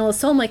feeling and all this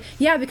soul, I'm like,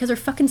 yeah, because her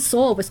fucking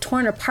soul was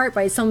torn apart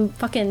by some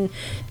fucking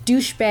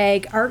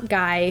douchebag art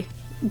guy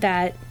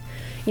that,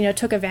 you know,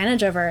 took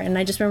advantage of her. And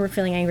I just remember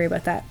feeling angry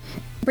about that.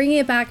 Bringing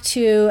it back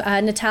to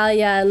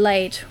Natalia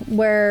Light,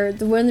 where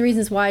one of the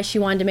reasons why she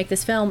wanted to make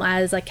this film,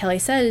 as like Kelly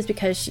said, is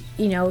because she,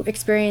 you know,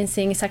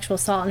 experiencing sexual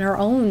assault in her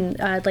own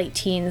late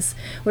teens,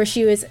 where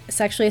she was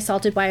sexually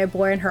assaulted by a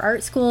boy in her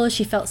art school.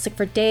 She felt sick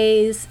for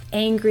days,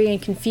 angry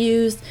and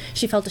confused.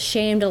 She felt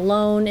ashamed,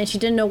 alone, and she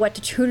didn't know who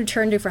to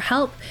turn to for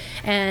help.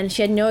 And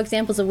she had no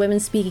examples of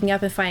women speaking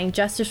up and fighting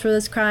justice for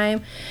this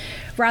crime.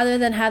 Rather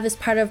than have this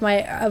part of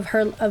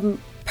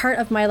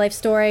my life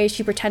story,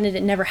 she pretended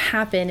it never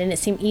happened, and it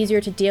seemed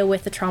easier to deal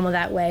with the trauma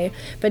that way.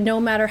 But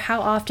no matter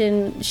how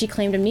often she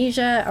claimed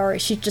amnesia, or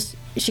she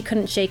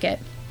couldn't shake it.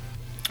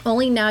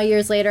 Only now,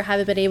 years later,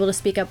 have I been able to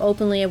speak up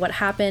openly of what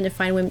happened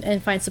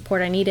and find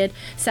support I needed.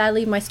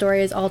 Sadly, my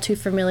story is all too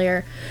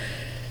familiar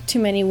to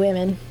many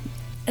women.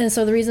 And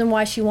so the reason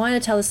why she wanted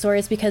to tell the story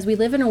is because we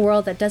live in a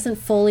world that doesn't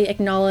fully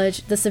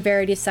acknowledge the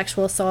severity of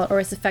sexual assault or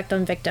its effect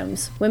on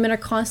victims. Women are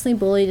constantly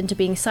bullied into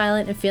being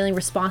silent and feeling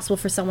responsible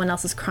for someone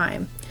else's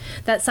crime.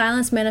 That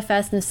silence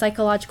manifests in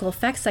psychological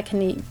effects that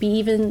can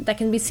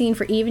be seen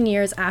for even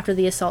years after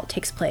the assault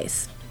takes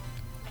place.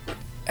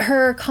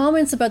 Her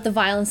comments about the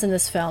violence in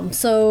this film.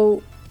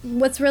 So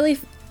what's really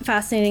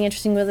fascinating,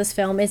 interesting with this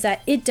film is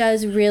that it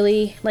does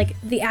really, like,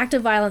 the act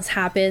of violence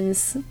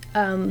happens,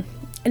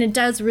 and it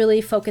does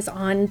really focus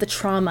on the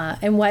trauma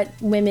and what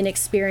women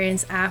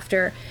experience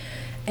after.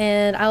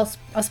 And I'll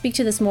speak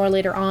to this more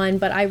later on,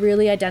 but I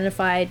really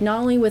identified not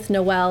only with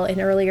Noelle in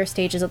earlier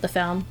stages of the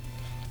film,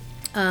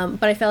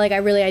 but I felt like I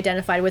really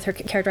identified with her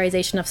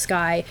characterization of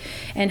Skye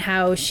and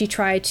how she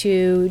tried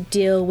to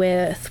deal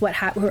with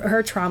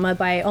her trauma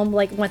by,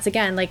 once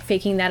again, like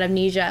faking that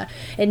amnesia.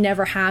 It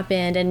never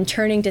happened, and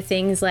turning to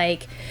things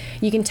like,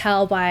 you can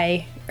tell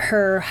by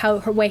her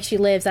way she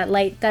lives, that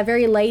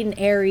very light and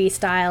airy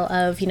style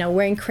of,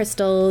 wearing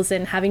crystals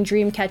and having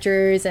dream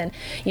catchers, and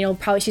she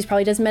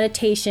probably does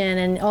meditation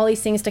and all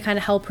these things to kind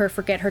of help her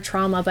forget her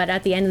trauma. But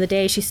at the end of the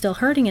day, she's still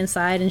hurting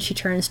inside, and she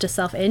turns to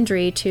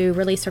self-injury to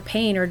release her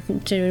pain or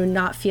to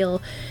not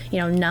feel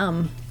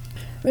numb.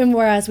 And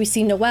whereas we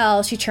see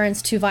Noelle, she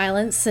turns to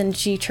violence and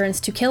she turns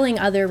to killing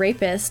other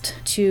rapists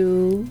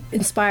to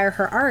inspire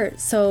her art.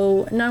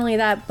 So not only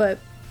that, but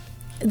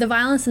the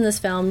violence in this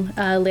film,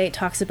 Leighton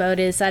talks about,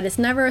 is that it's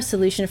never a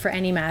solution for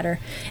any matter.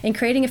 In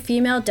creating a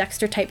female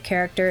Dexter-type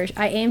character,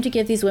 I aim to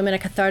give these women a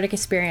cathartic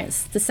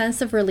experience, the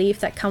sense of relief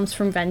that comes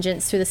from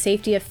vengeance through the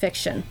safety of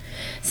fiction.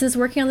 Since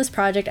working on this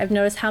project, I've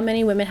noticed how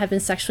many women have been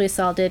sexually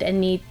assaulted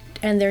and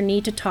their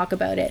need to talk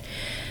about it.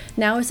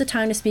 Now is the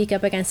time to speak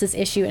up against this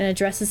issue and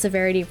address the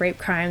severity of rape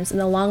crimes and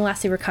the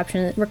long-lasting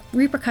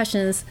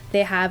repercussions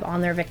they have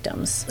on their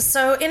victims.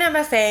 So in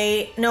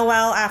MFA,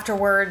 Noelle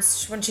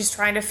afterwards, when she's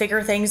trying to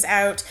figure things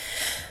out,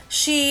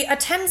 she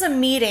attends a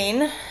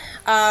meeting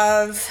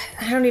of,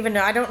 I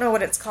don't know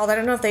what it's called, I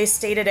don't know if they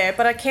stated it,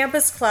 but a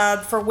campus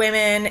club for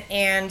women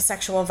and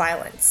sexual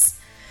violence.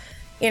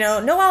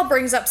 Noelle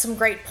brings up some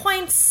great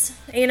points,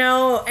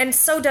 and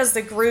so does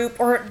the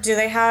group, or do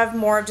they have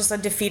more of just a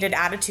defeated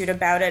attitude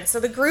about it? So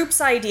the group's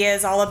idea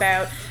is all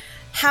about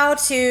how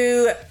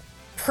to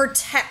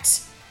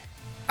protect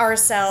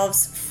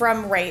ourselves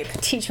from rape.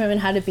 Teach women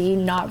how to be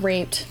not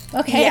raped.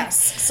 Okay.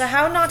 Yes. So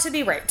how not to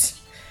be raped.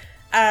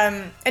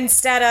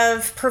 Instead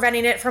of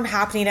preventing it from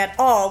happening at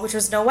all, which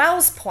was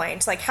Noelle's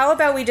point. Like, how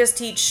about we just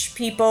teach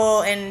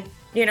people and,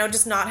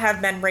 just not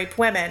have men rape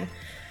women?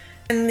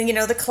 And,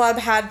 the club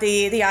had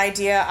the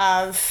idea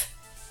of,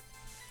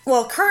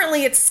 well,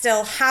 currently it's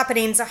still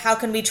happening, so how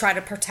can we try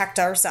to protect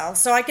ourselves?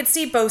 So I could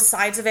see both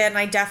sides of it, and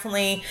I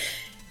definitely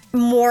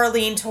more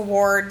lean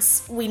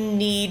towards we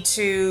need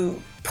to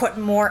put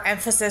more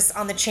emphasis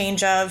on the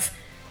change of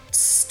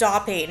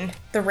stopping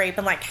the rape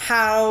and, like,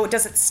 how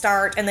does it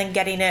start and then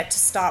getting it to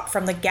stop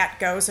from the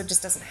get-go so it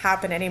just doesn't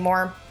happen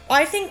anymore.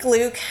 I think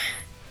Luke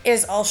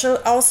is also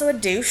a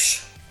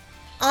douche.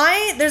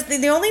 There's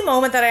the only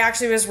moment that I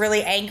actually was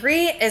really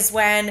angry is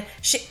when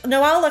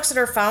Noelle looks at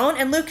her phone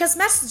and Luke has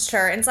messaged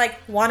her and it's like,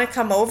 want to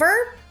come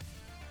over?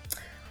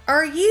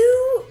 Are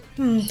you?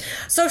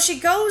 So she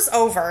goes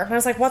over and I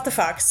was like, what the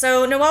fuck?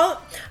 So Noelle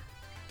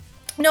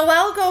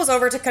goes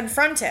over to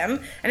confront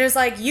him and is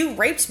like, you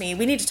raped me.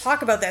 We need to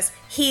talk about this.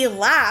 He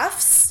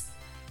laughs,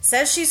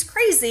 says she's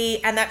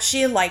crazy and that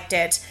she liked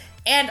it.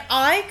 And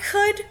I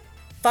could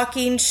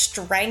fucking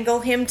strangle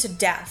him to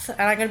death.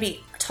 And I'm going to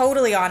be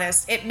totally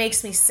honest, it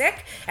makes me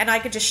sick and I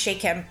could just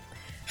shake him.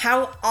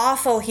 How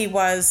awful he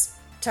was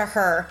to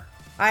her.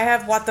 I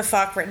have what the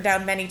fuck written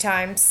down many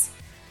times.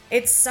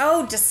 It's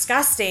so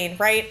disgusting,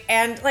 right?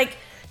 And like,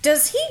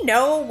 does he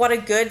know what a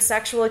good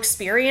sexual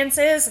experience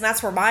is? And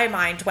that's where my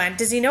mind went.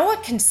 Does he know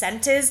what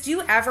consent is? Do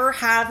you ever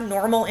have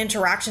normal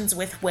interactions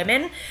with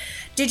women?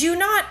 Did you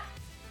not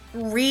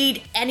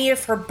read any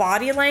of her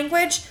body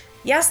language?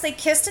 Yes, they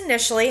kissed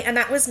initially and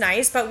that was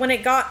nice, but when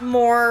it got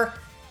more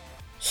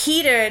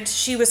heated,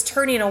 she was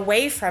turning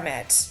away from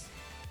it,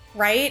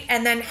 right?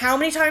 And then how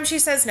many times she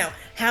says no,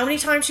 how many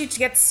times she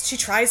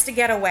tries to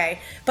get away,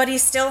 but he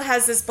still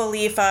has this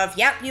belief of,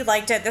 yep, you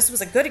liked it, this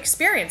was a good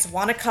experience,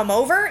 want to come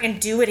over and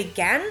do it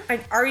again?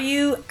 Like, are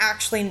you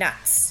actually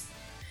nuts?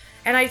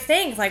 And I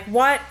think, like,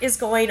 what is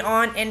going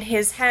on in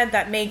his head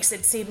that makes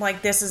it seem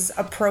like this is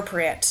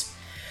appropriate?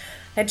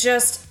 It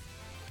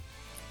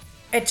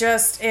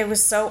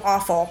was so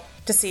awful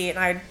to see,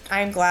 and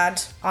I'm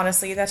glad,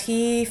 honestly, that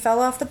he fell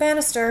off the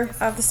banister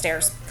of the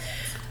stairs.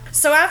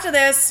 So after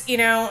this, she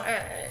goes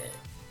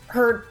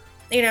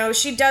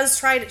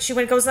to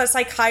that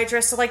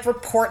psychiatrist to, like,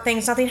 report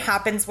things. Nothing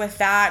happens with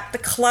that. The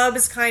club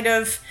is kind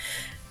of,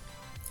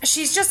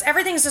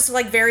 everything's just,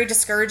 like, very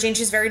discouraging.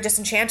 She's very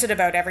disenchanted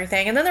about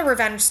everything. And then the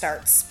revenge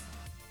starts.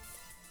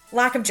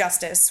 Lack of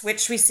justice,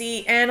 which we see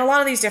in a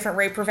lot of these different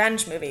rape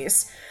revenge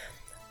movies.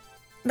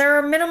 There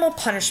are minimal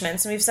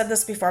punishments, and we've said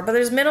this before, but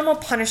there's minimal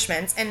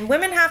punishments, and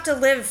women have to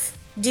live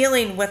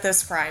dealing with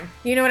this crime.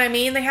 You know what I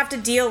mean? They have to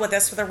deal with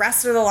this for the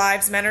rest of their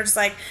lives. Men are just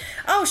like,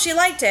 oh, she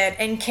liked it,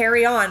 and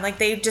carry on. Like,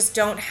 they just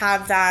don't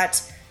have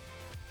that,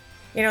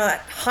 you know,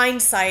 that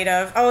hindsight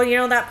of, oh, you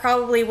know, that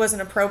probably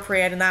wasn't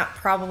appropriate and that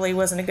probably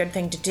wasn't a good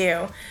thing to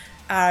do.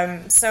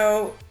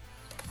 So,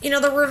 you know,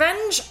 the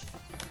revenge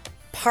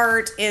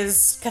part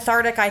is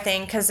cathartic, I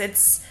think, because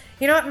it's,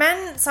 you know what,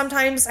 men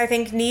sometimes, I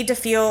think, need to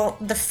feel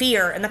the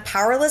fear and the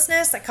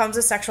powerlessness that comes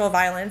with sexual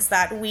violence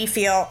that we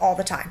feel all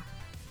the time.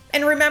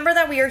 And remember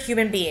that we are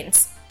human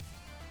beings.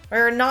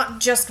 We're not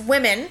just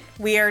women.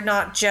 We are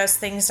not just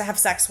things to have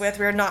sex with.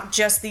 We are not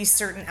just these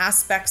certain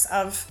aspects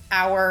of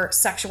our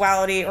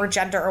sexuality or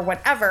gender or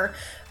whatever.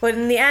 But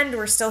in the end,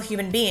 we're still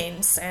human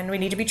beings, and we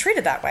need to be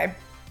treated that way.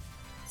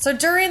 So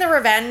during the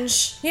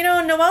revenge, you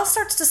know, Noelle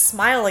starts to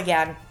smile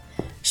again.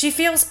 She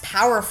feels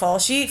powerful.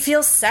 She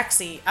feels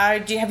sexy.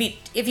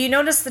 If you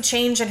notice the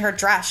change in her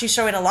dress, she's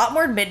showing a lot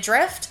more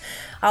midriff,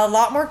 a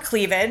lot more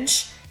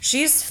cleavage.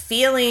 She's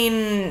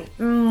feeling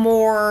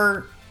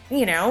more,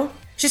 you know,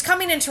 she's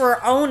coming into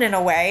her own in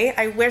a way.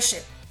 I wish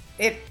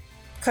it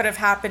could have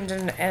happened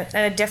in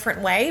a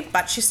different way,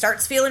 but she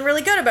starts feeling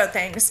really good about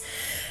things.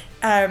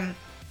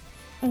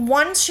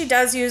 Once she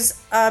does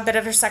use a bit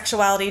of her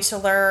sexuality to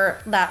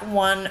lure that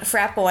one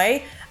frat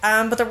boy,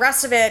 but the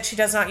rest of it, she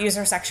does not use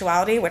her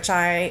sexuality, which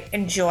I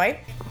enjoy.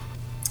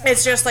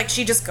 It's just like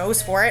she just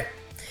goes for it.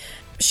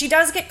 She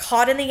does get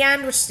caught in the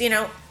end, which, you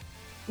know,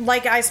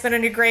 like I Spit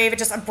on Your Grave, it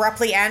just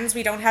abruptly ends.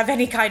 We don't have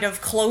any kind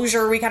of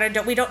closure. We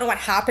don't know what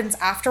happens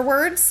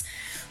afterwards.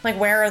 Like,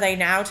 where are they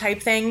now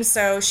type thing.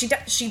 So she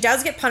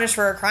does get punished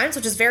for her crimes,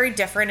 which is very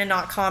different and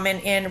not common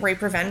in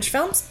rape revenge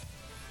films.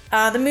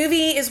 The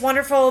movie is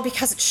wonderful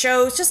because it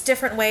shows just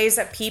different ways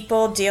that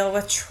people deal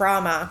with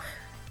trauma.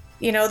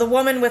 You know, the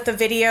woman with the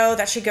video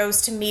that she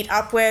goes to meet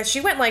up with,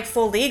 she went like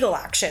full legal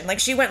action. Like,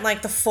 she went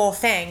like the full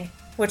thing,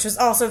 which was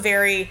also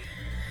very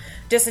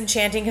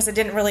disenchanting because it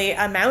didn't really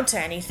amount to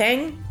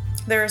anything.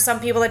 There are some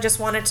people that just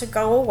wanted to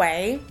go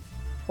away,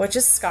 which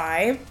is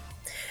Skye.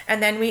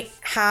 And then we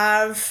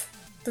have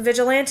the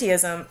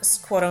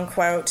vigilantism, quote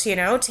unquote, you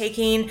know,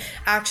 taking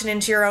action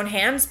into your own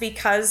hands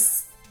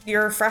because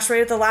you're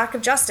frustrated with the lack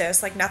of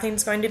justice. Like,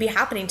 nothing's going to be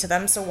happening to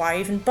them, so why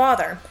even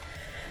bother?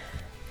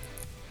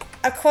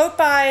 A quote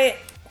by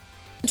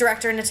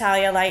director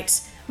Natalia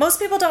Light: most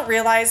people don't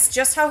realize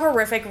just how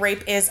horrific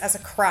rape is as a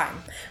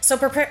crime. So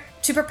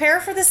to prepare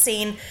for the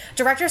scene,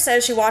 director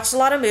says she watched a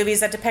lot of movies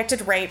that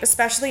depicted rape,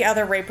 especially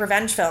other rape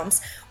revenge films.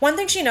 One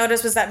thing she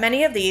noticed was that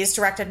many of these,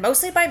 directed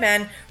mostly by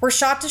men, were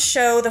shot to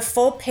show the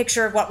full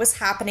picture of what was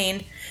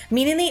happening,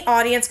 meaning the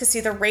audience could see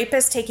the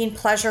rapist taking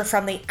pleasure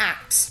from the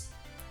act.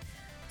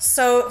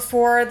 So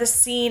for the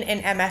scene in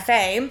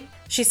MFA,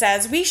 she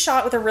says, we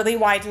shot with a really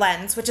wide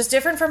lens, which is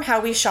different from how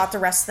we shot the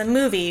rest of the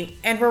movie,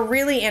 and we're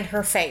really in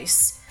her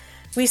face.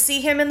 We see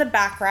him in the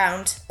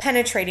background,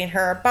 penetrating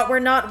her, but we're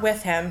not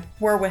with him,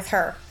 we're with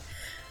her.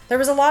 There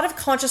was a lot of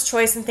conscious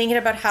choice in thinking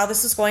about how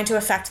this was going to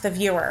affect the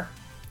viewer.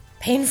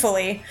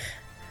 Painfully.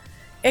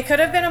 It could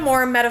have been a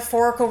more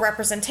metaphorical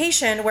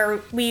representation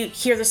where we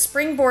hear the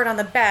springboard on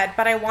the bed,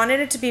 but I wanted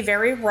it to be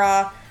very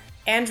raw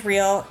and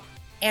real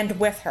and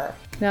with her.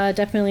 No,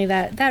 definitely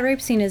that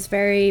rape scene is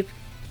very,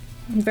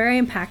 very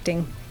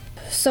impacting.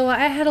 So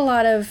I had a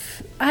lot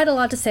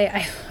to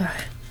say.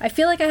 I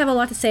feel like I have a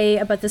lot to say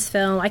about this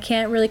film. I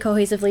can't really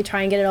cohesively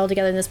try and get it all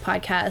together in this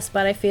podcast,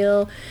 but I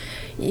feel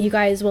you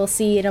guys will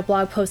see in a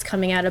blog post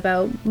coming out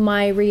about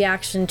my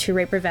reaction to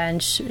rape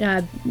revenge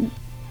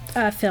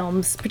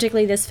films,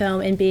 particularly this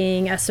film, and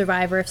being a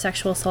survivor of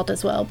sexual assault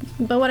as well.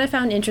 But what I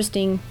found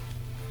interesting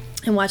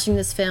in watching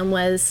this film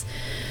was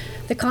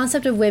the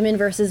concept of women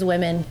versus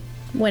women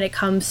when it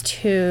comes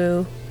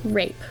to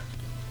rape.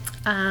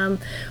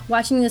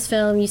 Watching this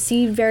film, you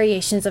see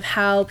variations of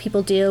how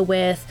people deal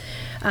with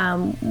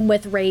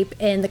rape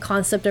and the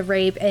concept of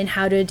rape and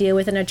how to deal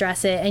with and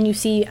address it, and you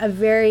see a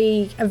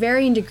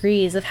varying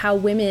degrees of how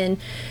women,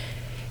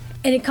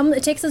 and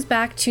it takes us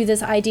back to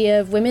this idea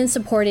of women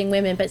supporting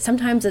women, but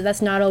sometimes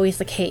that's not always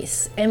the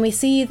case. And we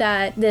see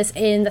that this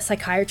in The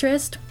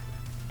Psychiatrist.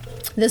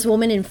 This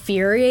woman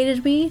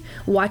infuriated me.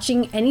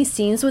 Watching any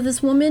scenes with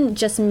this woman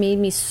just made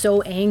me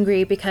so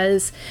angry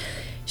because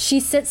she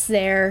sits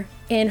there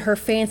in her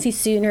fancy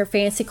suit and her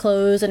fancy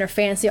clothes and her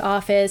fancy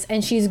office,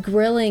 and she's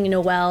grilling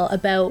Noelle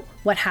about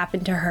what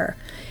happened to her.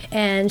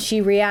 And she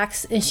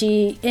reacts and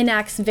she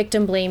enacts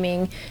victim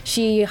blaming.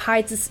 She's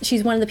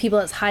one of the people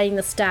that's hiding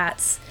the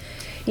stats.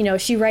 You know,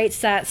 she writes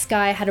that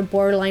Skye had a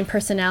borderline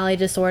personality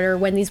disorder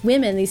when these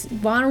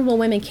vulnerable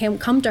women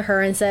come to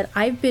her and said,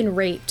 I've been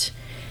raped.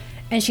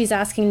 And she's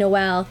asking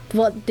Noelle,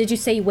 well, did you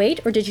say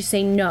wait or did you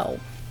say no?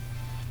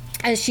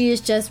 As she is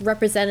just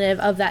representative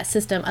of that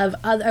system,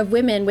 of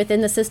women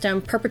within the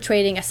system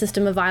perpetrating a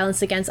system of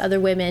violence against other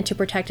women to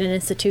protect an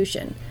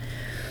institution.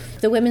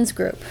 The women's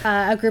group,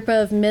 a group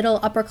of middle,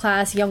 upper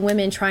class young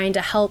women trying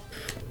to help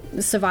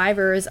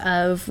survivors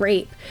of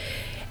rape.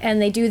 And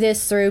they do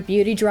this through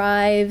beauty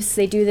drives.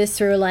 They do this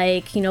through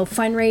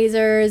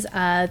fundraisers,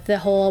 the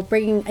whole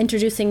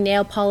introducing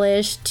nail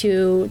polish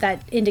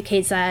that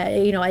indicates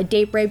a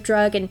date rape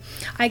drug. And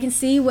I can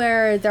see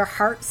where their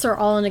hearts are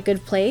all in a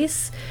good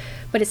place,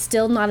 but it's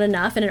still not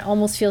enough, and it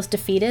almost feels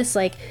defeatist.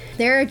 Like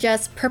they're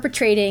just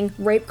perpetrating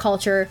rape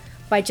culture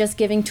by just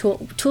giving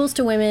tools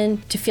to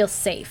women to feel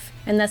safe.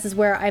 And this is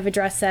where I've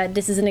addressed that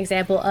this is an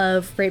example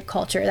of rape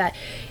culture, that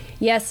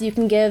yes, you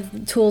can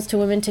give tools to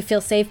women to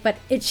feel safe, but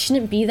it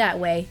shouldn't be that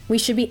way. We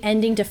should be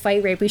ending to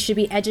fight rape. We should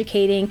be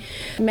educating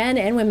men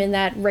and women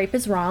that rape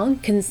is wrong.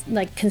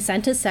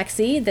 Consent is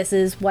sexy. This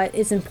is what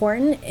is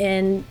important,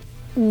 and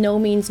no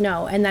means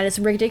no. And that it's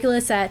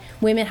ridiculous that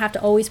women have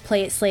to always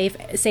play it safe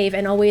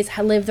and always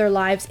live their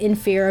lives in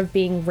fear of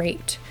being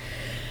raped.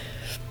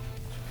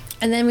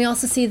 And then we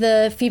also see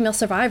the female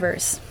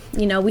survivors.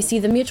 We see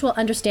the mutual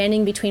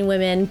understanding between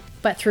women,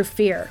 but through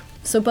fear.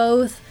 So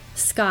both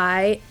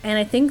Sky and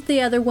I think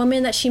the other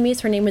woman that she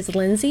meets, her name was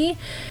Lindsay,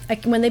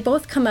 when they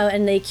both come out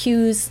and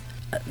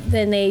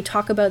then they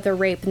talk about their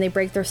rape and they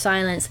break their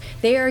silence,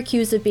 they are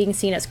accused of being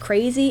seen as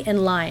crazy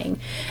and lying.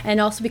 And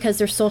also because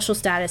their social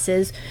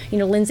statuses,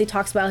 Lindsay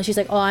talks about how she's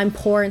like, oh, I'm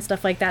poor and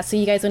stuff like that, so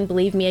you guys wouldn't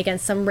believe me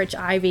against some rich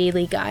Ivy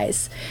League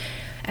guys.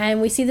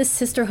 And we see this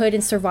sisterhood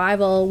and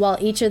survival while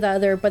each of the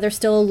other, but they're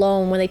still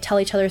alone when they tell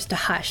each other to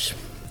hush.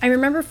 I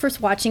remember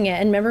first watching it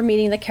and remember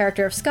meeting the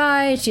character of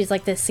Sky. She's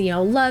like this,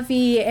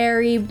 lovey,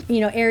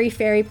 airy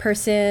fairy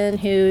person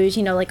who's,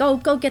 oh,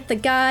 go get the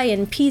guy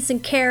and peas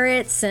and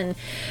carrots. And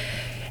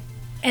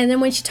then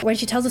when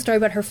she tells a story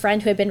about her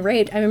friend who had been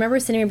raped, I remember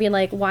sitting here being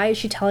like, why is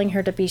she telling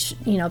her to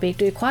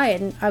be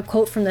quiet? And a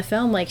quote from the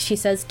film, she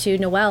says to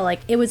Noelle,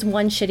 it was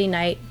one shitty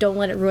night. Don't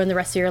let it ruin the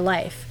rest of your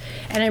life.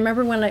 And I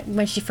remember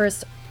when she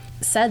first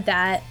said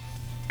that,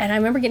 and I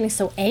remember getting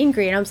so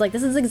angry, and I was like,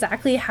 this is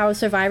exactly how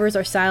survivors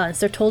are silenced.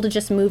 They're told to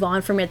just move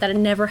on from it, that it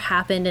never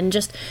happened, and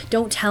just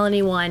don't tell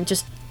anyone,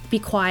 just be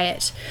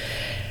quiet.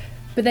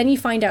 But then you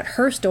find out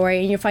her story,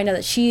 and you find out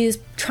that she's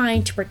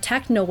trying to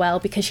protect Noelle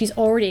because she's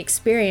already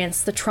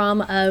experienced the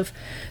trauma of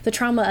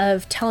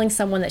telling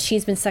someone that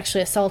she's been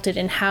sexually assaulted,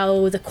 and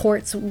how the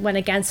courts went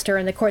against her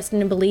and the courts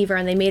didn't believe her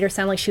and they made her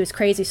sound like she was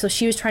crazy. So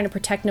she was trying to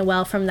protect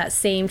Noelle from that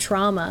same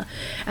trauma.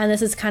 And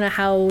this is kind of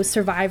how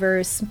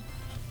survivors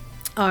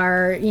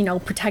are,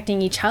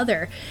 protecting each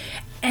other.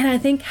 And I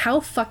think how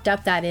fucked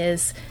up that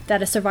is,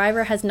 that a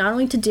survivor has not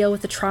only to deal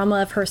with the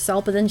trauma of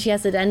herself, but then she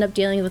has to end up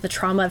dealing with the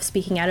trauma of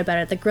speaking out about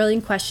it. The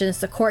grilling questions,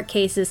 the court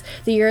cases,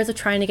 the years of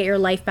trying to get your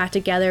life back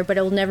together, but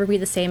it will never be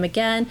the same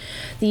again.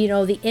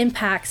 The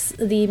impacts,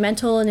 the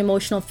mental and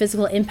emotional,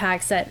 physical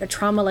impacts that a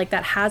trauma like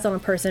that has on a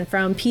person,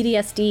 from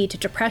PTSD to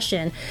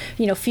depression,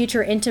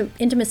 future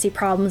intimacy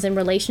problems in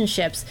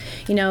relationships,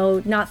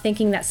 not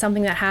thinking that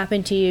something that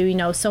happened to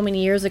you, so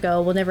many years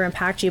ago will never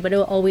impact you, but it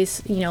will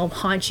always,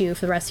 haunt you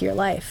for the rest of your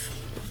life.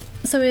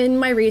 So in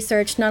my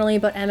research, not only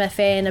about MFA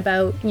and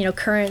about,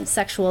 current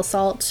sexual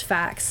assault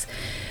facts,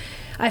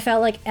 I felt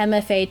like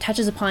MFA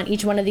touches upon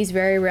each one of these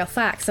very real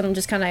facts. I'm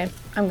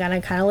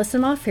gonna kind of list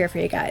them off here for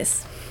you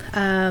guys.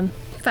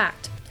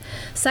 Fact: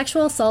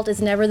 sexual assault is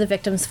never the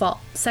victim's fault.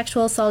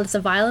 Sexual assault is a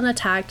violent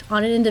attack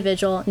on an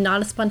individual,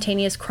 not a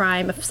spontaneous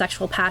crime of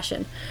sexual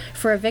passion.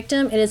 For a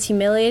victim, it is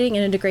humiliating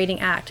and a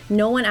degrading act.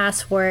 No one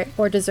asks for it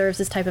or deserves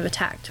this type of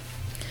attack.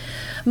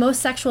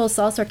 Most sexual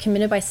assaults are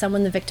committed by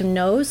someone the victim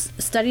knows.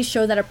 Studies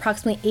show that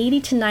approximately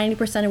 80 to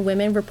 90% of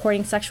women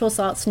reporting sexual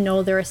assaults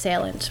know their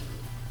assailant.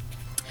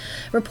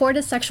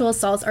 Reported sexual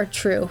assaults are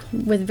true,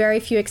 with very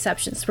few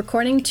exceptions.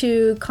 According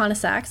to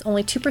Conosax,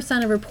 only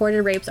 2% of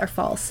reported rapes are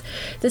false.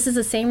 This is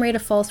the same rate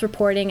of false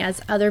reporting as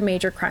other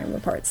major crime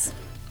reports.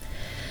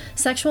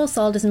 Sexual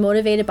assault is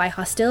motivated by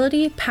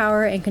hostility,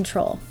 power, and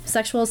control.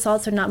 Sexual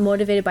assaults are not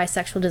motivated by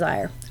sexual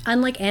desire.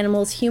 Unlike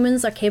animals,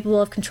 humans are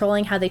capable of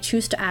controlling how they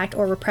choose to act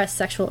or repress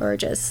sexual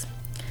urges.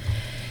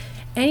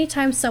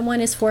 Anytime someone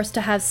is forced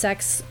to have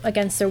sex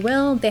against their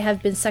will, they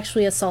have been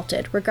sexually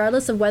assaulted,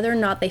 regardless of whether or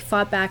not they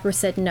fought back or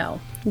said no.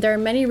 There are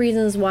many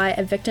reasons why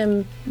a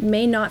victim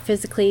may not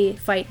physically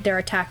fight their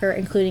attacker,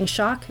 including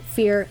shock,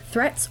 fear,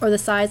 threats, or the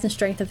size and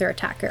strength of their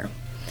attacker.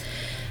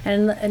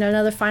 And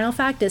another final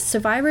fact is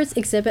survivors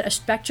exhibit a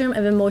spectrum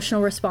of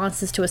emotional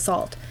responses to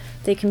assault.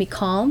 They can be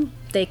calm,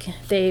 they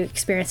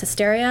experience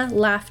hysteria,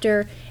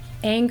 laughter,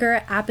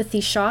 anger, apathy,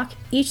 shock.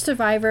 Each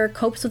survivor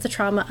copes with the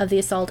trauma of the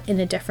assault in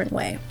a different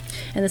way.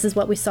 And this is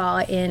what we saw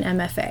in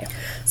MFA.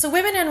 So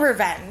women and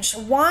revenge.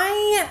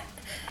 Why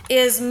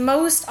is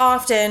most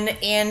often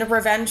in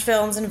revenge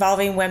films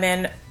involving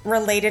women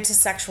related to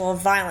sexual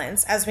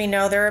violence? As we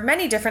know, there are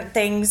many different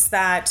things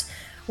that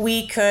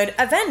we could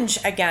avenge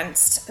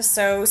against.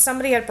 So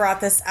somebody had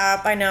brought this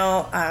up. I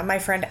know my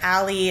friend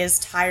Allie is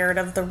tired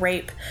of the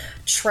rape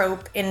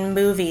trope in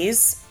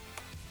movies.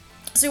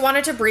 So we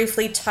wanted to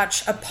briefly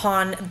touch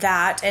upon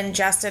that, and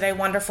Jess did a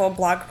wonderful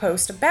blog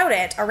post about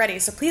it already,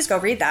 so please go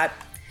read that.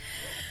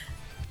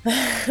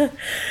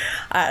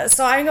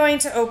 So I'm going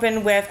to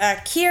open with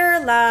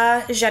Keir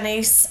La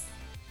Jeunesse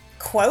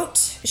quote.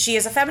 She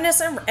is a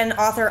feminist and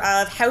author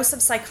of House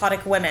of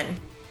Psychotic Women.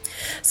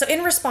 So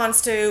in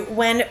response to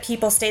when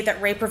people state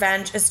that rape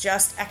revenge is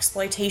just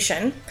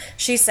exploitation,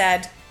 she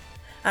said,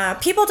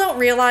 people don't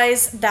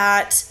realize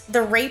that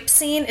the rape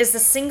scene is the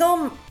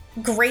single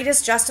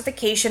greatest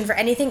justification for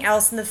anything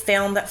else in the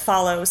film that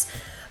follows.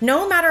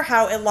 No matter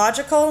how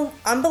illogical,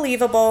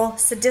 unbelievable,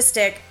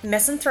 sadistic,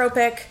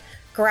 misanthropic,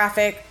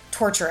 graphic,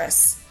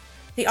 torturous.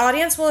 The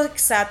audience will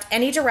accept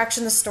any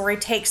direction the story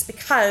takes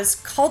because,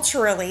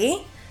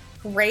 culturally,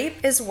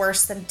 rape is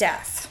worse than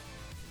death.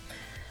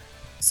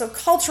 So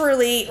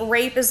culturally,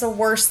 rape is the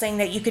worst thing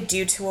that you could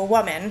do to a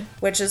woman,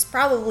 which is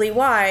probably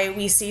why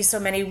we see so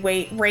many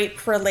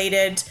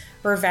rape-related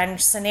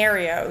revenge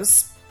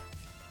scenarios.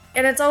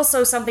 And it's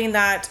also something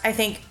that I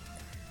think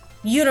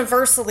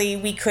universally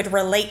we could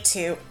relate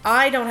to.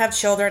 I don't have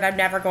children. I'm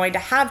never going to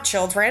have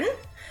children.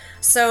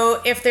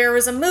 So if there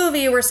was a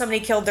movie where somebody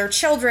killed their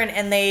children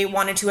and they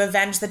wanted to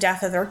avenge the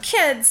death of their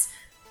kids,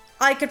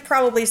 I could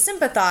probably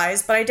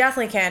sympathize, but I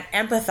definitely can't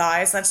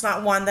empathize. That's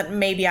not one that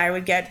maybe I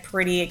would get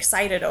pretty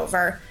excited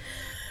over.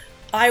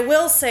 I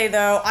will say,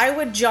 though, I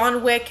would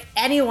John Wick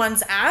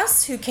anyone's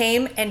ass who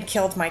came and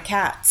killed my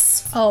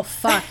cats. Oh,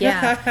 fuck,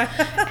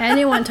 yeah.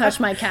 Anyone touch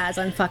my cats,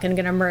 I'm fucking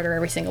gonna murder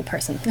every single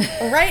person.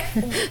 Right?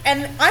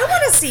 And I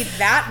want to see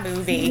that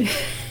movie.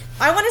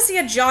 I want to see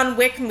a John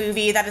Wick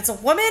movie that it's a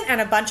woman and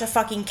a bunch of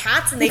fucking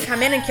cats, and they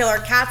come in and kill our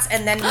cats,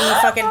 and then we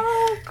fucking...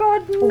 Oh,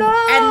 God,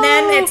 no! And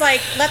then it's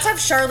like, let's have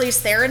Charlize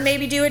Theron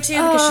maybe do it too,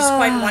 because she's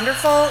quite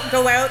wonderful.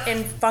 Go out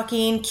and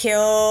fucking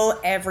kill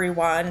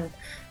everyone.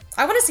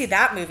 I want to see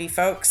that movie,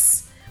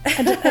 folks.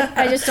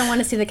 I just don't want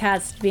to see the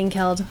cats being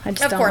killed.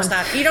 Of course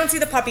not. You don't see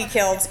the puppy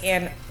killed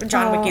in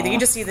John Wick either. You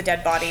just see the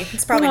dead body.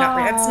 It's probably not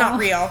real. It's not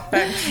real,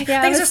 but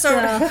yeah, things are so...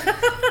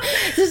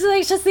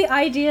 just the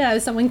idea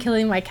of someone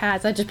killing my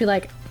cats, I'd just be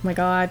like, oh my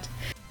God.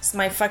 It's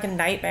my fucking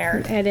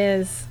nightmare. It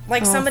is.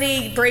 Like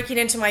somebody breaking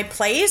into my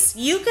place,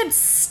 you could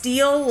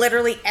steal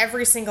literally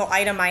every single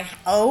item I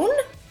own,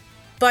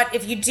 but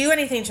if you do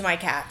anything to my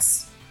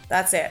cats,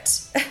 that's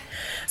it.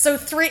 So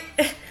three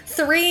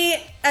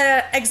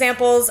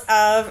examples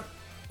of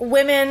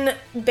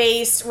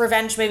women-based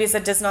revenge movies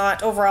that does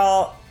not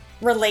overall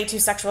relate to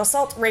sexual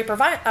assault, rape, or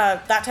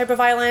that type of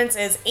violence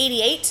is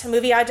 88, a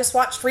movie I just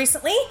watched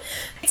recently,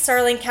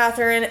 starring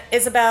Catherine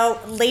Isabel,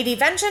 Lady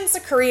Vengeance, a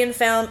Korean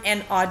film,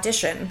 and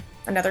Audition,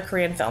 another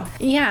Korean film.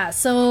 Yeah,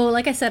 so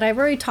like I said, I've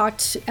already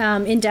talked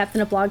in depth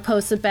in a blog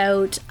post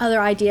about other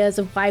ideas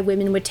of why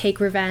women would take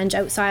revenge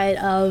outside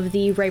of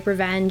the rape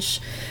revenge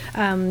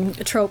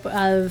trope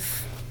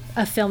of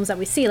films that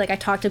we see. Like I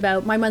talked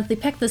about, my monthly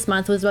pick this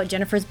month was about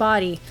Jennifer's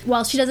Body.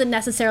 While she doesn't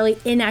necessarily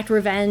enact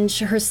revenge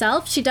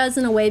herself, she does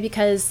in a way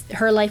because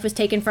her life was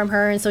taken from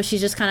her, and so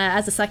she's just kind of,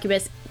 as a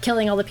succubus,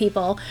 killing all the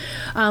people.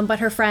 But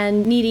her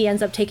friend Needy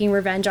ends up taking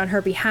revenge on her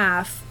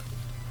behalf.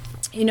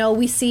 You know,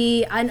 we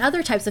see in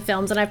other types of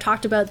films, and I've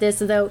talked about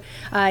this about,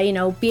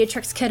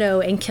 Beatrix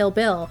Kiddo in Kill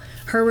Bill.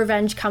 Her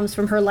revenge comes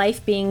from her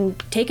life being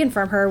taken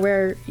from her,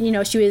 where,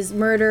 she was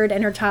murdered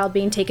and her child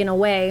being taken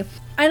away.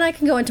 And I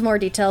can go into more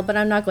detail, but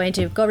I'm not going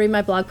to. Go read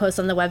my blog post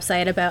on the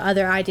website about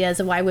other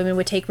ideas of why women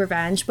would take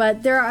revenge.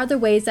 But there are other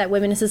ways that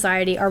women in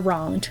society are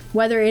wronged.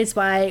 Whether it's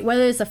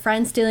a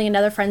friend stealing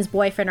another friend's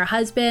boyfriend or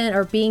husband,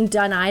 or being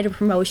denied a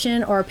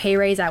promotion or a pay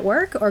raise at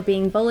work, or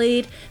being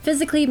bullied,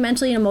 physically,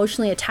 mentally, and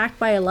emotionally attacked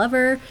by a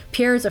lover,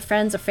 peers, or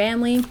friends, or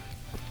family,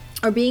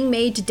 or being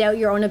made to doubt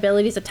your own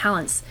abilities or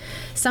talents.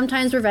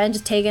 Sometimes revenge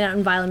is taken out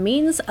in violent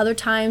means, other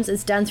times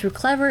it's done through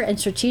clever and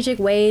strategic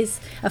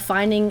ways of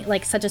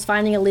such as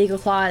finding a legal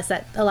clause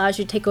that allows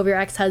you to take over your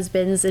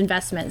ex-husband's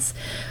investments.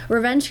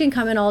 Revenge can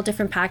come in all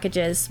different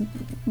packages,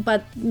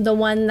 but the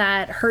one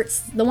that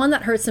hurts the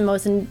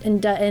most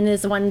and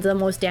is the one the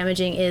most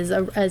damaging is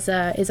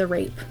a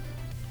rape,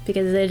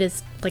 because it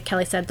is, like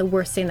Kelly said, the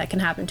worst thing that can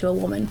happen to a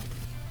woman.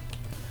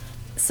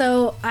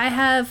 So I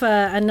have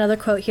another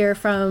quote here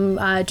from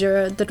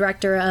the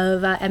director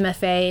of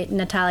MFA,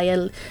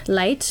 Natalia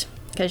Light,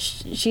 because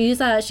she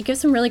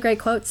gives some really great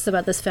quotes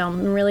about this film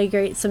and really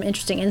great, some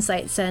interesting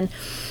insights. And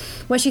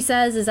what she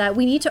says is that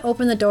we need to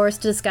open the doors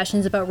to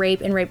discussions about rape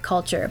and rape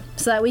culture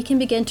so that we can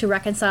begin to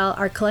reconcile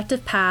our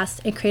collective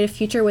past and create a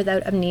future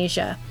without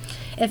amnesia.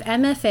 If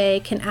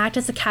MFA can act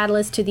as a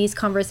catalyst to these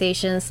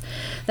conversations,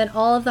 then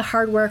all of the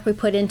hard work we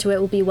put into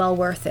it will be well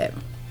worth it.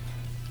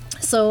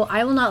 So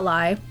I will not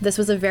lie, this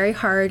was a very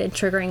hard and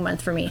triggering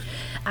month for me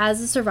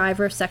as a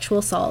survivor of sexual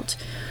assault.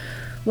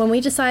 When we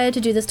decided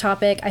to do this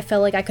topic, I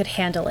felt like I could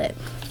handle it.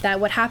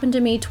 That what happened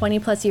to me 20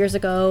 plus years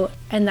ago,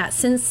 and that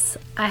since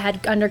I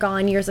had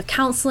undergone years of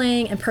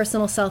counseling and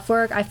personal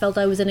self-work, I felt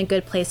I was in a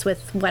good place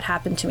with what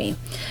happened to me.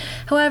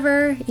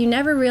 However, you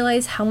never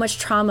realize how much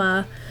of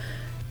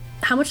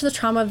the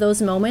trauma of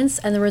those moments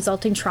and the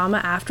resulting trauma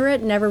after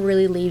it never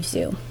really leaves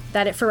you.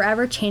 That it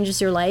forever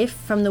changes your life,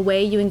 from the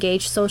way you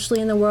engage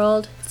socially in the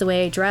world, the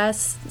way you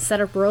dress,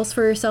 set up rules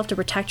for yourself to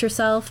protect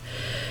yourself,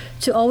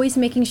 to always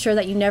making sure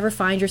that you never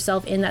find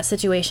yourself in that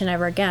situation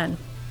ever again.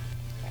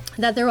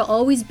 That there will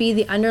always be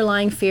the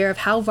underlying fear of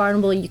how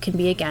vulnerable you can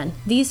be again.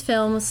 These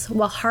films,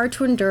 while hard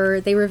to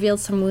endure, they revealed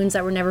some wounds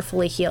that were never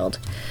fully healed.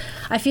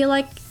 I feel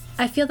like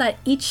I feel that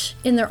each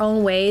in their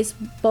own ways,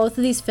 both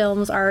of these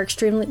films are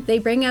they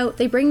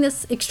bring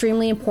this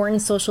extremely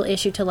important social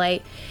issue to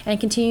light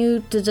and continue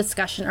the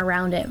discussion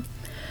around it.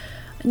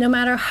 No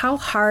matter how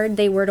hard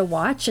they were to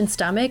watch and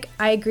stomach,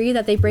 I agree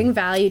that they bring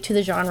value to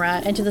the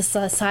genre and to the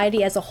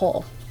society as a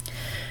whole.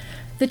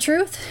 The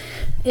truth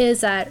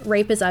is that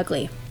rape is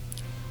ugly.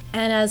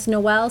 And as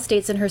Noelle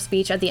states in her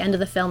speech at the end of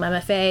the film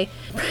MFA,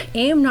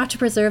 aim not to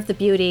preserve the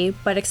beauty,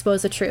 but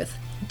expose the truth.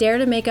 Dare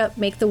to make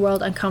the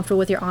world uncomfortable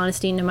with your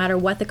honesty no matter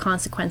what the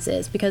consequence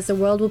is, because the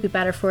world will be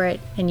better for it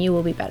and you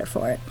will be better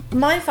for it.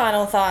 My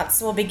final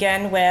thoughts will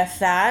begin with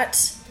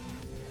that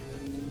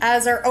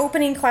as our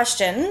opening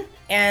question,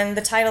 and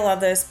the title of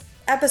this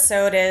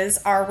episode is,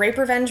 are rape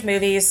revenge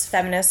movies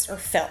feminist or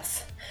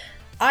filth?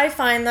 I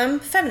find them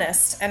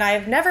feminist, and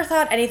I've never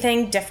thought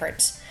anything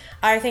different.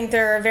 I think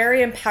they're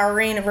very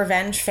empowering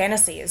revenge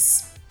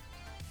fantasies.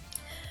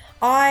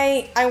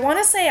 I want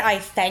to say I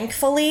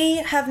thankfully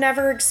have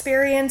never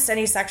experienced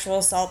any sexual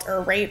assault or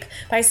rape,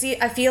 but I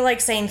feel like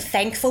saying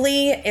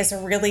thankfully is a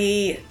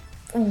really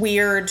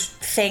weird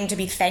thing to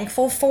be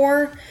thankful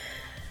for.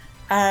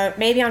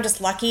 Maybe I'm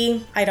just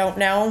lucky. I don't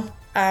know.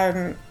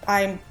 I'm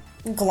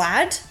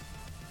glad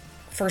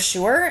for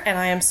sure, and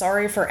I am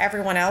sorry for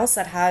everyone else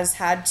that has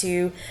had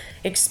to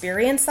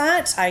experience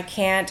that. I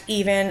can't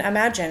even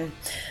imagine.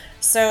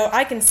 So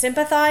I can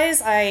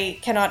sympathize. I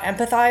cannot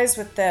empathize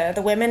with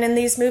the women in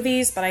these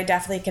movies, but I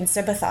definitely can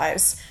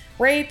sympathize.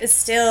 Rape is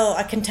still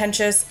a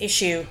contentious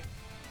issue.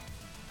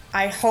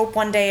 I hope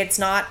one day it's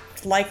not,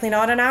 likely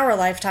not in our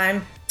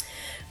lifetime.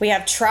 We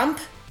have Trump.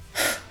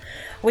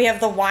 We have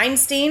the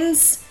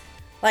Weinsteins.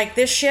 Like,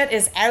 this shit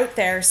is out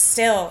there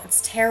still.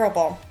 It's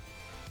terrible.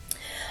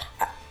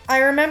 I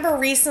remember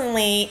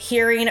recently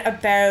hearing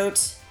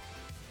about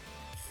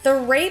the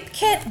rape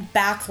kit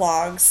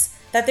backlogs,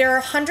 that there are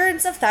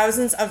hundreds of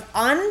thousands of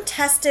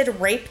untested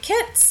rape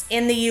kits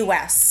in the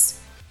US.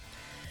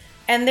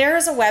 And there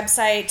is a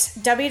website,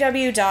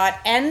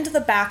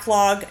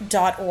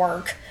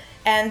 www.endthebacklog.org.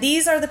 And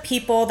these are the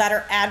people that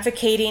are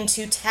advocating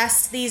to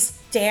test these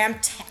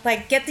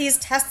get these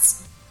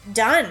tests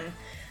done.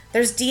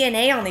 There's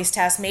DNA on these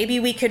tests. Maybe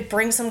we could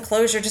bring some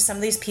closure to some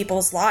of these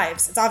people's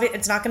lives.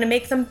 It's not going to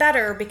make them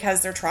better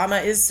because their trauma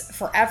is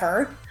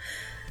forever.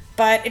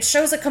 But it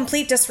shows a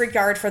complete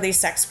disregard for these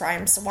sex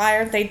crimes. Why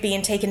aren't they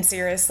being taken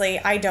seriously?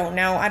 I don't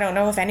know. I don't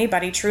know if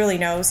anybody truly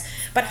knows.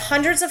 But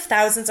hundreds of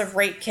thousands of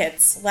rape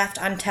kits left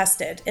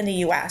untested in the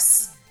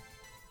US.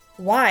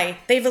 Why?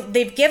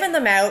 They've given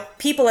them out,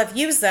 people have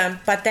used them,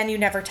 but then you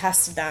never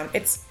tested them.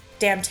 It's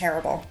damn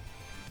terrible.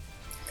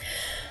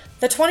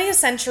 The 20th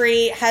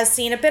century has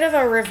seen a bit of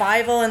a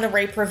revival in the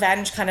rape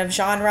revenge kind of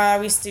genre.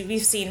 We've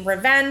seen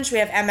Revenge, we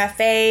have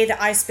MFA, the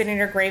I Spit in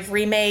Your Grave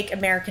remake,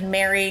 American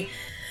Mary.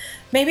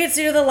 Maybe it's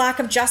due to the lack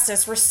of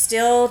justice. We're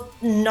still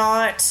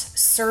not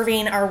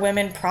serving our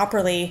women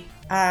properly.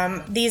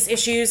 These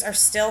issues are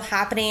still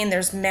happening.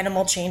 There's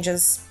minimal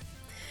changes.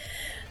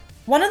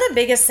 One of the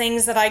biggest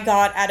things that I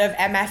got out of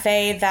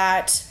MFA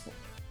that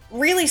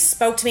really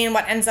spoke to me and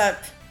what ends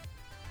up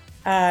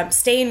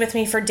staying with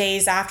me for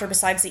days after,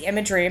 besides the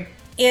imagery,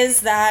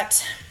 is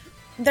that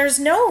there's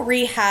no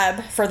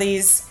rehab for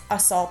these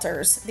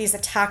assaulters, these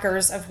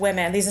attackers of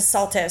women, these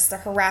assaultists, the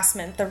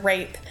harassment, the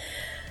rape.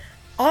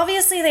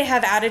 Obviously, they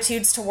have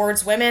attitudes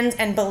towards women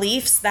and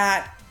beliefs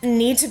that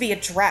need to be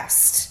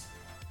addressed.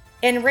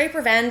 In rape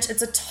revenge,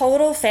 it's a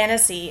total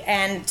fantasy,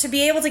 and to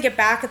be able to get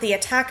back at the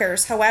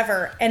attackers,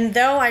 however, and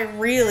though I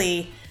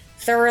really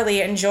thoroughly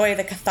enjoy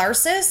the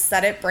catharsis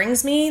that it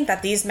brings me,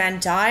 that these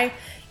men die,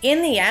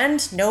 in the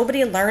end,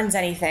 nobody learns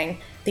anything.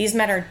 These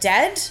men are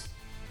dead,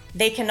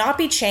 they cannot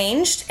be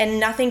changed, and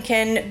nothing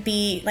can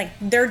be,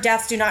 their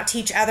deaths do not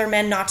teach other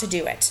men not to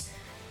do it.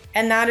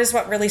 And that is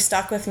what really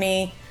stuck with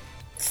me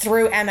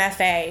through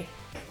MFA.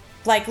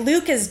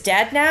 Luke is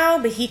dead now,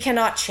 but he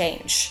cannot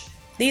change.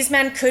 These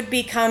men could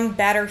become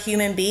better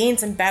human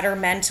beings and better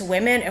men to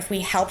women if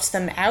we helped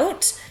them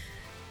out,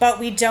 but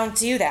we don't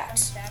do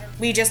that.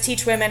 We just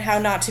teach women how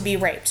not to be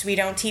raped. We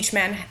don't teach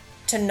men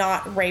to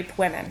not rape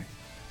women.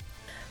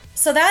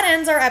 So that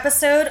ends our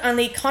episode on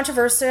the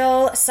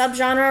controversial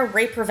subgenre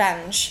rape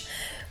revenge.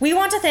 We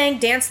want to thank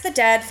Dance of the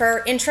Dead for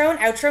our intro and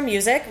outro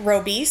music,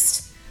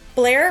 Robeast,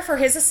 Blair for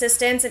his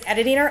assistance in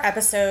editing our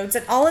episodes,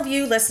 and all of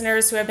you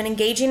listeners who have been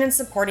engaging and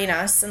supporting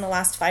us in the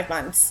last 5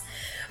 months.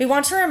 We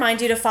want to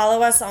remind you to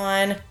follow us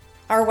on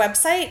our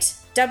website,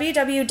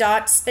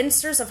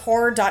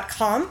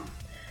 www.spinstersofhorror.com,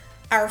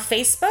 our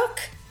Facebook,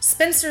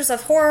 Spinsters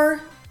of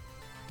Horror,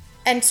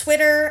 and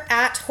Twitter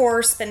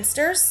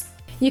 @HorrorSpinsters.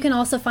 You can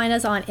also find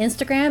us on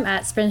Instagram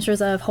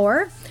 @Spinsters of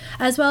Horror.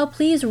 As well,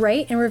 please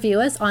rate and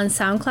review us on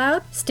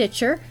SoundCloud,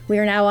 Stitcher. We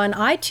are now on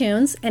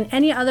iTunes and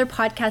any other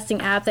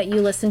podcasting app that you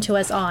listen to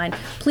us on.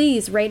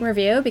 Please rate and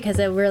review because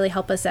it will really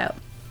help us out.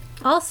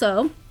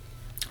 Also,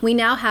 we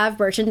now have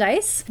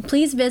merchandise.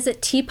 Please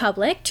visit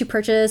TeePublic to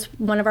purchase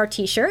one of our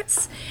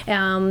t-shirts.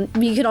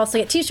 You can also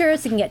get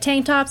t-shirts, you can get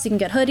tank tops, you can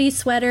get hoodies,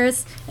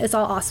 sweaters. It's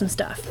all awesome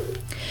stuff.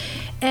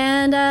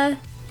 And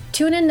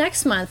Tune in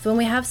next month when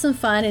we have some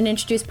fun and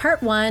introduce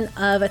part 1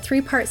 of a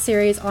 3-part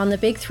series on the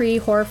big 3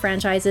 horror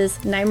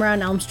franchises, Nightmare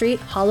on Elm Street,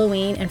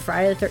 Halloween, and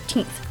Friday the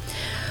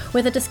 13th.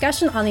 With a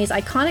discussion on these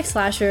iconic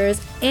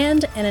slashers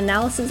and an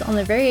analysis on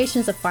the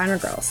variations of Final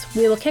Girls.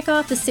 We will kick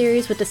off the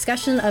series with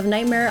discussion of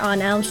Nightmare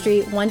on Elm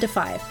Street 1 to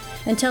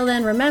 5. Until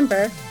then,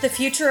 remember, the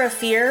future of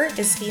fear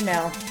is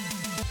female.